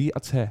overveje lige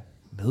at tage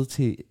med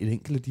til et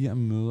enkelt af de her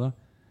møder,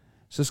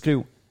 så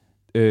skriv,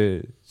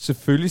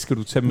 selvfølgelig skal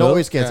du tage med. Når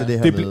I skal til det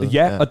her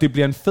møde. Og det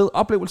bliver en fed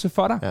oplevelse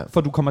for dig,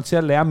 for du kommer til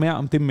at lære mere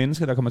om det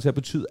menneske, der kommer til at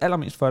betyde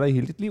allermest for dig i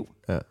hele dit liv.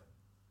 Ja.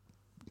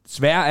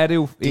 Sværere er det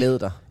jo ikke. Glæd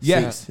dig.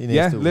 Ses i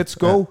næste uge. Let's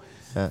go.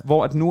 Ja.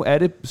 Hvor at nu er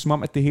det som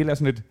om, at det hele er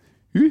sådan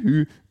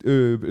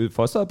et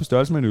fosteret på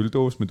størrelse med en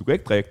øldåse, men du kan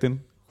ikke drikke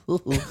den.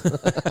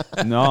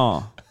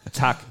 Nå,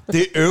 tak.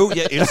 Det er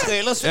jeg elsker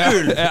ellers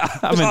øl.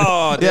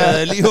 Det havde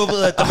jeg lige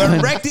håbet, at der var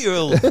en rigtig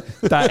øl.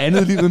 Der er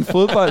andet liv end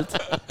fodbold.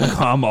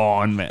 Come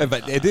on, man.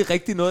 Er det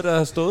rigtig noget, der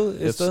har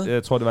stået et sted?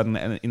 Jeg tror, det var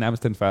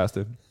nærmest den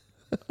første.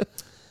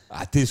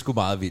 Det er sgu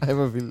meget vildt. Ej,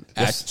 hvor vildt.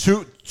 Ja,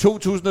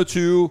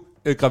 2020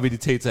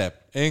 graviditetsapp,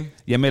 ikke?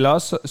 Jamen, eller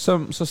også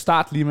så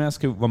start lige med at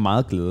skrive, hvor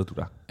meget glæder du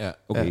dig? Ja.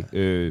 Okay,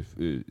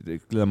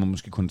 det glæder mig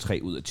måske kun 3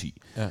 ud af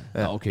 10.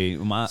 Ja. Okay,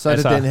 hvor meget, så er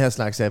det den her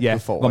slags app, du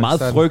får. Hvor meget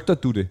frygter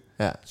du det?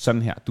 Ja.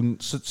 Sådan her.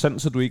 Sådan,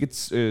 så du ikke...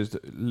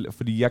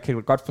 fordi jeg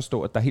kan godt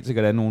forstå, at der helt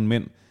sikkert er nogle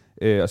mænd,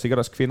 og sikkert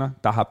også kvinder,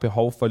 der har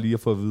behov for lige at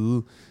få at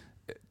vide,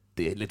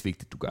 det er lidt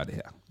vigtigt, du gør det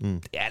her.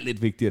 Det er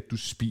lidt vigtigt, at du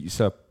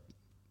spiser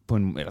på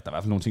en... Eller der er i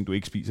hvert fald nogle ting, du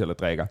ikke spiser eller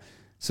drikker.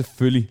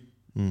 Selvfølgelig.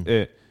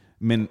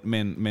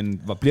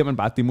 Men hvor bliver man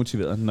bare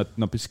demotiveret,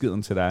 når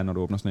beskeden til dig er, når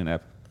du åbner sådan en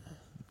app?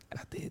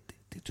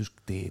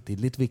 Det er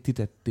lidt vigtigt,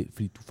 at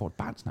fordi du får et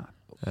barn snart.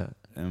 Ja.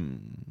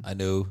 I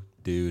know,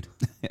 dude.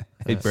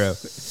 Hey, bro.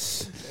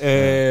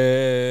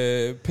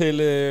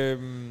 Pelle...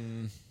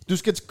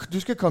 Du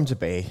skal komme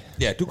tilbage.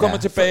 Ja, du kommer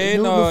tilbage,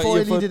 nu når får I har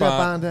lige fået det der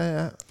barn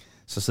der,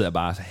 Så sidder jeg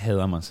bare og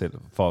hader mig selv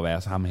for at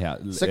være sammen her.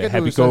 Så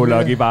Happy go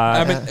lucky bare.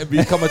 Ja, men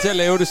vi kommer til at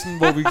lave det sådan,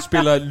 hvor vi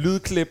spiller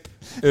lydklip,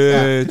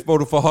 hvor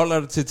du forholder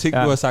dig til ting, du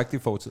har sagt i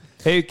fortid.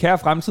 Hey, kære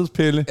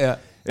fremtidspille. Ja.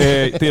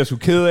 Det er jeg sgu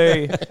ked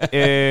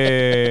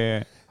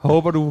af.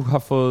 Håber du har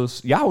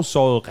fået... Jeg har jo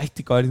sovet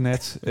rigtig godt i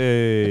nat.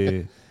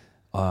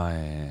 Og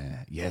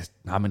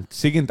men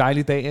sikke en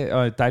dejlig dag,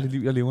 og et dejligt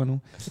liv, jeg lever nu.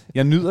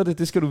 Jeg nyder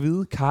det skal du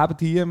vide. Carpe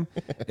diem.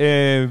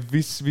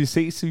 Vi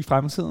ses i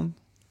fremtiden.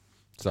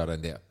 Sådan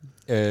der.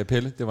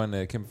 Pelle, det var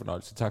en kæmpe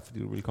fornøjelse. Tak fordi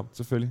du ville komme.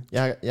 Selvfølgelig.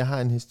 Jeg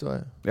har en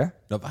historie. Ja.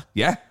 Nå, hvad?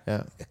 Ja.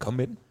 Kom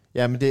med den.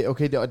 Ja, men det er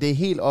okay, og det er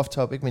helt off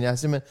topic, men jeg har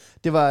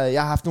simpelthen,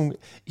 jeg har haft nogle,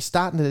 i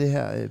starten af det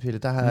her, Pelle,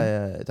 der har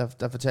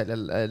der fortalte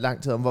jeg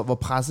lang tid om, hvor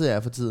presset jeg er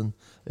for tiden,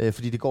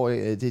 fordi det går,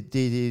 det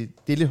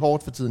er lidt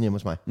hårdt for tiden hjemme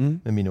hos mig,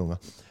 med mine unger.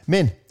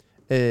 Men,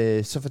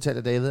 så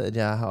fortalte David, at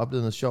jeg har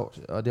oplevet noget sjovt,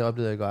 og det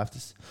oplevede jeg i går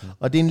aftes.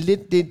 Og det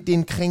er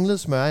en kringlet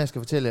smør, jeg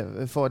skal fortælle jer,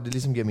 for at det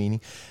ligesom giver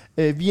mening.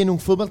 Vi er nogle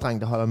fodbolddrenge,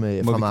 der holder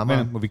med fra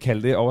Marmar. Må vi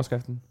kalde det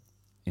overskriften?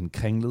 En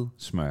kringlet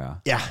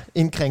smør. Ja,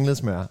 en kringlet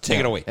smør. Take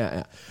it away. Ja.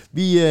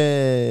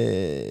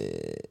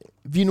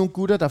 Vi er nogle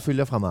gutter, der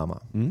følger fra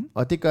Marmar.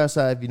 Og det gør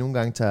så, at vi nogle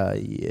gange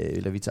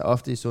vi tager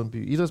ofte i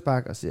Sundby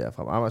Idrætspark og ser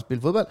fra Marmar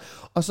spille fodbold.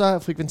 Og så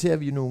frekventerer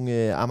vi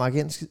nogle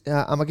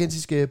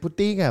amerikanske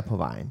bodegaer på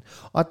vejen.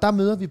 Og der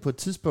møder vi på et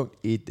tidspunkt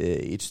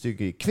et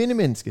stykke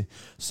kvindemenneske,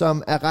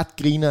 som er ret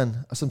grineren,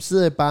 og som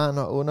sidder i baren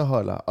og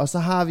underholder. Og så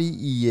har vi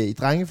i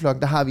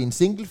drengeflokken, der har vi en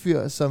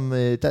singlefyr, som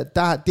det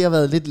har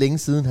været lidt længe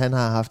siden, han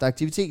har haft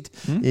aktivitet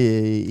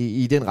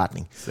i den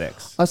retning. Sex.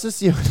 Og så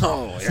siger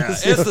hun...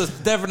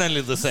 It's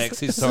definitely the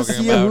sex he's talking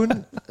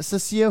så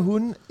siger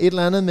hun et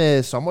eller andet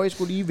med, så må I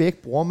skulle lige væk,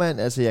 brormand.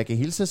 Altså, jeg kan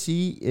hilse at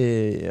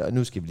sige, og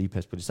nu skal vi lige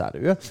passe på de sarte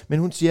ører, men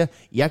hun siger,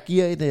 jeg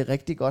giver et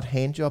rigtig godt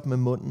handjob med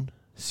munden,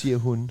 siger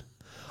hun.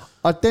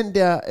 Og den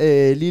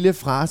der lille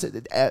frase,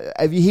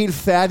 er vi helt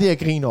færdige at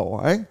grine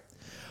over, ikke?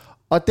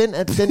 Og den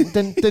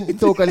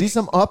dukker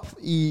ligesom op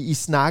i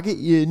snakke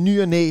i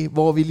ny og næ,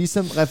 hvor vi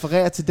ligesom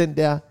refererer til den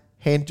der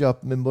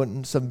handjob med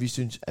munden, som vi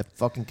synes er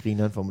fucking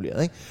grineren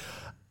formuleret, ikke?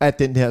 At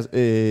den her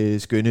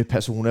skønne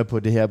persona på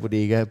det her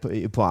bodega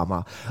på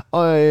Amager.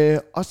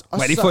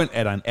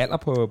 Er der en alder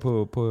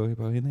på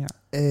hende her?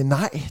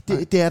 Nej,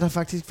 det er der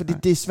faktisk, fordi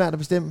det er svært at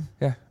bestemme.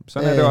 Ja,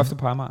 sådan er det ofte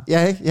på Amager.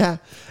 Ja, ikke?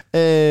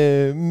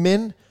 Ja.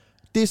 Men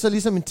det er så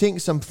ligesom en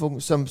ting,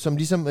 som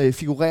ligesom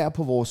figurerer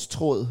på vores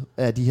tråd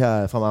af de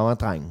her fra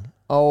Amager-drenge.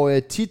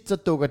 Og tit så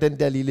dukker den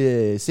der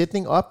lille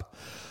sætning op.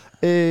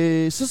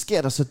 Så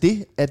sker der så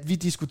det, at vi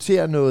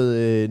diskuterer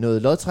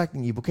noget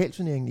lodtrækning i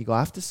pokalturneringen i går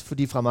aftes,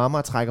 fordi fra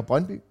Marmar trækker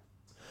Brøndby.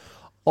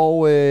 Og,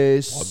 og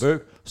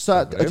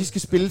de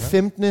skal spille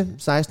 15.,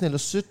 16. eller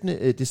 17.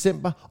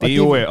 december. Det er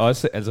jo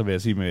også, altså vil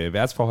jeg sige, med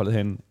værtsforholdet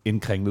hen, en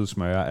kringlet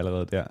smøre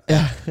allerede der.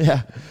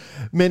 Ja.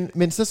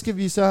 Men så skal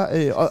vi så,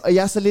 og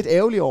jeg er så lidt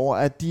ærgerlig over,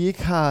 at de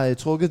ikke har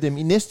trukket dem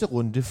i næste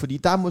runde, fordi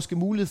der er måske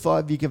mulighed for,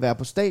 at vi kan være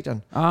på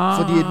stadion.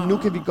 Fordi nu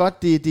kan vi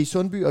godt, det er i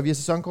Sundby, og vi har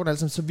sæsonkort,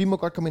 altså, så vi må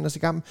godt komme ind og se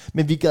kampen,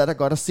 men vi gad da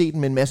godt at se den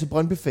med en masse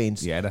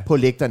Brøndby-fans på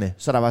lægterne,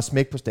 så der var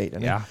smæk på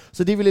stadion. Ja.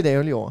 Så det er vi lidt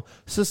ærgerlige over.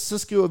 Så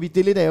skriver vi, det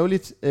er lidt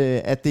ærgerligt,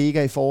 at det ikke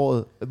er i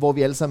foråret, hvor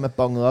vi alle sammen er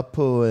bonget op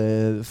på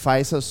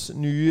Pfizers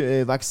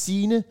nye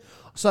vaccine.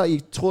 Så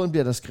i tråden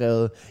bliver der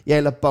skrevet,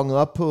 eller bonget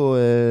op på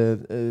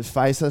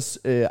Pfizers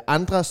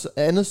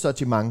andet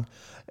sortiment,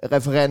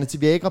 refererende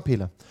til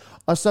Viagra-piller.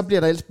 Og så bliver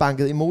der ellers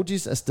banket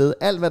emojis afsted.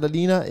 Alt, hvad der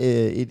ligner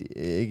en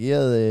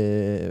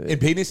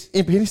penis.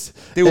 En penis.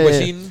 Det er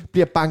auberginen.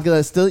 Bliver banket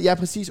afsted. Ja,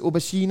 præcis.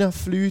 Auberginer,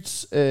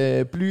 flyts,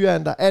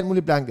 blyanter, alt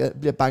muligt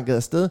bliver banket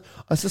afsted.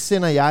 Og så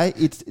sender jeg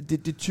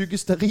det tykke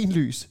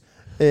stearinlys.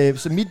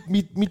 Så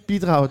mit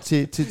bidrag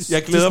til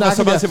jeg glæder mig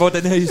så meget til, hvor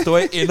den her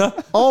historie ender.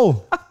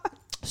 Og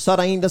så er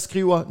der en, der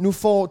skriver, nu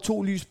får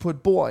 2 lys på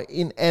et bord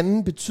en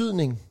anden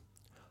betydning.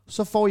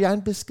 Så får jeg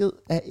en besked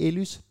af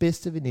Ellys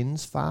bedste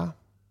venindes far.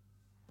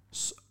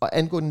 Og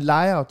angående en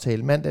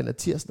lejeaftale mandag eller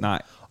tirsdag.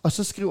 Nej. Og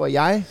så skriver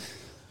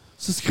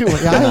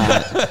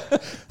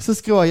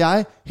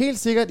jeg, helt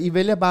sikkert, I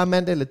vælger bare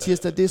mandag eller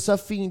tirsdag, det er så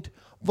fint.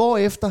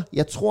 Hvorefter,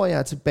 jeg tror, jeg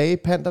er tilbage i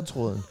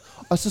pandertråden.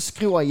 Og så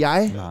skriver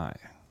jeg...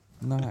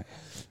 Nej.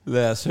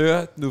 Lad os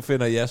høre, nu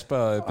finder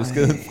Jasper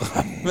beskeden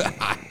frem.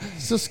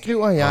 Så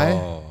skriver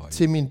jeg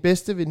til min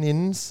bedste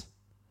venindes...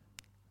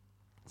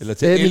 Eller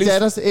til min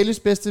datters, Ellys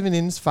bedste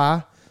venindes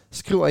far,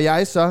 skriver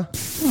jeg så...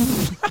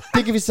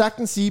 Det kan vi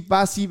sagtens sige.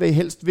 Bare sige, hvad I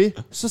helst vil.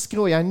 Så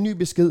skriver jeg en ny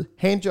besked.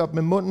 Handjob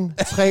med munden.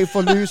 3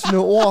 forløsende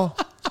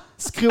ord.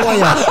 Skriver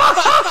jeg.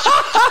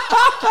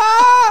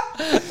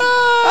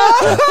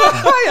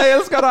 Jeg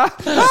elsker dig.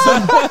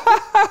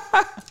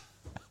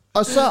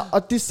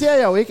 Og det ser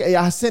jeg jo ikke, at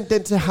jeg har sendt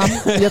den til ham.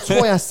 Jeg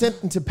tror, jeg har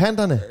sendt den til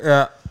panderne.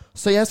 Ja.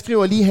 Så jeg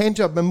skriver lige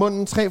handjob med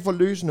munden. 3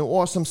 forløsende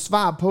ord som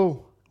svar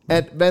på,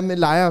 at hvad med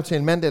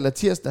lejeaftalen mandag eller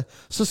tirsdag.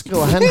 Så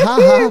skriver han,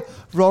 haha,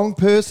 wrong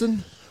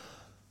person.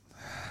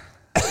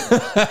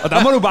 Og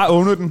der må du bare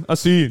åbne den og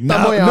sige,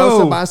 der må jeg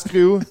også bare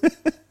skrive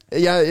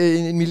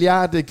en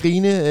milliard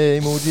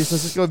grine-emoji,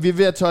 så skriver vi er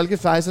ved at tolke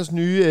Pfizers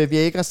nye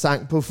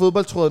Viagra-sang på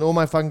fodboldtråden, oh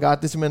my fucking god,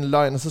 det er simpelthen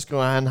løgn, og så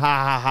skriver han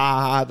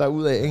ha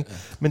derudad, ikke?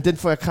 Men den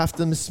får jeg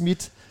kraftet med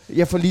smidt.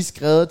 Jeg får lige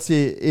skrevet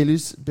til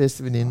Ellys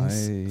bedste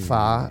venindes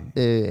far,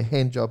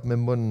 handjob med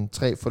munden,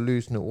 3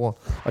 forløsende ord,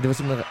 og det var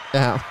simpelthen,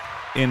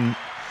 en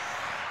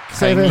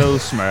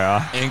Kringlet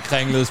smør. En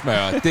kringlet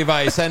smør. Det var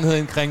i sandhed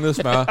en kringlet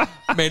smør,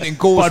 men en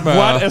god But smør.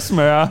 what er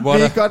smør?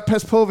 Vil I godt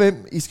passe på,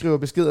 hvem I skriver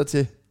beskeder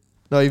til,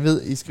 når I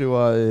ved, I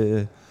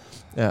skriver...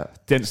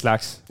 Den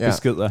slags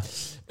beskeder.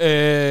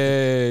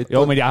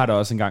 Jo, men jeg har da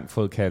også engang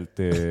fået kaldt,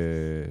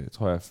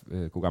 tror jeg,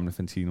 god gamle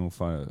Fantino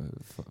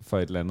for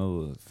et eller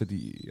andet,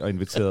 fordi jeg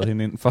inviterede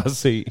hende ind for at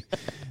se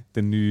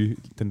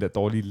den der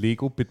dårlige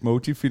Lego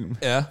Bitmoji-film.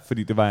 Ja.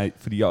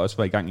 Fordi jeg også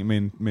var i gang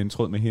med en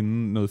tråd med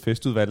hende, noget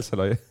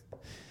festudvalg.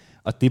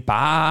 Og det er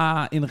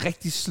bare en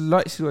rigtig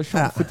sløj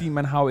situation, fordi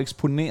man har jo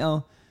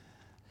eksponeret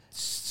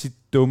sit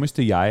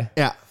dummeste jeg.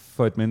 Ja.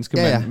 For et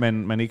menneske,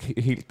 man ikke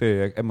helt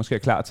måske er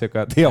klar til at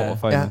gøre det over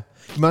for hende.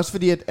 Men også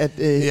fordi, at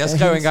jeg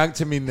skrev engang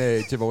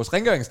til vores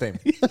rengøringsdame.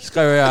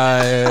 Skrev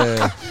jeg...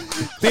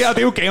 det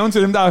er jo gaven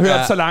til dem, der har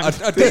hørt så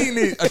langt. Og det er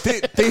egentlig...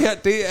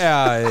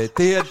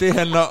 Og det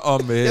handler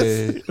om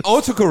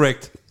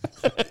autocorrect.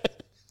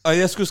 Og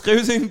jeg skulle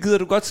skrive til hende, gider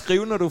du godt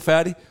skrive, når du er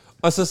færdig?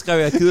 Og så skrev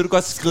jeg, gider du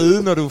godt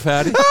skride, når du er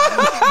færdig?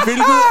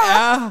 Hvilket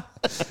er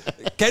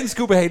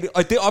ganske ubehageligt.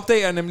 Og det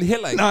opdager jeg nemlig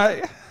heller ikke.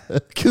 Nej.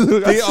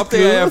 Det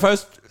opdager jeg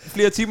først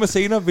flere timer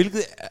senere,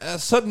 hvilket er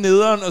så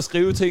nederen at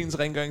skrive til ens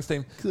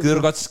rengøringsdame. Gider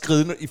du godt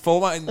skride i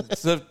forvejen?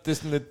 Så det er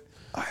sådan lidt...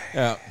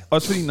 Ja.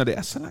 Også fordi, når det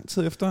er så lang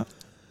tid efter,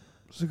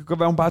 så kan det godt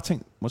være, hun bare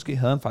tænker, måske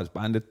havde han faktisk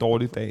bare en lidt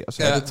dårlig dag, og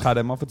så er det træt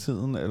af mig for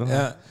tiden. Eller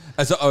ja.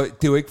 Altså, og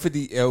det er jo ikke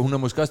fordi, hun har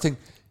måske også tænkt,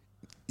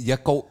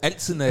 jeg går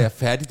altid, når jeg er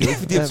færdig. Det er ikke,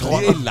 fordi jeg tror,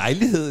 i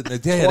lejligheden.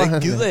 Det her, der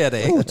gider jeg da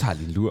ikke. Jeg tager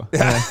lige en lur.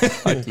 Ja.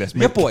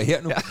 Jeg bor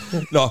her nu. Ja.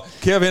 Nå,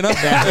 kære venner.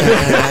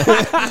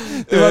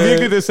 Det var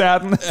virkelig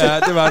desserten. Ja,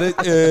 det var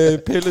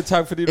det. Pelle,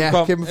 tak fordi du kom.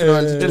 Ja, kæmpe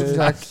fornøjelse.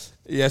 Tak.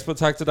 Jasper,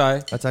 tak til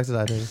dig. Og tak til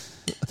dig, David.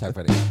 Tak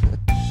for det.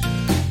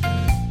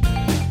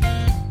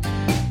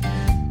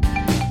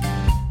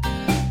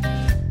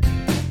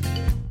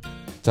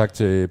 Tak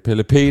til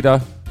Pelle Peter,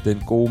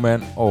 den gode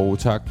mand, og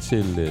tak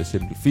til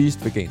Simple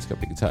Feast, veganske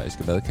og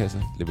vegetariske madkasser,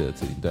 leveret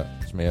til din dør.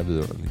 Smager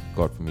vidunderligt,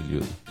 godt for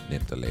miljøet,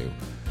 nemt at lave.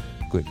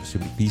 Gå ind på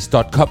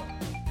simplefeast.com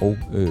og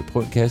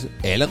prøv en kasse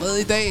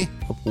allerede i dag,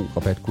 og brug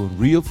rabatkoden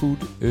REALFOOD,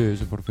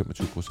 så får du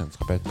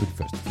 25% rabat på de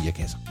første 4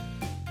 kasser.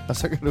 Og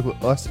så kan du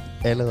også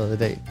allerede i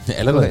dag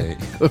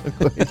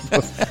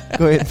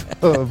gå ind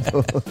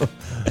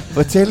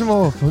på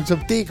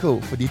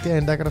telmore.dk, fordi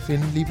derinde der kan du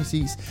finde lige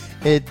præcis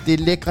det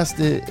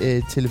lækreste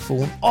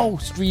telefon-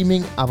 og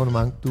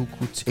streaming-abonnement, du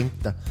kunne tænke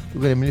dig. Du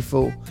kan nemlig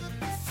få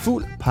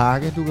fuld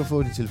pakke. Du kan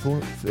få din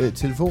telefon,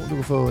 du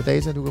kan få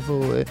data, du kan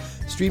få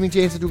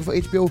streamingtjenester, du kan få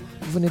HBO, du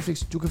kan få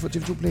Netflix, du kan få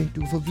TV2 Play,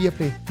 du kan få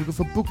Viaplay, du kan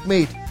få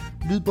Bookmate,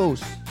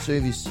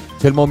 lydbogsservice.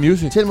 Telmore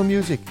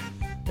Music.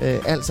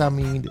 Alt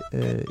sammen i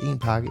en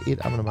pakke, et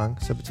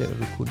abonnement, så betaler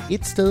du kun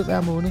et sted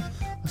hver måned,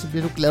 og så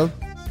bliver du glad.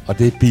 Og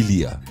det er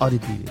billigere.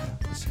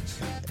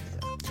 Præcis.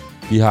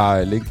 Vi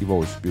har link i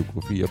vores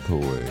biografier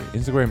på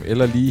Instagram,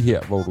 eller lige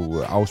her, hvor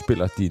du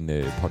afspiller din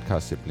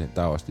podcast simpelthen.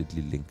 Der er også et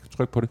lille link.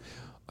 Tryk på det,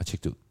 og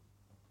tjek det ud.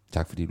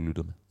 Tak fordi du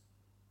lyttede med.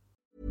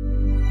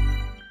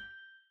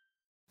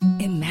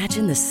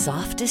 Imagine the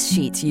softest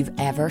sheets you've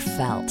ever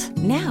felt.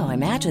 Now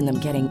imagine them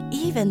getting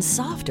even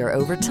softer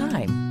over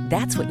time.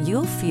 That's what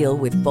you'll feel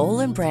with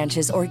Boll &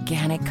 Branch's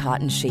organic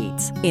cotton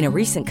sheets. In a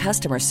recent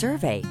customer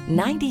survey,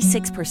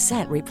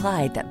 96%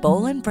 replied that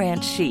Boll &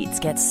 Branch sheets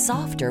get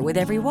softer with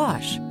every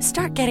wash.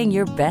 Start getting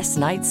your best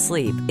night's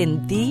sleep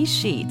in these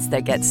sheets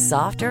that get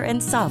softer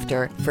and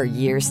softer for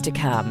years to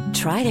come.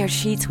 Try their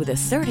sheets with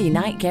a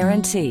 30-night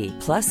guarantee.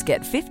 Plus,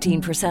 get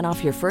 15%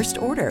 off your first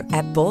order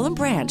at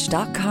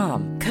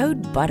bollandbranch.com.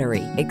 Code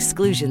BUTTERY.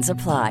 Exclusions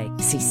apply.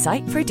 See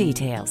site for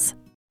details.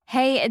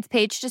 Hey, it's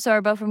Paige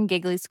DeSorbo from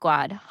Giggly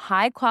Squad.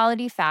 High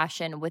quality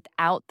fashion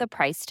without the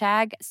price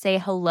tag. Say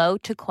hello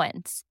to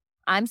Quince.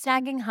 I'm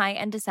snagging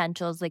high-end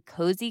essentials like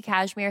cozy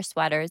cashmere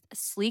sweaters,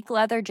 sleek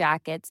leather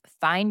jackets,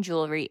 fine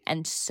jewelry,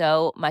 and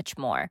so much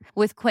more.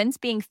 With Quince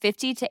being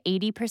 50 to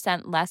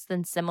 80% less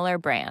than similar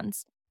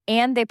brands.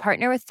 And they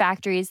partner with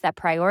factories that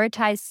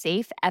prioritize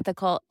safe,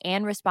 ethical,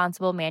 and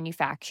responsible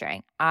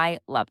manufacturing. I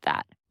love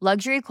that.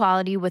 Luxury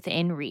quality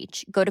within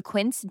reach. Go to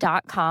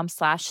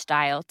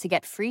quince.com/style to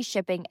get free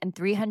shipping and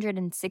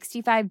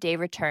 365-day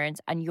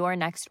returns on your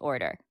next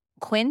order.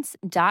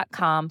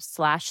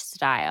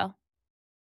 Quince.com/style.